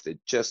starting off, they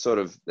sort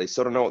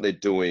of know what they're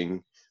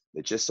doing,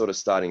 they're just sort of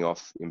starting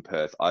off in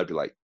Perth, I'd be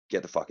like,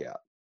 get the fuck out.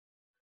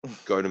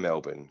 Go to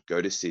Melbourne,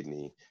 go to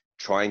Sydney,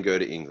 try and go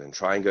to England,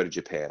 try and go to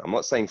Japan. I'm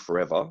not saying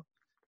forever,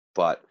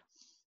 but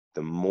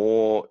the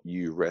more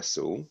you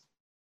wrestle,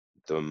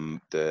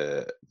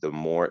 the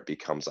more it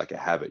becomes like a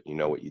habit. You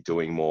know what you're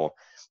doing more.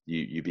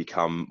 You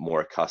become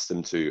more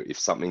accustomed to, if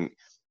something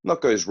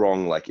not goes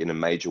wrong like in a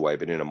major way,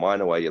 but in a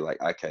minor way, you're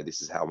like, okay,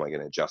 this is how am I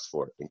going to adjust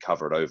for it and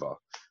cover it over.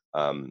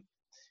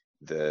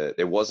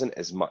 There wasn't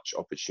as much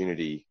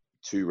opportunity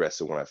to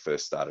wrestle when I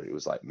first started. It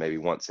was like maybe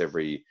once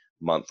every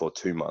month or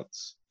 2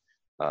 months.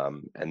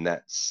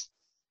 And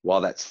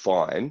while that's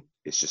fine,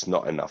 it's just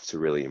not enough to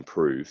really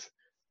improve.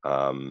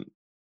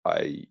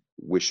 I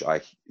wish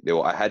I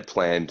had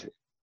planned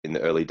in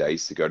the early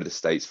days to go to the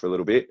States for a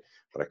little bit,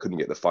 but I couldn't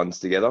get the funds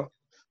together.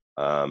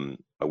 I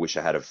wish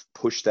I had have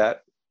pushed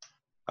that.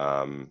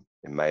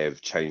 It may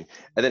have changed.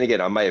 And then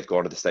again, I may have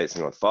gone to the States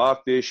and gone,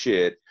 fuck this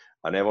shit,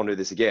 I never want to do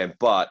this again.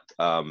 But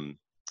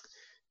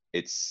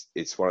it's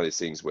one of those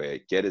things where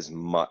get as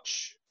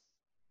much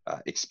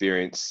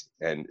experience,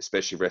 and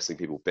especially wrestling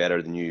people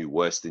better than you,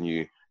 worse than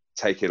you,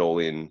 take it all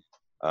in.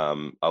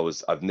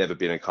 I've never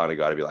been a kind of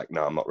guy to be like,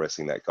 no, I'm not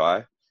wrestling that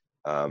guy.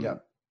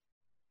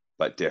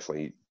 But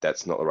definitely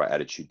that's not the right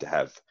attitude to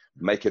have.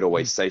 Make it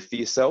always safe for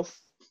yourself.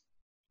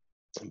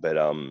 But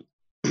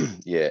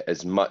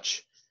as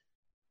much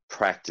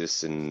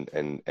practice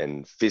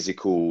and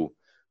physical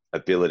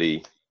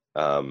ability,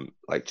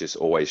 like just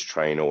always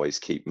train, always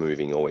keep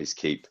moving, always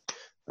keep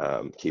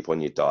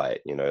on your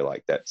diet,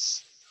 like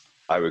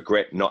I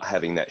regret not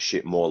having that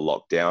shit more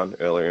locked down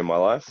earlier in my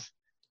life,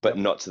 but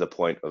not to the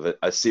point of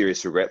a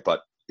serious regret,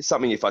 but it's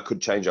something, if I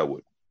could change, I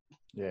would.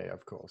 Yeah,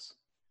 of course.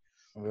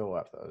 We all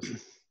have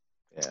those.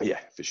 Yeah,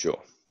 for sure.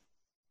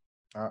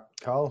 All right,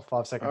 Carl,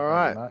 5 seconds. All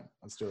right. Mate.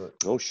 Let's do it.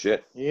 Oh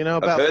shit. You know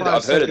about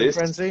I've heard of this.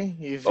 Frenzy?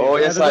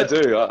 Yes, I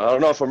do. I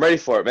don't know if I'm ready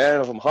for it, man.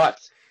 If I'm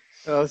hyped.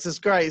 Oh, this is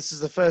great. This is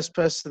the first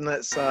person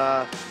that's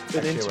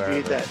been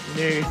interviewed that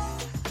knew,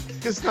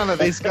 because none of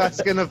these guys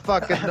are gonna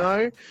fucking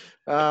know.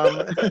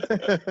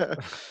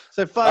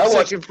 So 5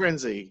 Second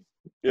Frenzy.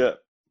 Yeah.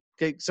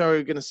 Okay, sorry,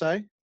 you're gonna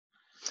say?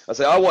 I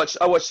say I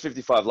watched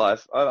 55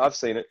 Live. I've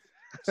seen it.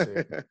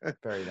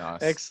 Very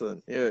nice.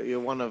 Excellent. You're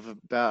one of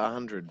about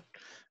 100.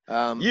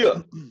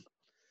 Yeah.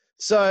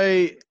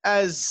 So,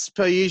 as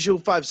per usual,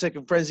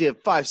 5-second frenzy. You have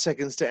 5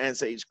 seconds to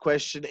answer each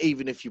question.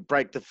 Even if you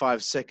break the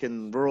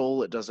 5-second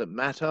rule, it doesn't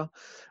matter.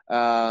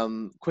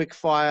 Quick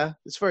fire.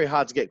 It's very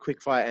hard to get quick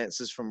fire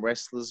answers from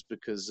wrestlers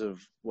because of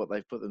what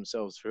they've put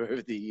themselves through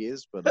over the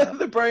years. But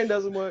The brain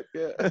doesn't work.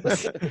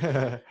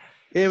 Yeah.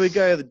 here we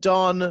go. The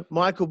Don,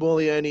 Michael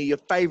Morleone, your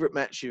favorite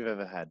match you've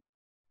ever had.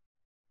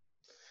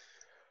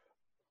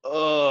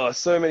 Oh,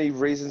 so many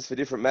reasons for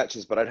different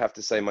matches, but I'd have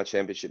to say my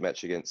championship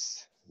match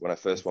against when I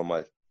first won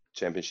my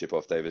championship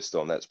off Davis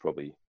Storm. That's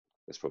probably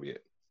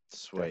it.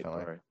 Sweet,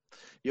 Definitely. bro.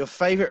 Your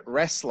favorite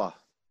wrestler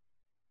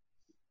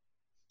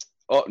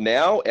Oh,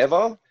 now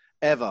ever?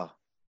 ever?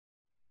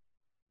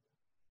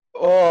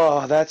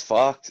 Oh, that's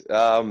fucked.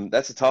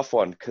 That's a tough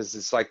one because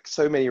it's like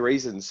so many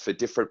reasons for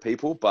different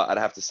people, but I'd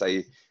have to say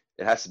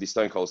it has to be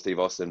Stone Cold Steve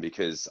Austin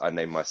because I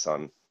named my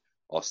son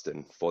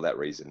Austin for that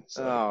reason.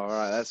 So Oh, all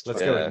right. That's Let's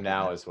fine. go Yeah. with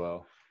now as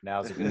well.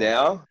 Now's a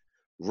good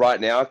right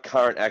now,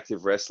 current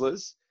active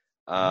wrestlers.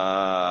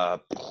 I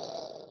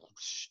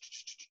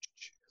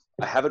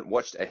haven't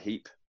watched a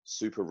heap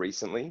super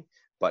recently,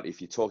 but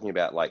if you're talking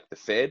about like the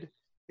Fed,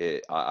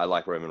 I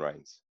like Roman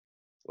Reigns.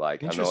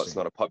 Like I know it's Interesting.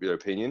 not a popular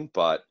opinion,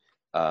 but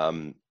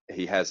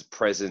he has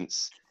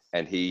presence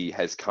and he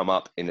has come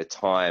up in a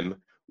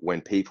time when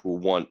people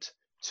want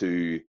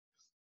to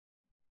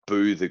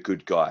boo the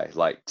good guy,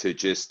 like to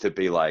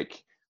be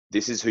like,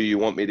 this is who you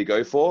want me to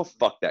go for?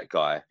 Fuck that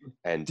guy.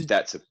 And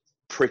that's a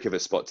prick of a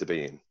spot to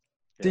be in.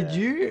 Did Yeah.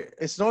 you?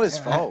 It's not his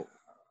fault.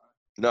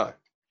 No.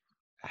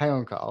 Hang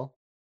on, Carl.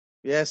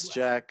 Yes,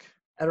 Jack.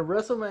 At a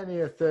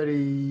WrestleMania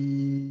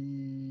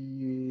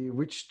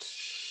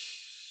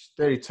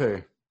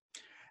 32.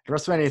 At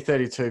WrestleMania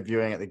 32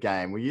 viewing at the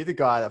game, were you the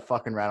guy that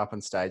fucking ran up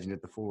on stage and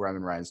did the full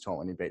Roman Reigns taunt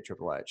when he beat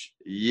Triple H?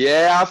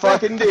 Yeah, I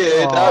fucking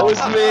did. That was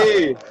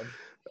me.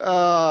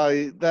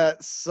 Oh,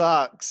 that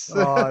sucks.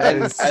 Oh, that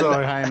is And-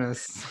 so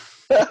heinous.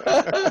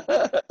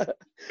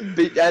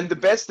 And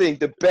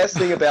the best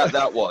thing about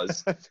that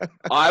was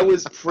I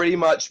was pretty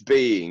much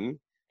being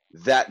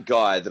that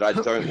guy that I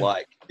don't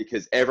like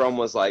because everyone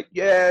was like,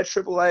 yeah,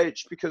 Triple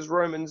H, because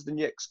Roman's the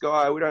next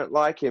guy. We don't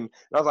like him. And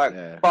I was like,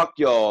 Yeah. fuck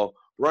y'all.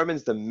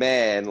 Roman's the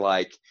man.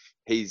 Like,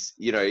 he's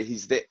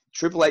the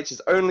Triple H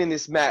is only in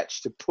this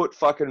match to put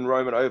fucking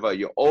Roman over.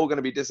 You're all going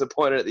to be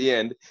disappointed at the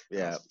end.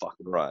 Yeah. That's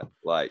fucking right.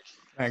 Like,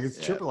 Man, 'cause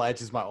Yeah. Triple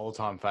H is my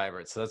all-time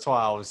favorite, so that's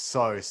why I was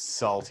so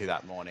salty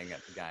that morning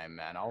at the game,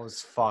 man. I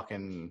was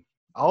fucking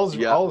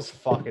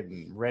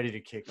ready to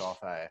kick off.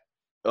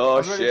 oh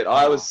I'm ready- shit,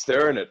 I was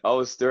stirring it.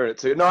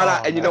 Too. No,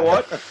 Oh, and you know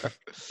man. what?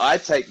 I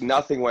take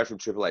nothing away from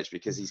Triple H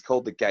because he's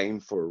called the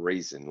game for a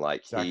reason.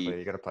 Like Exactly,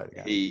 you got to play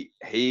the game.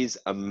 he's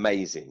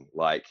amazing.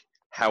 Like,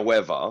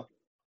 however,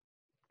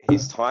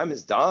 his time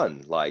is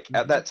done. Like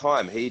at that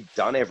time, he'd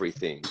done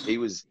everything. He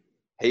was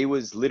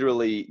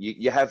literally.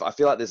 You have. I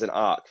feel like there's an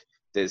arc.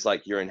 There's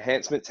like your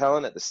enhancement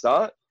talent at the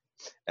start,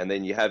 and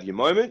then you have your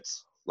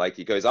moments. Like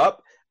it goes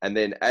up, and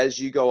then as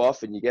you go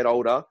off and you get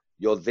older,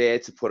 you're there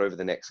to put over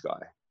the next guy.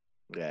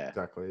 Yeah.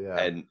 Exactly,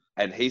 yeah.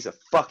 And he's a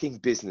fucking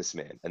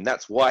businessman, and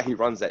that's why he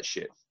runs that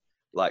shit.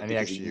 Like, And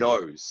because he actually-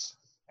 knows.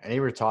 And he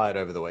retired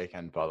over the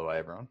weekend, by the way,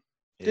 everyone.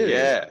 He, Did he?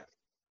 Yeah.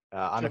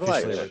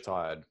 unofficially H.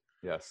 retired.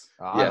 Yes.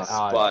 Yes,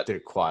 I but- did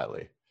it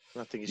quietly.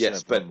 I think he should Yes,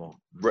 have but one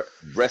more.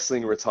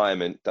 Wrestling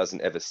retirement doesn't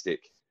ever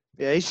stick.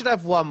 Yeah, he should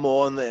have one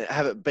more and then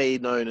have it be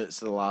known it's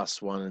the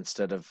last one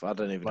instead of I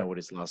don't even know what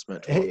his last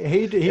match was. He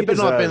It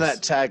better not have been deserves-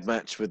 that tag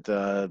match with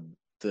the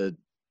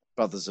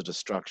Brothers of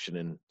Destruction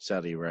in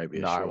Saudi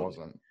Arabia. No, it surely.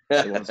 wasn't.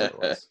 It wasn't. It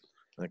was.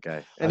 Okay.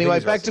 think Anyway,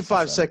 he's back to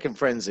wrestled since 5-second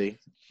frenzy.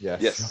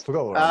 Yes. Yes. I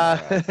forgot what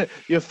I was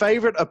Your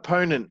favorite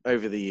opponent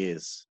over the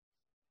years?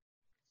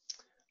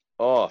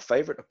 Oh,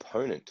 favorite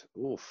opponent.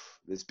 Oof.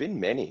 There's been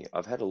many.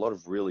 I've had a lot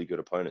of really good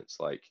opponents,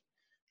 like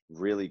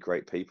really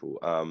great people.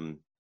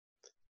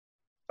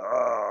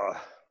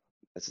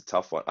 That's a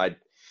tough one.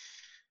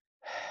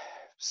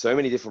 So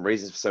many different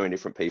reasons for so many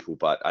different people,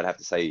 but I'd have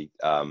to say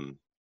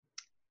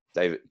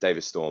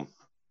Davis Storm,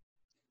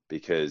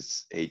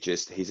 because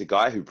he's a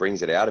guy who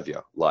brings it out of you.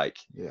 Like,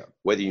 Yeah.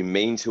 whether you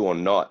mean to or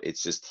not,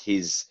 it's just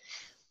his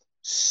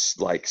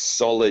like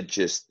solid,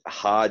 just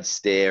hard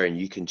stare, and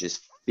you can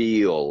just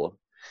feel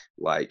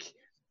like,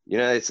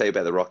 they say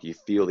about The Rock, you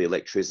feel the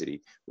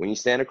electricity. When you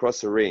stand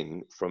across the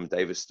ring from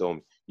Davis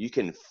Storm, you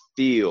can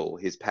feel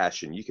his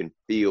passion. You can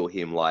feel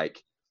him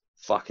like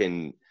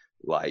fucking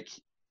like,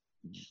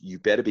 you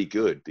better be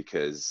good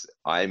because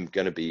I'm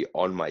going to be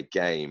on my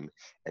game.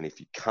 And if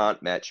you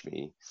can't match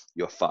me,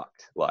 you're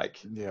fucked. Like,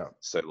 Yeah.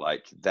 so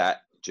like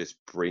that just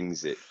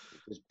brings it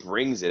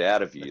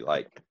out of you.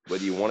 Like,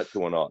 whether you want it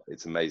to or not,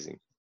 it's amazing.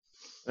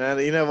 And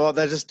you know what?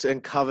 They just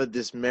uncovered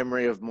this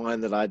memory of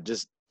mine that I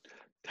just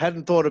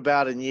hadn't thought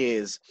about in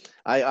years.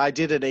 I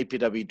did an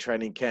EPW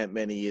training camp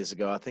many years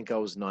ago. I think I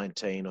was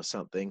 19 or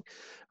something.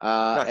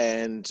 Nice.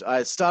 And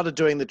I started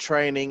doing the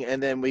training,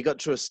 and then we got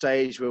to a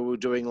stage where we were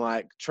doing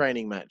like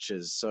training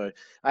matches. So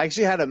I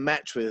actually had a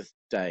match with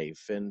Dave,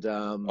 and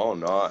Oh,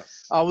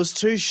 nice. I was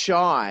too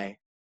shy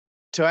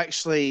to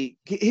actually.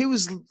 He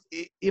was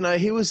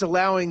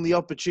allowing the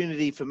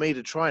opportunity for me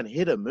to try and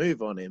hit a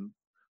move on him,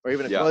 or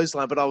even a Yeah.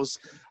 clothesline. But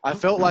I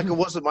felt like it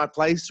wasn't my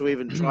place to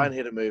even try and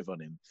hit a move on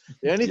him.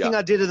 The only thing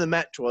I did in the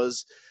match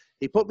was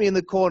he put me in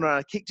the corner and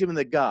I kicked him in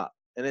the gut.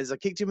 And as I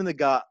kicked him in the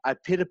gut, I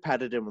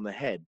pitter-patted him on the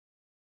head.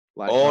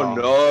 Like,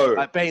 No.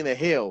 like being the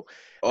heel.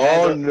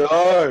 Oh, And,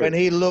 no. When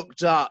he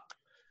looked up,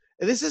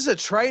 and this is a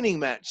training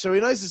match, so he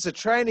knows it's a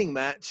training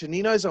match, and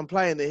he knows I'm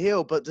playing the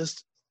heel, but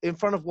just in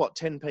front of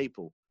 10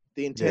 people,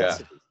 the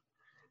intensity.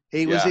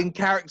 He was in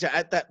character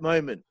at that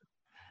moment.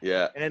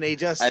 Yeah. And he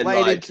just And,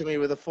 laid like- into me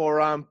with a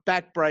forearm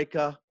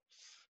backbreaker.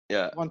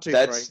 Yeah. 1, 2,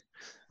 3.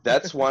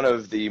 That's one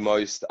of the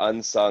most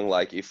unsung,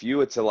 like, if you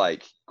were to,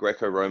 like,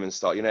 Greco-Roman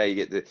style, you know,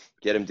 you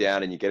get him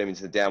down and you get him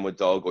into the downward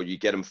dog, or you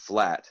get him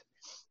flat.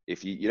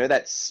 If you know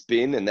that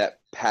spin and that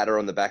patter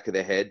on the back of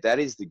their head, that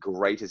is the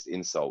greatest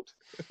insult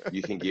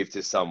you can give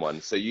to someone.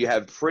 So you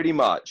have pretty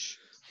much,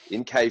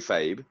 in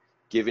kayfabe,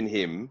 given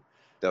him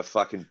the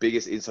fucking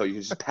biggest insult. You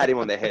can just pat him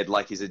on the head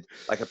like he's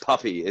like a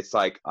puppy. It's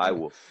like, I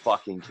will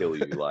fucking kill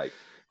you. Like,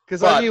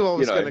 Because I but, knew what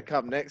was you know. going to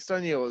come next. I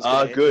knew what was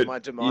going to good. my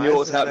demise. You knew what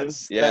was and happening?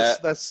 Yeah.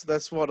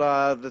 That's what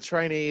the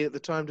trainee at the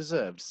time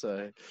deserved.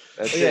 So,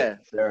 that's yeah.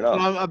 it. Fair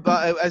enough.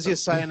 But as you're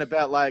saying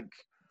about like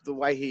the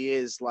way he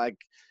is, like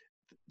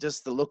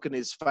just the look in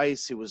his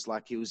face, he was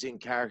in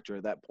character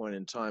at that point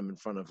in time in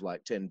front of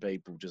like 10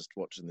 people just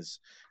watching this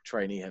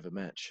trainee have a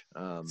match.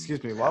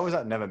 Excuse me, why was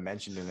that never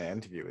mentioned in the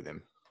interview with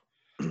him?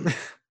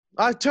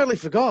 I totally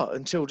forgot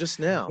until just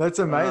now. That's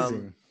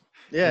amazing.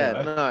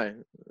 No.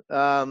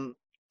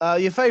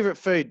 Your favorite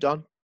food,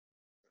 Don?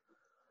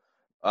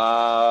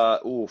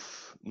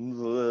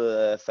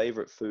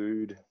 Favorite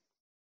food.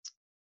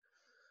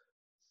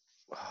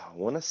 I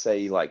want to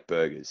say like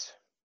burgers.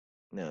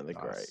 No, they're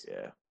Nice. great.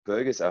 Yeah.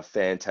 Burgers are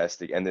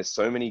fantastic, and there's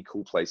so many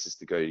cool places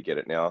to go to get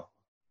it now.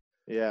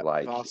 Yeah.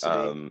 Like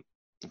Varsity.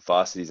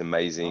 Varsity's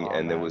amazing, Oh,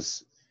 and there man.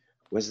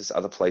 where's this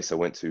other place I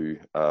went to?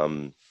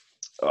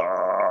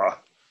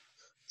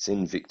 It's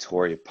in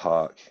Victoria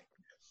Park.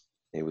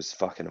 It was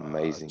fucking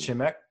amazing.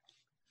 Chimek?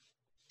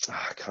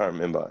 I can't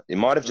remember. It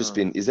might have just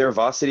been. Is there a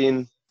Varsity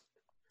in?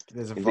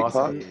 There's a In Vic Park?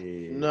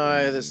 varsity.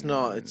 No, there's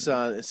not. It's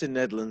in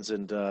Nedlands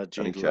and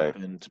Joondalup Okay.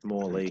 and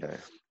Morley. Okay.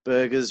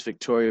 Burgers,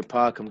 Victoria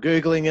Park. I'm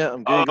googling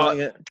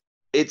it.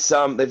 It's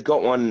they've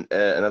got one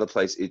another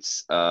place.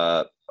 It's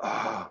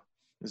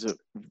Is it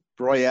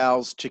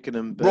Royale's Chicken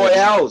and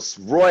Burgers?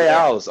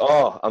 Royales.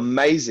 Oh,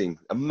 amazing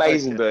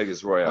Okay.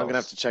 burgers, Royales. I'm gonna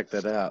have to check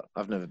that out.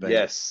 I've never been.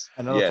 Yes.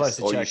 Another yes. place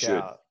to or you check should.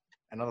 out.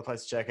 Another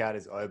place to check out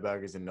is O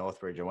Burgers in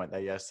Northbridge. I went there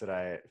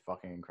yesterday.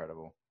 Fucking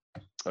incredible.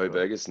 Oh,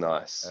 burgers,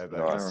 nice. Oh,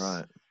 burgers. Nice. All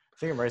right. I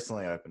think it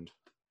recently opened.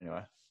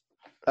 Anyway.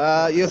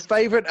 Your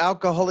favorite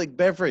alcoholic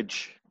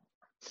beverage?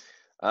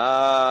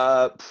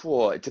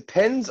 It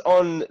depends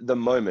on the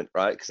moment,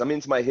 right? Because I'm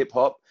into my hip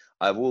hop.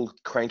 I will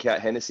crank out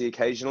Hennessy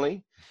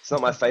occasionally. It's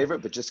not my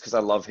favorite, but just because I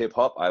love hip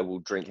hop, I will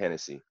drink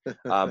Hennessy.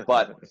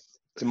 But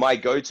to my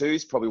go-to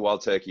is probably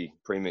Wild Turkey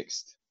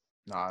pre-mixed.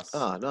 Nice.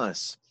 Ah,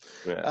 nice.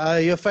 Yeah.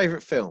 Your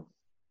favorite film?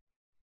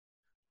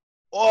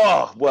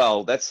 Oh,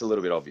 well, that's a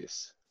little bit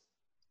obvious.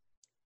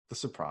 The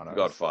Sopranos.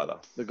 Godfather.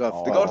 The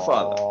Godfather. The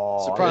Godfather.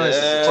 Sopranos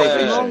is a Yeah. TV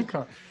show. Long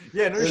con-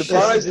 Yeah, no shit.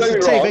 Sopranos, don't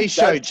It's get a me wrong, TV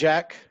show, that-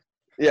 Jack.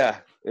 Yeah.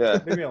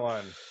 Leave me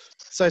alone.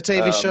 So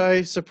TV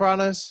show,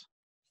 Sopranos.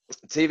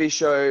 TV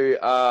show,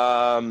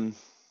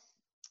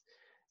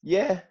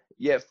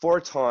 yeah, for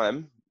a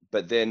time,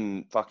 but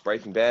then fuck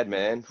Breaking Bad,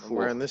 man. I'm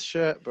wearing this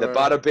shirt, The bro.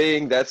 Bada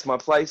Bing, that's my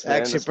place, man.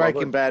 Actually, That's my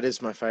Breaking hood. Bad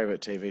is my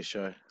favorite TV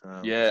show.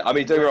 Yeah, I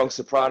mean, don't get me wrong,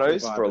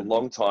 Sopranos for a Vibing.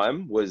 long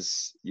time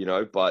was,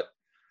 but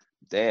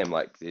damn,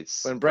 like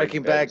it's When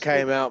Breaking Bad was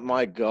came out,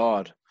 my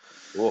God.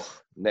 good. Oh,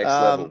 next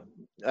level.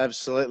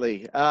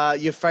 Absolutely.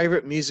 Your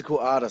favorite musical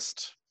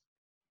artist?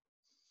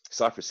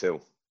 Cypress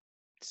Hill.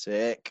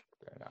 Sick.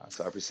 Very nice.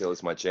 Cypress Hill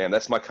is my jam.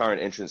 That's my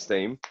current entrance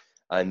theme.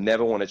 I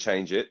never want to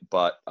change it,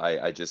 but I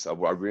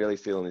really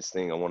feel in this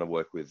thing. I want to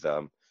work with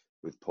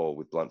Paul,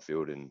 with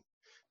Bluntfield, and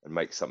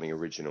make something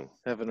original.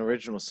 Have an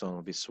original song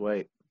would be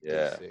sweet.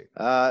 Yeah. Sick.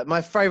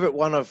 My favorite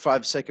one of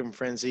 5 Second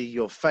Frenzy.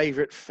 Your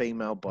favorite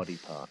female body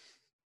part?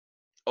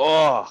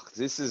 Oh,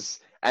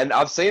 and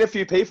I've seen a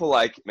few people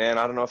like, man,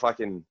 I don't know if I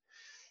can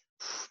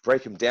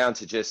break them down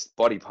to just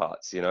body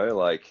parts,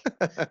 like,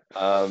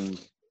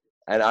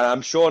 and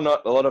I'm sure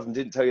not a lot of them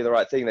didn't tell you the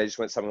right thing. They just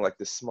went something like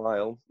the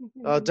smile,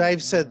 Oh,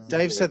 Dave said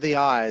the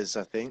eyes.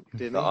 I think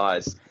didn't the he?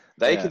 eyes.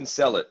 They Yeah. can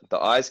sell it. The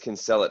eyes can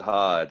sell it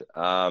hard.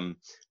 But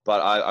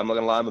I'm not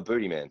gonna lie, I'm a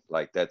booty man.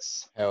 Like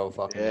that's Hell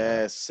fucking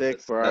Yeah,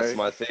 sick, bro. that's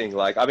my thing.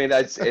 Like I mean,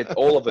 that's it.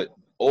 All of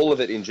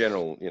it in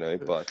general,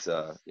 But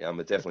yeah, I'm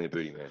definitely a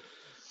booty man.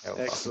 Hell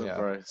fucking Excellent, yeah.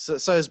 bro.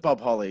 So is Bob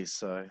Holly.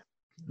 So,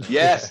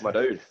 Yes, my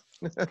dude.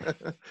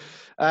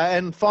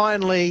 and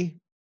finally,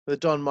 The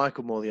Don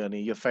Michael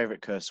Morleone, your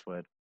favorite curse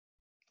word.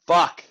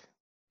 Fuck.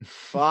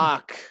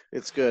 Fuck.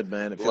 It's good,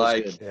 man. It feels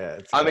Like, good. Yeah.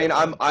 It's I mean,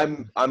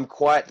 great. I'm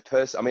quite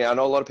I mean, I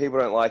know a lot of people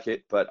don't like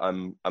it, but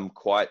I'm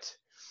quite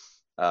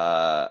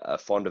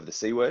fond of the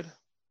C word.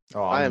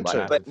 Oh, I am a too.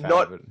 massive But fan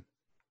not- of it.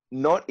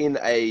 Not in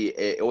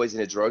always in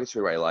a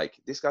derogatory way. Like,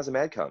 this guy's a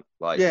mad cunt.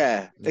 Like,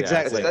 Yeah, Yeah,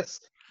 exactly.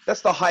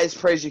 that's the highest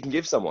praise you can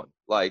give someone.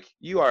 Like,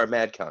 you are a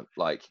mad cunt.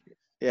 Like,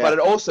 Yeah. but it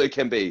also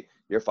can be,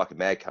 you're a fucking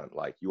mad cunt.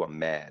 Like, you are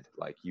mad.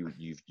 Like, you've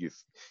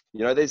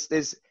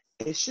there's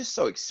it's just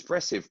so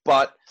expressive.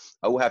 But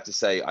I will have to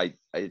say,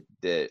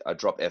 I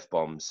drop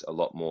F-bombs a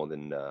lot more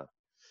than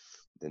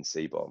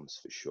C-bombs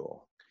for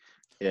sure.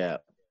 Yeah.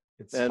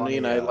 It's And, funny,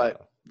 you know, like,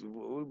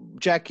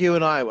 Jack, you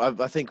and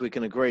I think we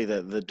can agree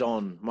that the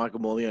Don, Michael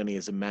Morleone,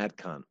 is a mad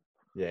cunt.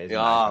 yeah, he's a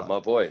Ah, mad my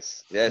cunt.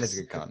 boys. And Yes. he's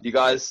a good cunt. You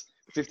guys,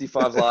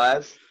 55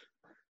 Live,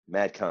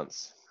 mad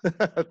cunts.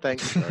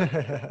 Thanks,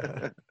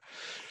 bro.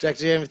 Jack,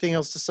 do you have anything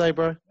else to say,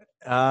 bro?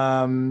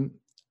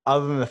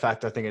 Other than the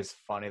fact I think it's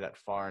funny that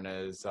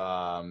foreigners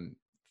find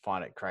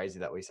it crazy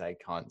that we say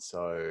cunt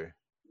so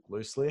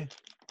loosely.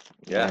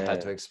 Yeah. I've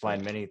had to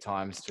explain many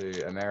times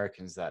to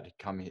Americans that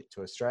come here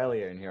to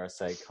Australia and hear us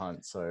say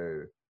cunt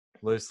so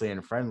loosely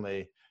and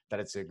friendly that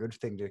it's a good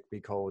thing to be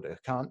called a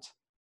cunt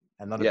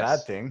and not a Yes.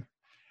 bad thing.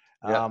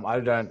 Yeah.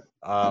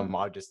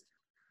 I just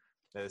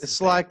there's It's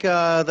the thing. like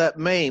that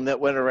meme that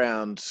went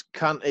around: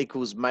 cunt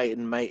equals mate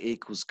and mate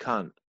equals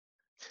cunt.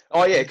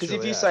 Oh yeah, because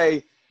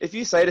Essentially, if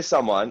you say to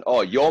someone,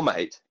 "Oh, your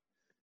mate,"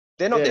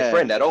 they're not their Yeah.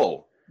 friend at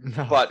all.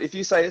 No. But if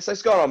you say, "So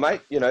what's going on,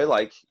 mate?" You know,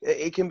 like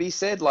it can be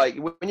said like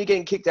when you're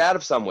getting kicked out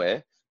of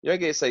somewhere, you don't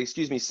get to say,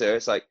 "Excuse me, sir."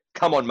 It's like,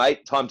 "Come on,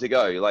 mate, time to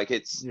go." Like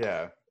it's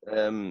Yeah.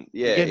 yeah. You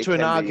get it into an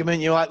can be-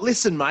 argument, you're like,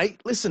 listen, mate.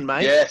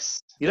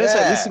 Yes. You don't say,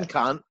 Yeah. listen,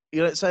 cunt.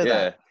 You don't say Yeah.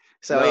 that.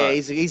 So, No. yeah,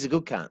 he's a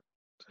good cunt.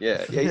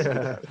 Yeah. Yeah. He's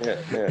a good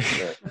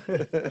cunt.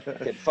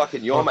 Yeah. Get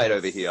fucking your mate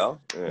over here.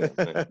 Yeah.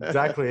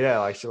 Exactly, yeah,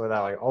 like shit like that,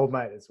 like old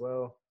mate as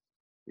well.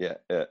 Yeah.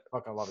 Yeah.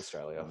 Fuck, I love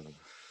Australia.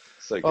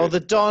 So good. Well, the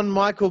Don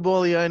Michael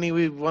Morleone,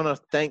 we want to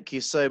thank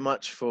you so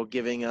much for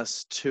giving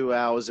us 2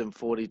 hours and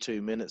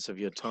 42 minutes of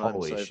your time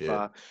Holy so shit.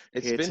 far.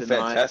 It's here been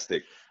tonight.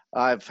 fantastic.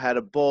 I've had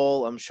a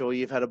ball. I'm sure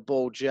you've had a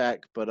ball,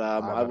 Jack. But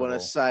I've I had a want to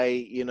ball. say,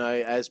 you know,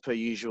 as per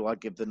usual, I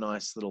give the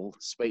nice little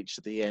speech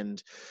at the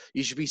end.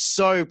 You should be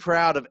so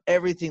proud of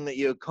everything that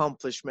you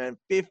accomplished, man.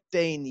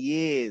 15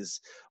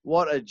 years.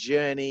 What a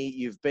journey.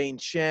 You've been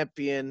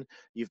champion.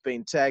 You've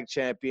been tag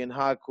champion,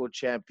 hardcore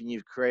champion.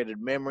 You've created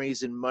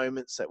memories and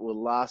moments that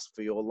will last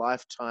for your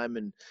lifetime,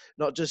 and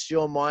not just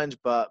your mind,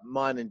 but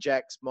mine and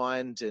Jack's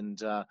mind. And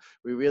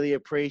we really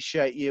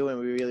appreciate you, and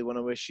we really want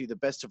to wish you the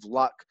best of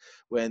luck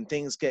when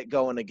things get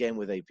going again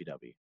with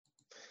EPW.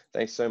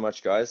 Thanks so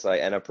much, guys. I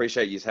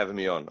appreciate you having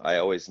me on. I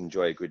always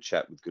enjoy a good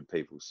chat with good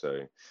people.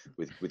 So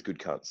with good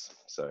cunts.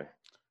 So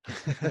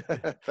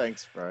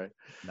Thanks, bro.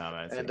 No,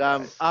 man. it's And been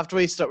great. after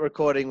we stop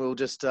recording, we'll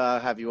just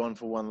have you on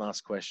for one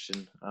last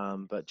question.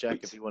 But Jack,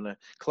 if you want to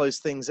close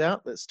things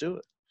out, let's do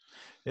it.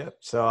 Yep.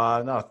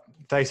 So, no,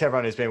 thanks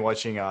everyone who's been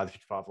watching the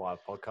 55 Live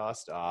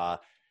podcast.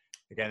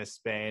 Again, this has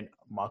been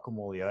Michael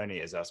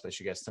Morleone as our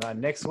special guest tonight.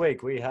 Next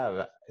week, we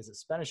have, is it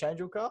Spanish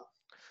Angel, Carl?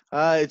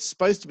 It's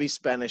supposed to be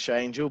Spanish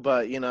Angel,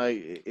 but, you know,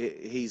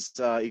 he's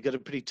got a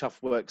pretty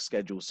tough work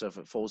schedule. So if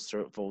it falls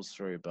through, it falls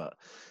through. But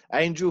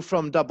Angel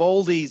from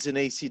Doubaldies in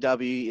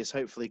ECW is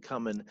hopefully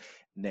coming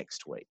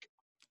next week.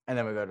 And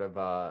then we've got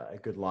a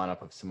good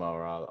lineup of some of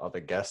our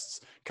other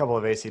guests, a couple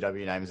of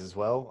ECW names as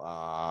well.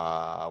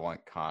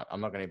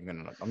 I'm not even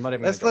gonna.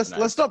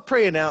 Let's not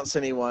pre-announce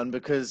anyone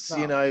because No.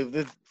 you know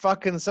the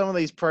fucking some of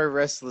these pro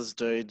wrestlers,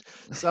 dude.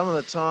 Some of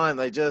the time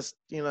they just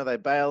they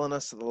bail on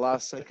us at the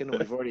last second. And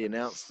we've already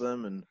announced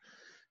them, and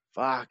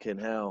fucking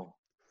hell.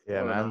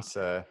 Yeah, What man. enough.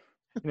 So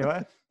anyway,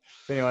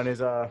 if anyone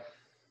is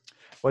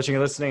watching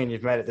and listening and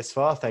you've made it this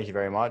far, thank you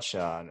very much.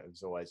 And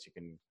as always, you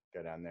can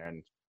go down there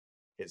and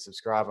hit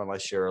subscribe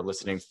unless you're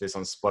listening to this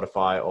on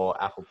Spotify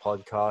or Apple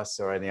Podcasts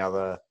or any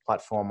other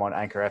platform on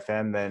Anchor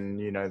FM. Then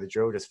you know the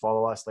drill. Just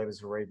follow us, leave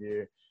us a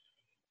review.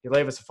 You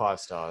leave us a 5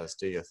 stars,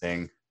 do your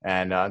thing.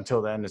 And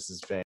until then, this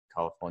has been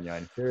California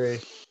and Fury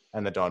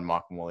and the Don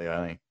Michael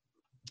Morleone.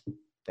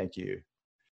 Thank you.